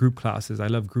love group classes. I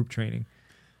love group training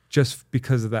just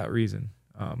because of that reason.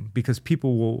 Because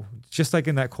people will, just like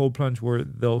in that cold plunge where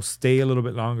they'll stay a little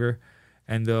bit longer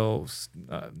and they'll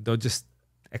just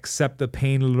accept the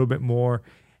pain a little bit more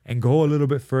and go a little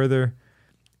bit further.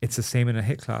 It's the same in a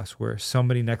HIIT class where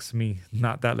somebody next to me,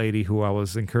 not that lady who I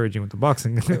was encouraging with the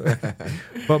boxing,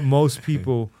 but most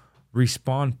people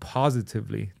respond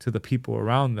positively to the people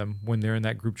around them when they're in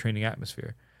that group training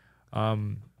atmosphere.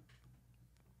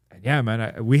 Yeah,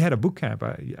 man, we had a boot camp.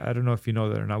 I don't know if you know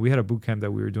that or not. We had a boot camp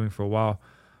that we were doing for a while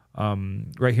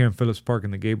right here in Phillips Park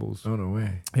in the Gables. Oh, no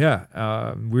way.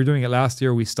 Yeah. We were doing it last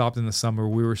year. We stopped in the summer.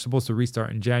 We were supposed to restart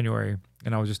in January.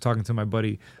 And I was just talking to my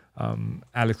buddy,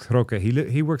 Alex Roca.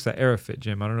 He works at Aerofit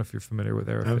Gym. I don't know if you're familiar with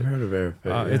Aerofit. I've heard of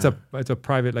Aerofit. It's a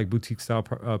private, like, boutique style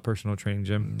personal training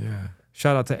gym. Yeah.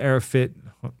 Shout out to Aerofit.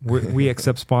 We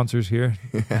accept sponsors here.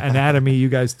 Anatomy, you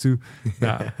guys too.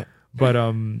 Nah.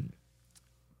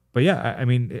 But yeah, I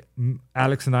mean,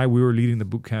 Alex and we were leading the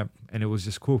boot camp, and it was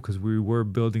just cool because we were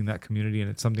building that community,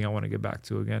 and it's something I want to get back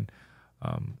to again.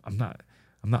 I'm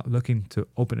not looking to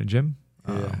open a gym.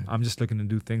 I'm just looking to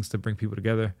do things to bring people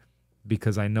together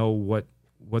because I know what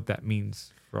that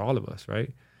means for all of us,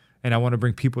 right? And I want to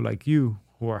bring people like you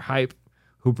who are hype,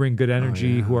 who bring good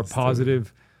energy, who are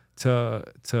positive to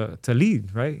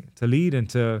lead, right? To lead and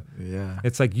to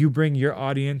it's like you bring your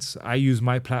audience, I use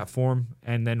my platform,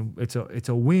 and then it's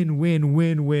a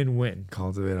win.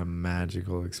 Cultivate a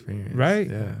magical experience.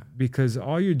 Right? Yeah. Because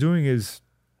all you're doing is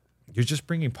you're just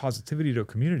bringing positivity to a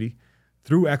community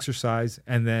through exercise,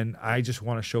 and then I just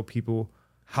want to show people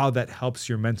how that helps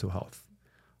your mental health.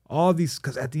 All these,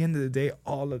 because at the end of the day,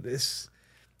 all of this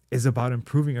is about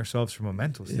improving ourselves from a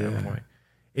mental standpoint.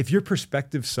 if your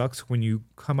perspective sucks when you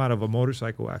come out of a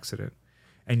motorcycle accident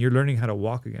and you're learning how to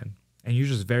walk again and you're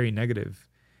just very negative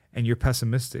and you're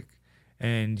pessimistic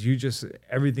and you just,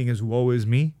 everything is woe is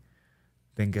me,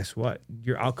 then guess what?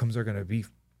 Your outcomes are going to be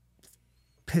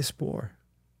piss poor.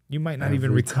 You might not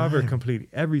even recover completely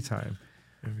every time.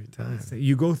 Every time.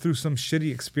 You go through some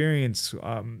shitty experience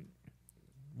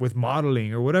with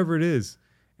modeling or whatever it is.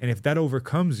 And if that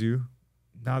overcomes you,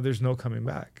 now there's no coming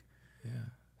back. Yeah.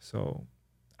 So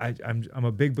I'm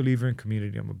a big believer in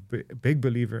community. I'm a big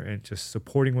believer in just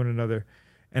supporting one another.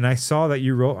 And I saw that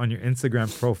you wrote on your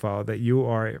Instagram profile that you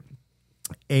are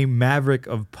a maverick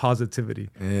of positivity.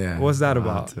 Yeah. What's that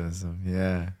about? Optimism.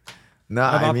 Yeah. No,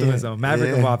 Of optimism.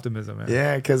 Maverick of optimism. Man.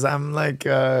 Yeah, because I'm like,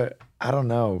 I don't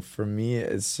know. For me,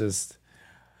 it's just,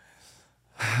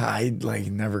 I like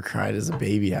never cried as a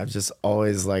baby. I've just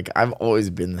always I've always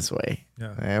been this way.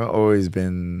 Yeah. I've always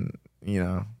been,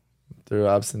 through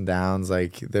ups and downs.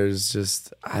 Like there's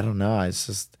just, I don't know. It's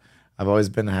just, I've always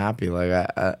been happy. Like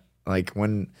I like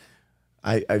when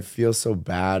I feel so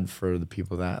bad for the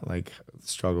people that like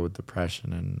struggle with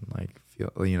depression and like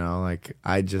feel, like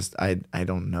I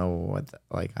don't know what,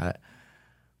 like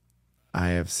I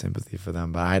have sympathy for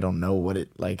them, but I don't know what it,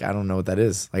 like, I don't know what that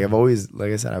is. Like I've always,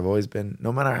 like I said, I've always been,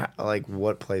 no matter how, like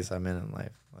what place I'm in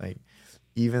life, like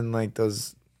even like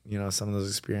those, some of those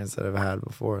experiences that I've had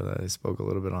before that I spoke a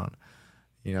little bit on,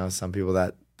 some people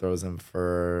that throws them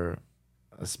for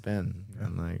a spin. Yeah.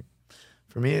 And like,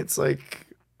 for me, it's like,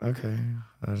 okay,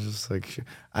 I was just like,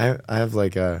 I have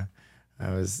like I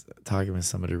was talking with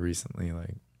somebody recently,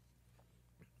 like,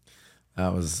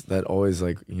 that always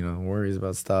like, worries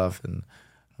about stuff. And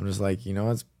I'm just like,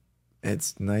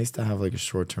 it's nice to have like a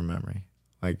short-term memory.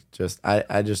 Like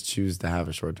I just choose to have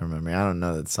a short-term memory. I don't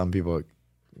know that some people,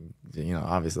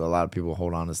 obviously a lot of people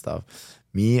hold on to stuff.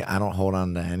 Me, I don't hold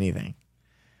on to anything,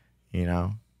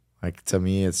 like to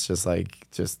me, it's just like,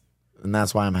 and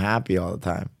that's why I'm happy all the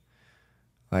time.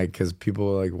 Like, cause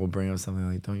people like will bring up something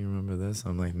like, don't you remember this?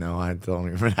 I'm like, no, I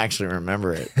don't even actually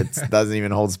remember it. It doesn't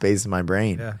even hold space in my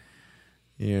brain.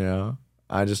 Yeah.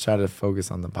 I just try to focus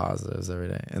on the positives every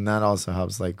day. And that also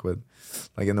helps like with,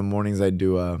 like in the mornings I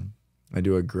do a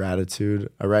gratitude.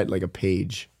 I write like a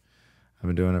page. I've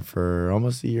been doing it for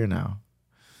almost a year now.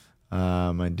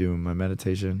 I do my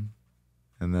meditation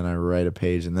and then I write a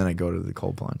page and then I go to the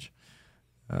cold plunge.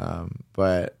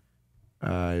 But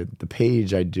the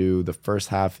page I do, the first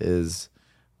half is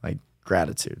like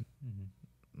gratitude.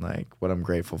 Like what I'm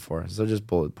grateful for. So just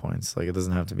bullet points. Like it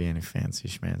doesn't have to be any fancy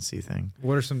schmancy thing.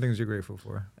 What are some things you're grateful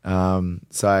for?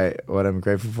 What I'm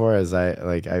grateful for is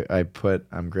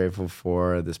I'm grateful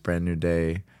for this brand new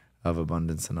day of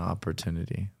abundance and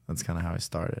opportunity. That's kind of how I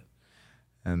started.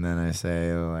 And then I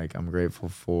say like I'm grateful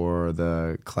for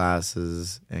the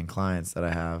classes and clients that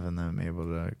I have and that I'm able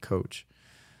to coach.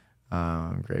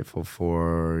 I'm grateful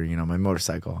for, my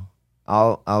motorcycle.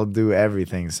 I'll do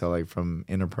everything. So like from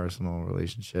interpersonal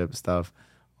relationship stuff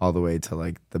all the way to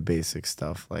like the basic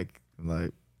stuff, like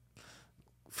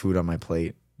food on my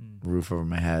plate, roof over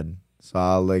my head. So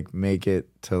I'll like make it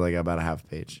to like about a half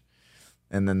page.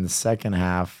 And then the second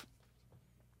half,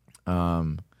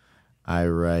 I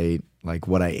write like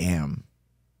what I am.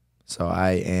 So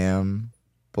I am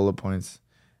bullet points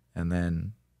and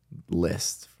then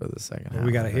list for the second half.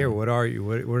 We got to hear, what are you?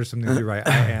 What are some things you write?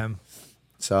 I am.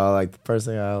 So like the first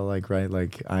thing I'll like write,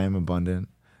 like I am abundant,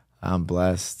 I'm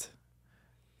blessed,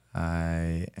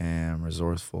 I am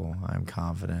resourceful, I'm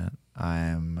confident, I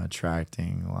am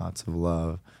attracting lots of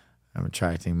love, I'm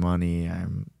attracting money,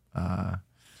 I'm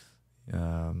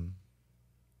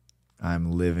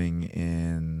living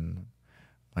in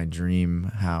my dream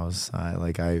house. I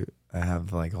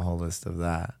have like a whole list of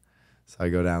that. So I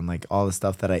go down like all the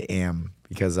stuff that I am,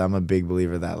 because I'm a big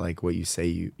believer that like what you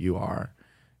say you are.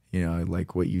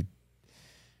 Like what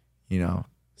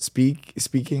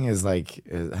speaking is like,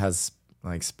 it has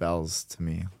like spells to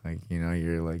me. Like,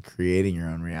 you're like creating your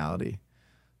own reality,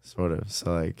 sort of.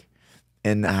 So like,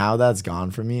 and how that's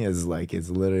gone for me is like, it's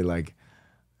literally like,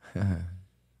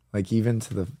 like even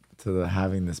to the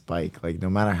having this bike, like no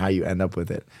matter how you end up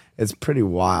with it, it's pretty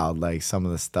wild. Like some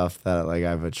of the stuff that like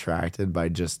I've attracted by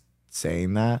just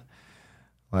saying that.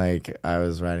 Like I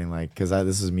was writing like, cause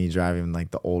this was me driving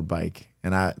like the old bike.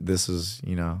 And this was,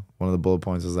 one of the bullet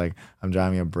points was like, I'm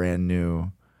driving a brand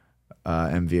new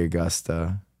MV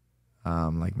Augusta,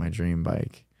 like my dream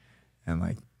bike. And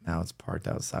like now it's parked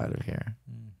outside of here,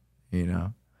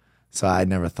 So I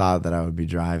never thought that I would be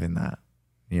driving that,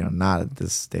 not at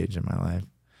this stage in my life.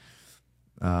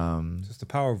 Just the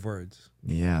power of words.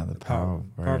 Yeah, the power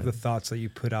of the thoughts that you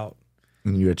put out.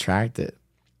 And you attract it.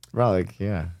 Bro, like,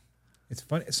 yeah. It's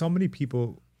funny. So many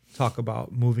people talk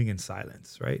about moving in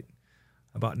silence, right?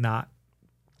 About not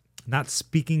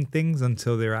speaking things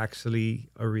until they're actually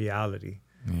a reality.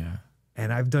 Yeah.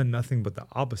 And I've done nothing but the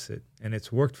opposite, and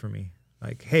it's worked for me.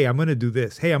 Like, hey, I'm going to do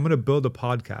this. Hey, I'm going to build a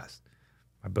podcast.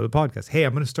 I build a podcast. Hey,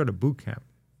 I'm going to start a boot camp.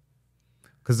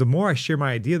 Because the more I share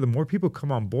my idea, the more people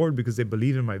come on board because they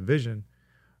believe in my vision,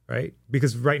 right?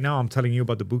 Because right now I'm telling you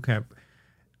about the boot camp.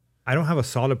 I don't have a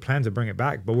solid plan to bring it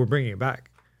back, but we're bringing it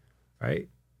back, right?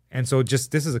 And so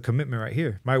just this is a commitment right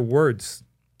here. My words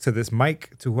to this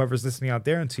mic, to whoever's listening out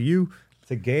there, and to you,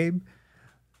 to Gabe,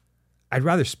 I'd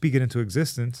rather speak it into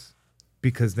existence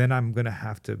because then I'm going to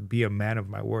have to be a man of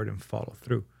my word and follow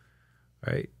through,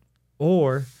 right?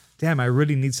 Or, damn, I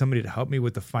really need somebody to help me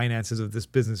with the finances of this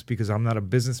business because I'm not a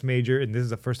business major and this is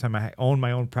the first time I own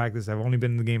my own practice. I've only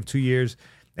been in the game 2 years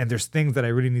and there's things that I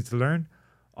really need to learn.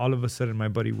 All of a sudden, my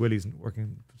buddy Willie's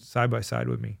working side by side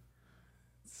with me.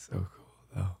 So cool,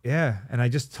 though. Yeah, and I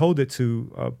just told it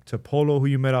to Polo, who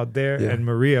you met out there, and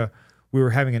Maria. We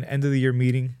were having an end of the year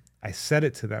meeting. I said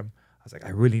it to them. I was like, I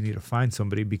really need to find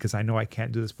somebody because I know I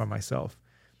can't do this by myself.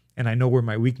 And I know where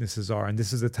my weaknesses are. And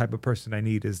this is the type of person I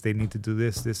need is they need to do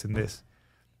this, this, and this.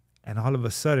 And all of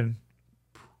a sudden,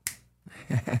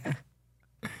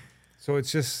 so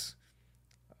it's just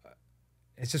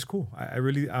cool.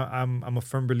 I'm a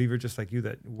firm believer, just like you,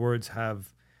 that words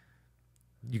have,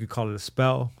 you could call it a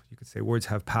spell. You could say words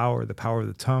have power, the power of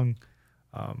the tongue.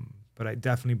 But I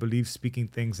definitely believe speaking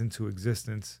things into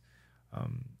existence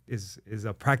is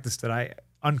a practice that I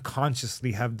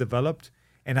unconsciously have developed,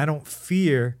 and I don't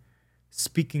fear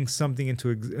speaking something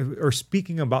into or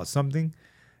speaking about something,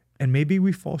 and maybe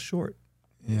we fall short.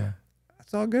 Yeah,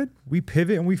 that's all good. We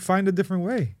pivot and we find a different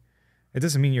way. It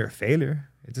doesn't mean you're a failure.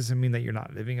 It doesn't mean that you're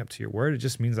not living up to your word. It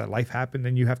just means that life happened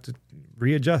and you have to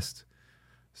readjust.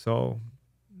 So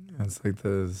it's like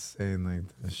the saying, like,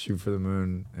 shoot for the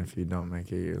moon. If you don't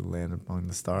make it, you land among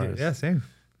the stars. Yeah, same.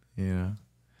 You know,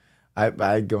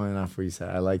 I going off what you said.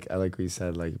 I like what you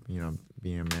said. Like, you know,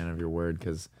 being a man of your word,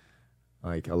 because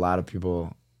like a lot of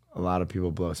people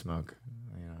blow smoke.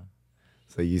 You know,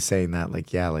 so you saying that,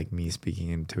 like, yeah, like me speaking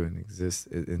into an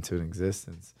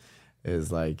existence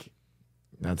is like,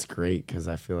 that's great, because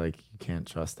I feel like you can't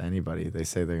trust anybody. They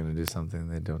say they're gonna do something,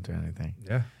 they don't do anything.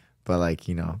 Yeah, but like,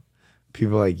 you know,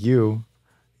 people like you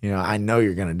know, I know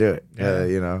you're gonna do it. Yeah.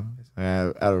 You know,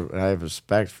 I have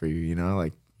respect for you. You know,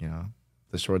 like, you know,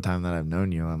 the short time that I've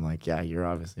known you, I'm like, yeah, you're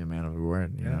obviously a man of your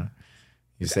word. You know,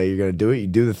 you say you're gonna do it, you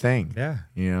do the thing. Yeah,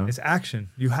 you know, it's action.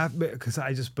 You have, because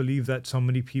I just believe that so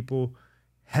many people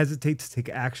hesitate to take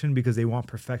action because they want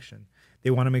perfection. They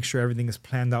want to make sure everything is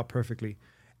planned out perfectly.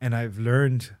 And I've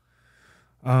learned,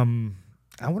 I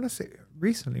want to say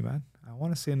recently, man, I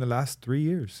want to say in the last 3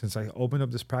 years since I opened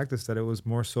up this practice, that it was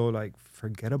more so like,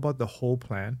 forget about the whole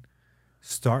plan,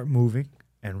 start moving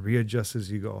and readjust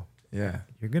as you go. Yeah.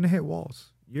 You're going to hit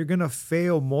walls. You're going to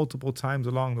fail multiple times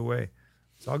along the way.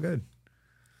 It's all good.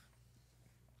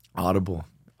 Audible.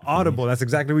 That's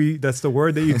exactly that's the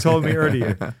word that you told me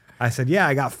earlier. I said, yeah,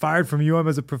 I got fired from UM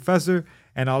as a professor,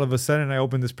 and all of a sudden I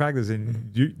opened this practice,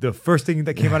 and the first thing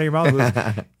that came out of your mouth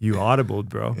was, you audibled,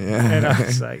 bro. Yeah. And I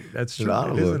was like, that's true.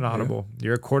 It is an audible. Yeah.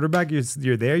 You're a quarterback.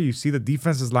 You're there. You see the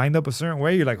defense is lined up a certain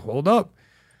way. You're like, hold up.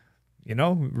 You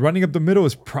know, running up the middle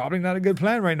is probably not a good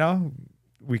plan right now.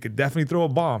 We could definitely throw a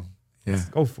bomb. Yeah. Let's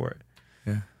go for it.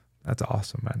 Yeah. That's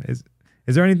awesome, man. Is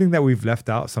there anything that we've left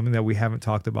out, something that we haven't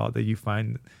talked about that you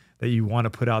find that you want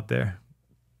to put out there?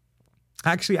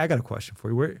 Actually, I got a question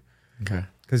for you. Okay.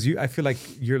 Because I feel like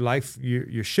your life,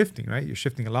 you're shifting, right? You're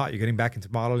shifting a lot. You're getting back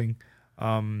into modeling.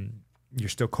 You're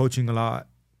still coaching a lot.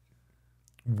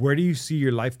 Where do you see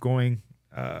your life going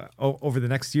over the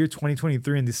next year,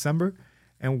 2023 in December?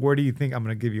 And where do you think, I'm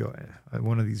going to give you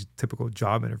one of these typical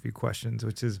job interview questions,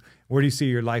 which is, where do you see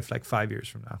your life like 5 years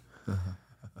from now?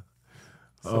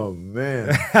 Oh,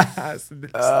 man.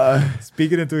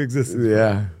 Speak it into existence.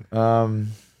 Yeah.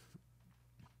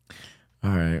 All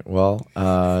right. Well,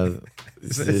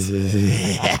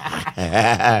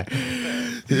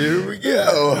 here we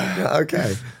go.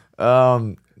 Okay.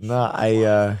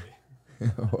 No,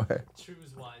 what?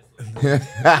 Choose wisely.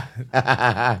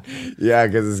 Yeah,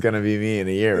 because it's gonna be me in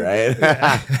a year, right?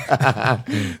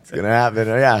 It's gonna happen.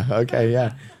 Yeah. Okay.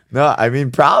 Yeah. No, I mean,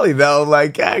 probably though.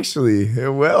 Like, actually,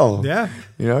 it will. Yeah.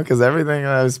 You know, because everything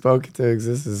that I've spoken to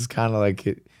exists is kind of like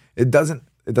it doesn't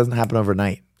happen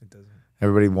overnight.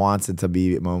 Everybody wants it to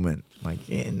be a moment, like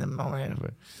in the moment.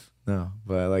 But no,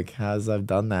 but like as I've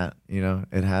done that, you know,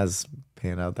 it has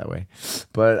panned out that way.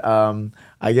 But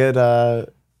I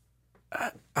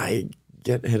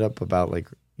get hit up about, like,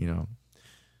 you know,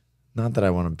 not that I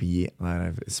want to be, that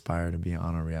I've aspired to be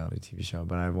on a reality TV show,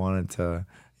 but I wanted to,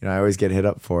 I always get hit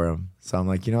up for them. So I'm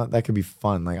like, you know what, that could be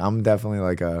fun. Like I'm definitely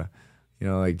like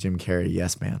like Jim Carrey,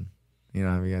 Yes Man.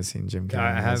 Have you guys seen Jim Carrey?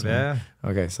 I have, Yes Man? yeah.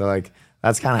 Okay, so like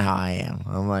that's kind of how I am.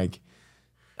 I'm like,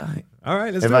 all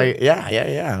right, let's do it.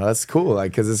 yeah, that's cool.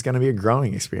 Like, because it's gonna be a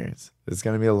growing experience. It's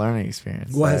gonna be a learning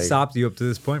experience. What has stopped you up to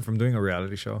this point from doing a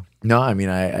reality show? No, I mean,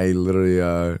 I literally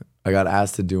I got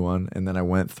asked to do one, and then I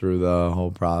went through the whole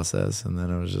process, and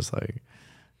then it was just like,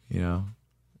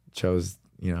 chose,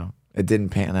 it didn't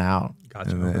pan out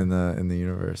in the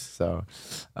universe. So,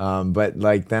 but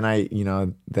like then I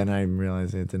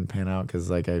realized it didn't pan out because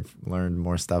like I learned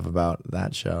more stuff about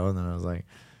that show, and then I was like,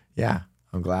 yeah,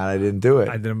 I'm glad I didn't do it.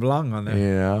 I didn't belong on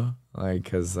there. Like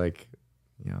because like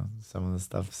some of the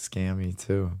stuff scam me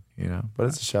too. But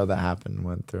it's a show that happened and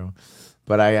went through.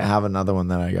 But I have another one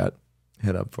that I got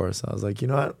hit up for, so I was like, you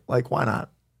know what? Like, why not?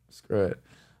 Screw it.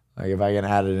 Like, if I can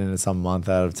add it in some month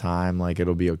at a time, like,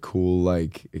 it'll be a cool,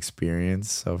 like,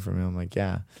 experience. So for me, I'm like,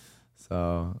 yeah.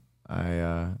 So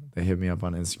they hit me up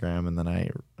on Instagram, and then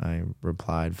I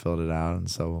replied, filled it out, and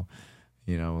so,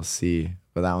 we'll see.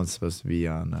 But that one's supposed to be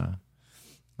on,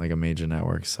 like, a major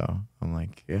network, so I'm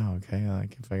like, yeah, okay.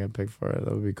 Like, if I get picked for it,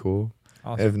 that would be cool.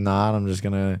 Awesome. If not, I'm just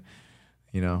gonna,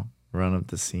 run up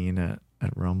the scene at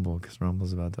Rumble, because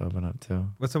Rumble's about to open up too.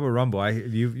 What's up with Rumble?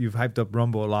 You've hyped up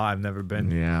Rumble a lot. I've never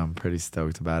been. Yeah, I'm pretty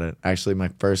stoked about it. Actually, my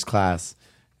first class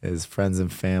is Friends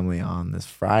and Family on this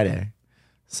Friday.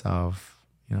 So,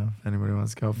 if anybody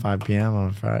wants to go, 5 p.m.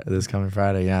 on this coming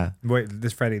Friday, yeah. Wait,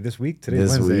 this Friday, this week? Today's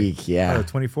Wednesday. This week, yeah. Oh,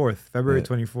 24th, February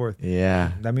 24th.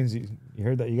 Yeah. That means you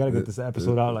heard that. You got to get this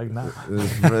episode out like now.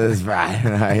 This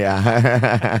Friday,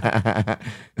 yeah.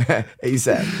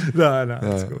 ASAP. No,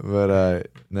 that's cool. But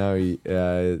no,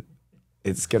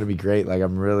 it's gonna be great. Like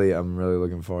I'm really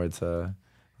looking forward to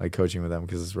like coaching with them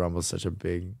because Rumble's such a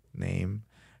big name,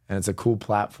 and it's a cool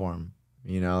platform.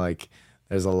 Like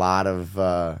there's a lot of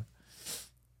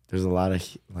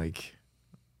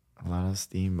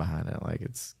steam behind it. Like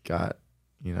it's got,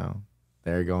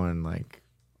 they're going like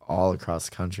all across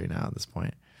the country now at this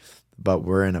point. But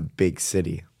we're in a big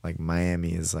city. Like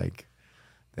Miami is like,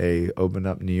 they opened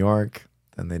up New York,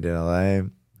 then they did LA.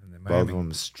 And both of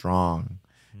them strong,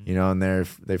 and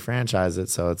they franchise it.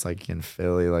 So it's like in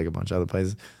Philly, like a bunch of other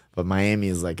places. But Miami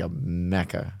is like a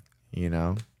mecca,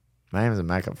 Miami's a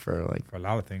mecca for a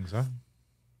lot of things, huh?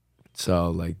 So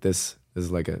like this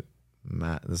is like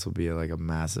this will be like a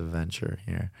massive venture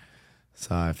here.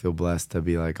 So I feel blessed to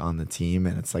be like on the team,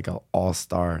 and it's like an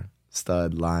all-star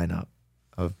stud lineup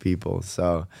of people.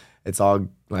 So it's all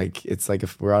like,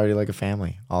 we're already like a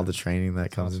family, all the training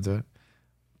that comes into it,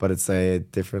 but it's a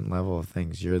different level of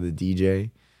things. You're the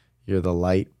DJ, you're the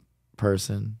light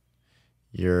person,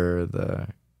 you're the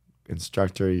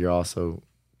instructor, you're also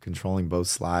controlling both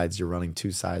slides, you're running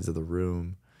 2 sides of the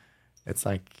room. It's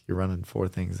like you're running 4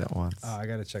 things at once. I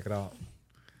got to check it out.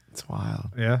 It's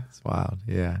wild. Yeah? It's wild.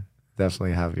 Yeah.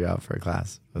 Definitely have you out for a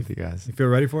class with you guys. You feel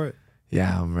ready for it?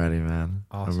 Yeah, I'm ready, man.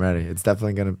 Awesome. I'm ready. It's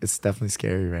definitely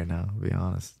scary right now, to be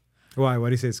honest. Why? Why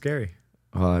do you say it's scary?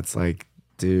 Well, it's like,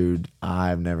 dude,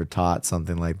 I've never taught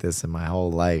something like this in my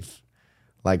whole life.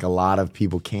 Like a lot of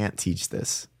people can't teach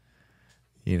this.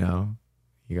 It's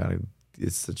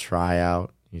the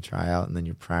tryout. You try out and then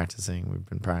you're practicing. We've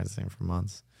been practicing for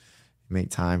months. You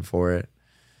make time for it.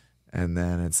 And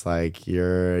then it's like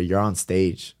you're on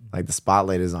stage. Like the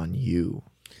spotlight is on you.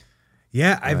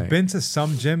 Yeah, I've been to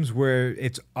some gyms where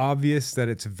it's obvious that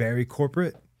it's very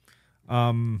corporate.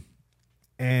 And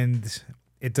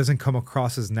it doesn't come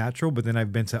across as natural. But then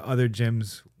I've been to other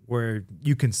gyms where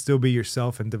you can still be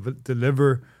yourself and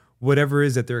deliver whatever it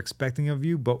is that they're expecting of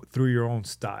you, but through your own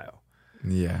style.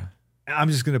 Yeah. I'm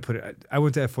just going to put it, I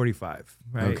went to F45,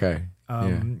 right? Okay.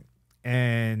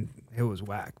 And it was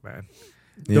whack, man.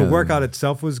 The workout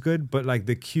itself was good, but like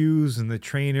the cues and the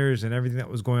trainers and everything that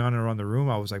was going on around the room,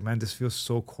 I was like, man, this feels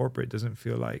so corporate. It doesn't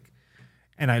feel like.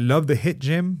 And I love the HIIT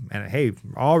gym. And hey,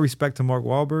 all respect to Mark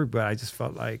Wahlberg, but I just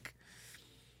felt like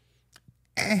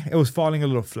it was falling a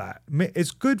little flat.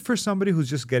 It's good for somebody who's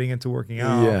just getting into working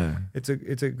out. Yeah. It's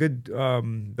a good,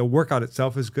 the workout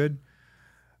itself is good.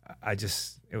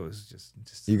 It was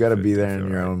just. You got to be there in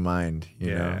your own mind,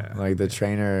 you know? Like the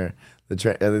trainer. The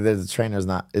trainer's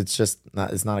not. It's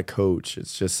not a coach.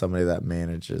 It's just somebody that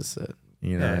manages it.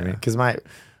 You know what I mean? Because my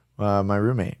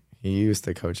roommate, he used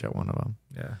to coach at one of them.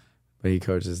 Yeah, but he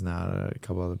coaches now at a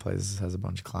couple other places. Has a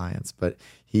bunch of clients, but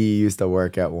he used to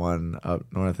work at one up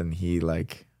north, and he's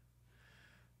like,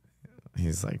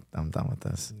 I'm done with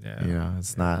this. Yeah,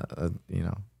 it's not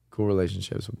cool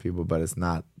relationships with people, but it's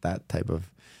not that type of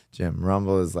gym.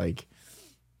 Rumble is like,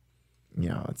 you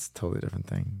know, it's a totally different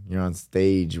thing. You're on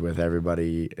stage with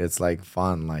everybody. It's like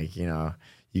fun. Like, you know,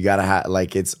 you got to have,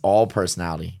 like, it's all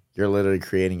personality. You're literally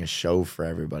creating a show for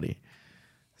everybody.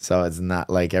 So it's not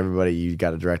like everybody, you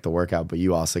got to direct the workout, but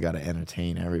you also got to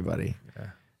entertain everybody. Yeah.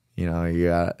 You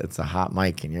know, it's a hot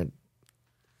mic and you're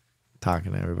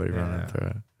talking to everybody running through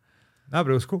it. No,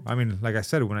 but it was cool. I mean, like I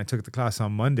said, when I took the class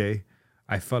on Monday,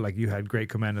 I felt like you had great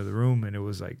command of the room, and it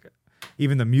was like,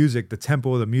 even the music, the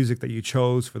tempo of the music that you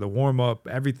chose for the warm up,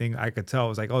 everything I could tell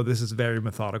was like, oh, this is very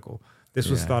methodical. This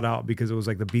was thought out because it was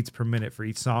like the beats per minute for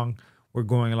each song were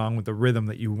going along with the rhythm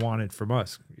that you wanted from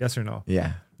us. Yes or no?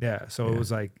 Yeah. Yeah. So it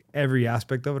was like every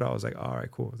aspect of it. I was like, all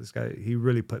right, cool. This guy, he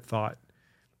really put thought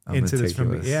into this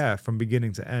from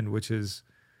beginning to end, which is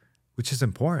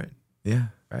important. Yeah.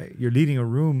 Right. You're leading a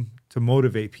room to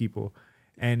motivate people.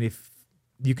 And if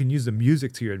you can use the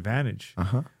music to your advantage,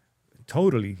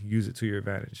 totally use it to your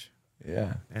advantage.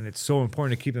 Yeah. And it's so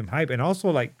important to keep them hype. And also,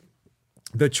 like,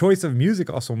 the choice of music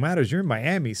also matters. You're in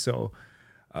Miami, so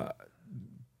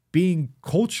being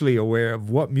culturally aware of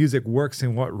what music works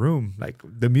in what room. Like,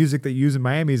 the music that you use in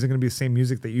Miami isn't going to be the same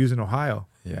music that you use in Ohio.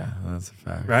 Yeah, that's a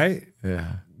fact. Right?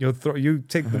 Yeah. You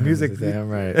take the music. Damn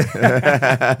right.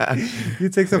 You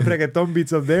take some reggaeton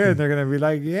beats up there, and they're gonna be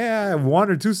like, yeah, one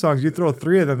or two songs. You throw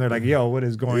three of them, they're like, yo, what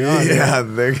is going on? Yeah,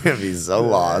 they're gonna be so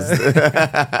lost.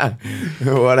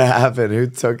 What happened? Who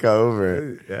took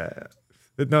over? Yeah.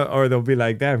 No, or they'll be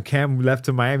like, damn, Cam left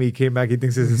to Miami, he came back, he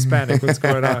thinks he's Hispanic. What's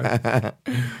going on?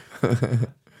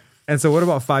 And so, what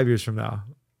about 5 years from now?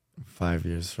 5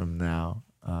 years from now.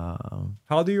 How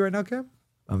old are you right now, Cam?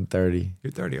 I'm 30.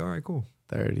 You're 30. All right, cool.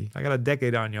 30. I got a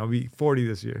decade on you. I'll be 40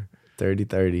 this year. 30.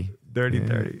 30.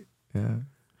 Yeah.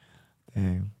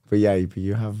 Dang. But yeah,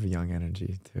 you have young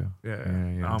energy too. Yeah.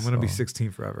 I'm going to be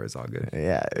 16 forever. It's all good.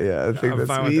 Yeah. I think I'm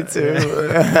that's me too.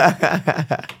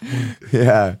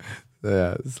 Yeah.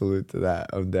 Yeah. Salute to that.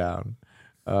 I'm down.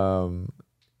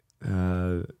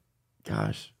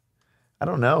 Gosh. I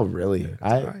don't know, really.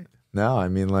 No, I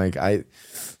mean, like,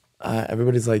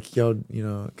 everybody's like, yo, you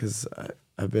know, because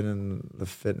I've been in the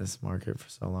fitness market for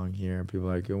so long here. People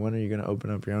are like, yo, when are you going to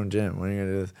open up your own gym? When are you going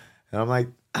to do this? And I'm like,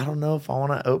 I don't know if I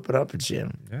want to open up a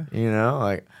gym. Yeah. You know,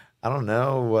 like, I don't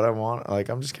know what I want. Like,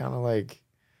 I'm just kind of like,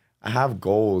 I have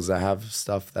goals. I have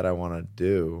stuff that I want to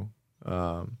do.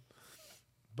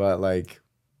 But, like,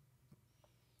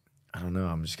 I don't know.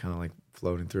 I'm just kind of like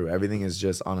floating through. Everything is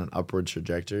just on an upward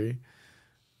trajectory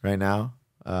right now.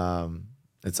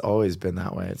 It's always been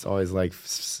that way. It's always like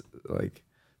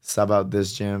sub out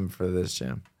this gym for this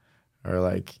gym, or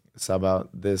like sub out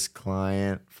this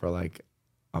client for like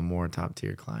a more top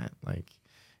tier client. Like,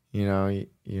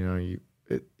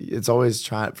 it's always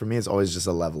for me. It's always just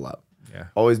a level up. Yeah.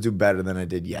 Always do better than I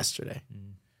did yesterday.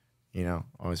 You know,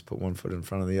 always put one foot in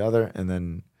front of the other,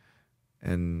 and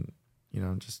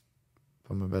just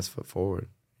put my best foot forward.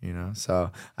 You know,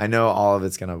 so I know all of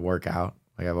it's gonna work out.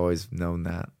 Like, I've always known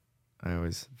that. I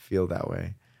always feel that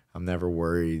way. I'm never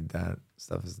worried that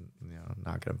stuff is,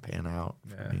 not going to pan out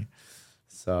for me.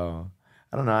 So,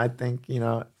 I don't know. I think,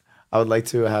 I would like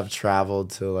to have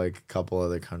traveled to like a couple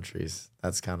other countries.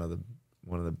 That's kind of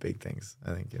one of the big things,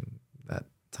 I think, in that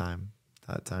time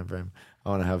frame. I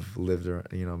want to have lived,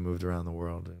 moved around the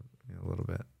world a little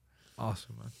bit.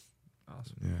 Awesome, man.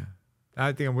 Awesome. Yeah.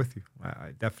 I think I'm with you.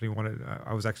 I definitely wanted,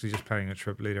 I was actually just planning a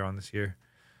trip later on this year.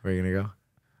 Where are you going to go?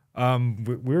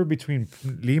 We were between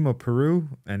Lima, Peru,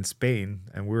 and Spain,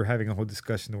 and we were having a whole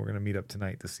discussion that we're going to meet up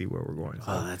tonight to see where we're going. So,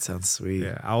 oh, that sounds sweet.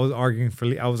 Yeah, I was arguing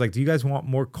I was like, do you guys want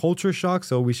more culture shock?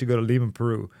 So we should go to Lima,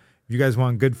 Peru. If you guys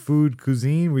want good food,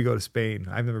 cuisine, we go to Spain.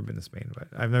 I've never been to Spain, but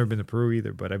I've never been to Peru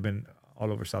either, but I've been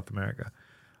all over South America.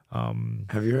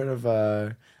 Have you heard of,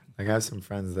 I have some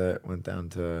friends that went down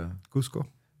to Cusco,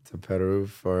 to Peru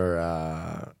for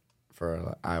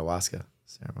ayahuasca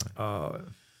ceremony.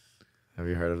 Have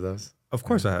you heard of those? Of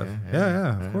course I have.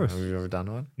 Yeah, of course. Have you ever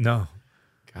done one? No.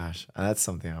 Gosh, that's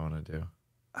something I want to do.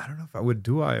 I don't know if I would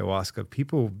do ayahuasca.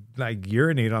 People like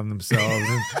urinate on themselves.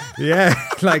 And,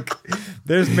 like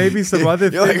there's maybe some other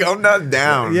You're things. like, I'm not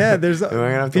down. Yeah, there's Am I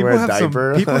gonna have to wear a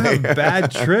diaper? People have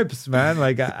bad trips, man.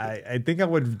 Like I think I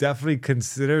would definitely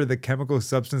consider the chemical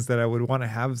substance that I would want to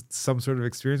have some sort of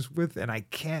experience with, and I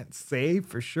can't say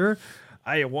for sure.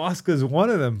 Ayahuasca is one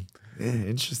of them. Yeah,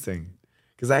 interesting.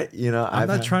 Because I'm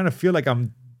not trying to feel like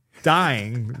I'm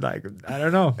dying. Like, I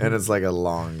don't know. And it's a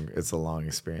long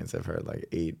experience. I've heard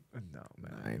like 9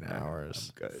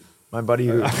 hours. I'm good. My buddy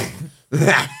who What he's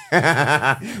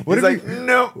if like, you,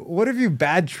 no. what if you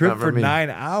bad trip Not for for me. 9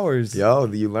 hours? Yo,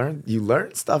 you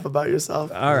learn stuff about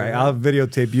yourself. All right, I'll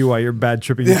videotape you while you're bad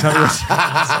tripping. You tell me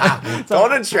what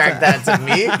Don't attract that to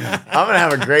me. I'm gonna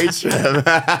have a great trip.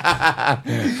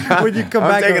 when you come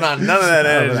I'm back. taking on none of that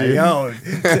I'm like, energy. yo,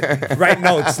 write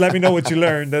notes. Let me know what you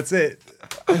learned. That's it.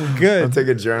 Good. I'll take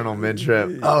a journal mid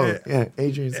trip. Oh yeah,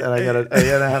 Adrian said I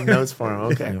gotta have notes for him.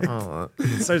 Okay. Oh.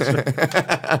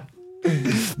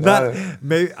 Not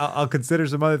maybe I'll consider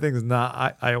some other things.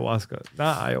 Not ayahuasca.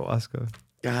 Not ayahuasca.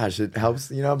 Gosh, it helps,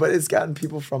 but it's gotten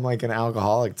people from like an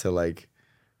alcoholic to like,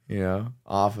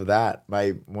 off of that.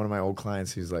 One of my old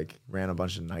clients who's like ran a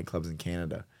bunch of nightclubs in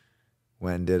Canada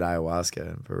did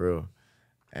ayahuasca in Peru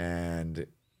and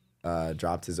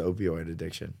dropped his opioid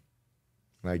addiction.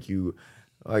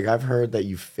 Like I've heard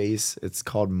that it's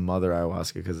called mother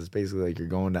ayahuasca because it's basically like you're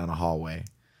going down a hallway.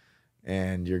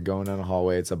 And you're going down a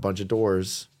hallway. It's a bunch of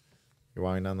doors. You're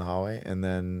walking down the hallway, and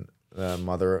then the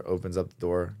mother opens up the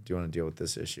door. Do you want to deal with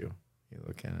this issue? You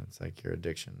look in, it's like your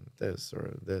addiction, this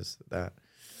or this, that.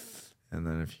 And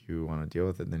then if you want to deal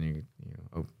with it, then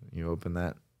you open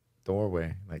that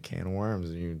doorway, like can of worms,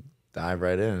 and you dive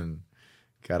right in and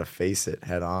got to face it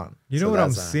head on. You know what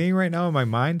I'm seeing right now in my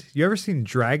mind? You ever seen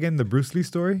Dragon, the Bruce Lee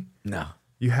story? No.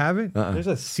 You haven't? There's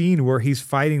a scene where he's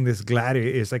fighting this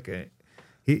gladiator. It's like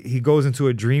he goes into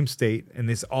a dream state, and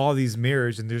there's all these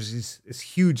mirrors, and there's this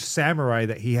huge samurai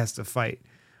that he has to fight.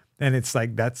 And it's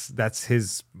like that's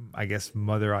his, I guess,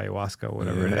 mother ayahuasca,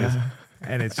 whatever it is.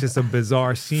 And it's just a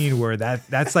bizarre scene where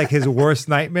that's like his worst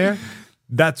nightmare.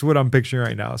 That's what I'm picturing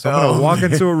right now. So I'm going to walk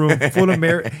into a room full of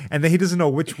mirrors, and then he doesn't know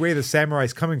which way the samurai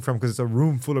is coming from because it's a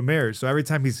room full of mirrors. So every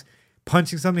time he's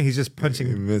punching something, he's just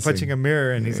punching a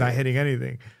mirror, and he's not hitting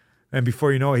anything. And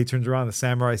before you know it, he turns around, the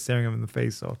samurai is staring him in the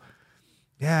face. So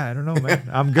yeah, I don't know, man.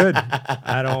 I'm good.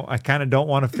 I kind of don't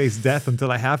want to face death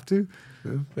until I have to.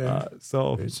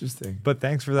 So interesting. But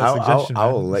thanks for that suggestion. I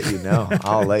will let you know.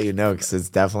 I'll let you know because it's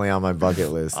definitely on my bucket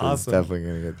list. Awesome. It's definitely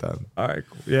gonna get done. All right.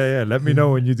 Cool. Yeah. Let me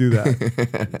know when you do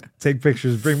that. Take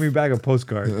pictures. Bring me back a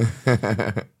postcard.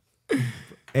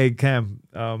 Hey, Cam.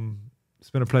 It's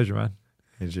been a pleasure, man.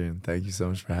 Adrian, thank you so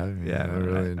much for having me. Yeah, I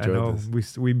really enjoyed I know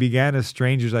this. we began as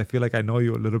strangers. I feel like I know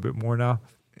you a little bit more now.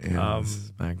 Yeah,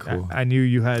 man, cool. I knew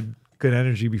you had good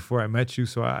energy before I met you,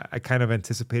 so I kind of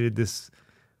anticipated this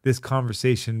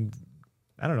conversation.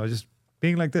 I don't know, just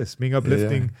being like this, being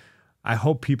uplifting. Yeah. I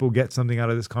hope people get something out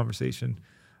of this conversation.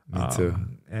 Me too.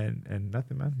 And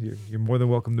nothing, man. You're more than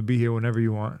welcome to be here whenever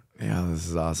you want. Yeah, this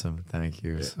is awesome. Thank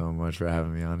you so much for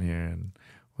having me on here. And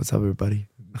what's up, everybody?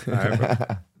 All right, bro.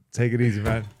 Take it easy,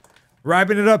 man.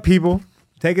 Wrapping it up, people.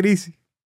 Take it easy.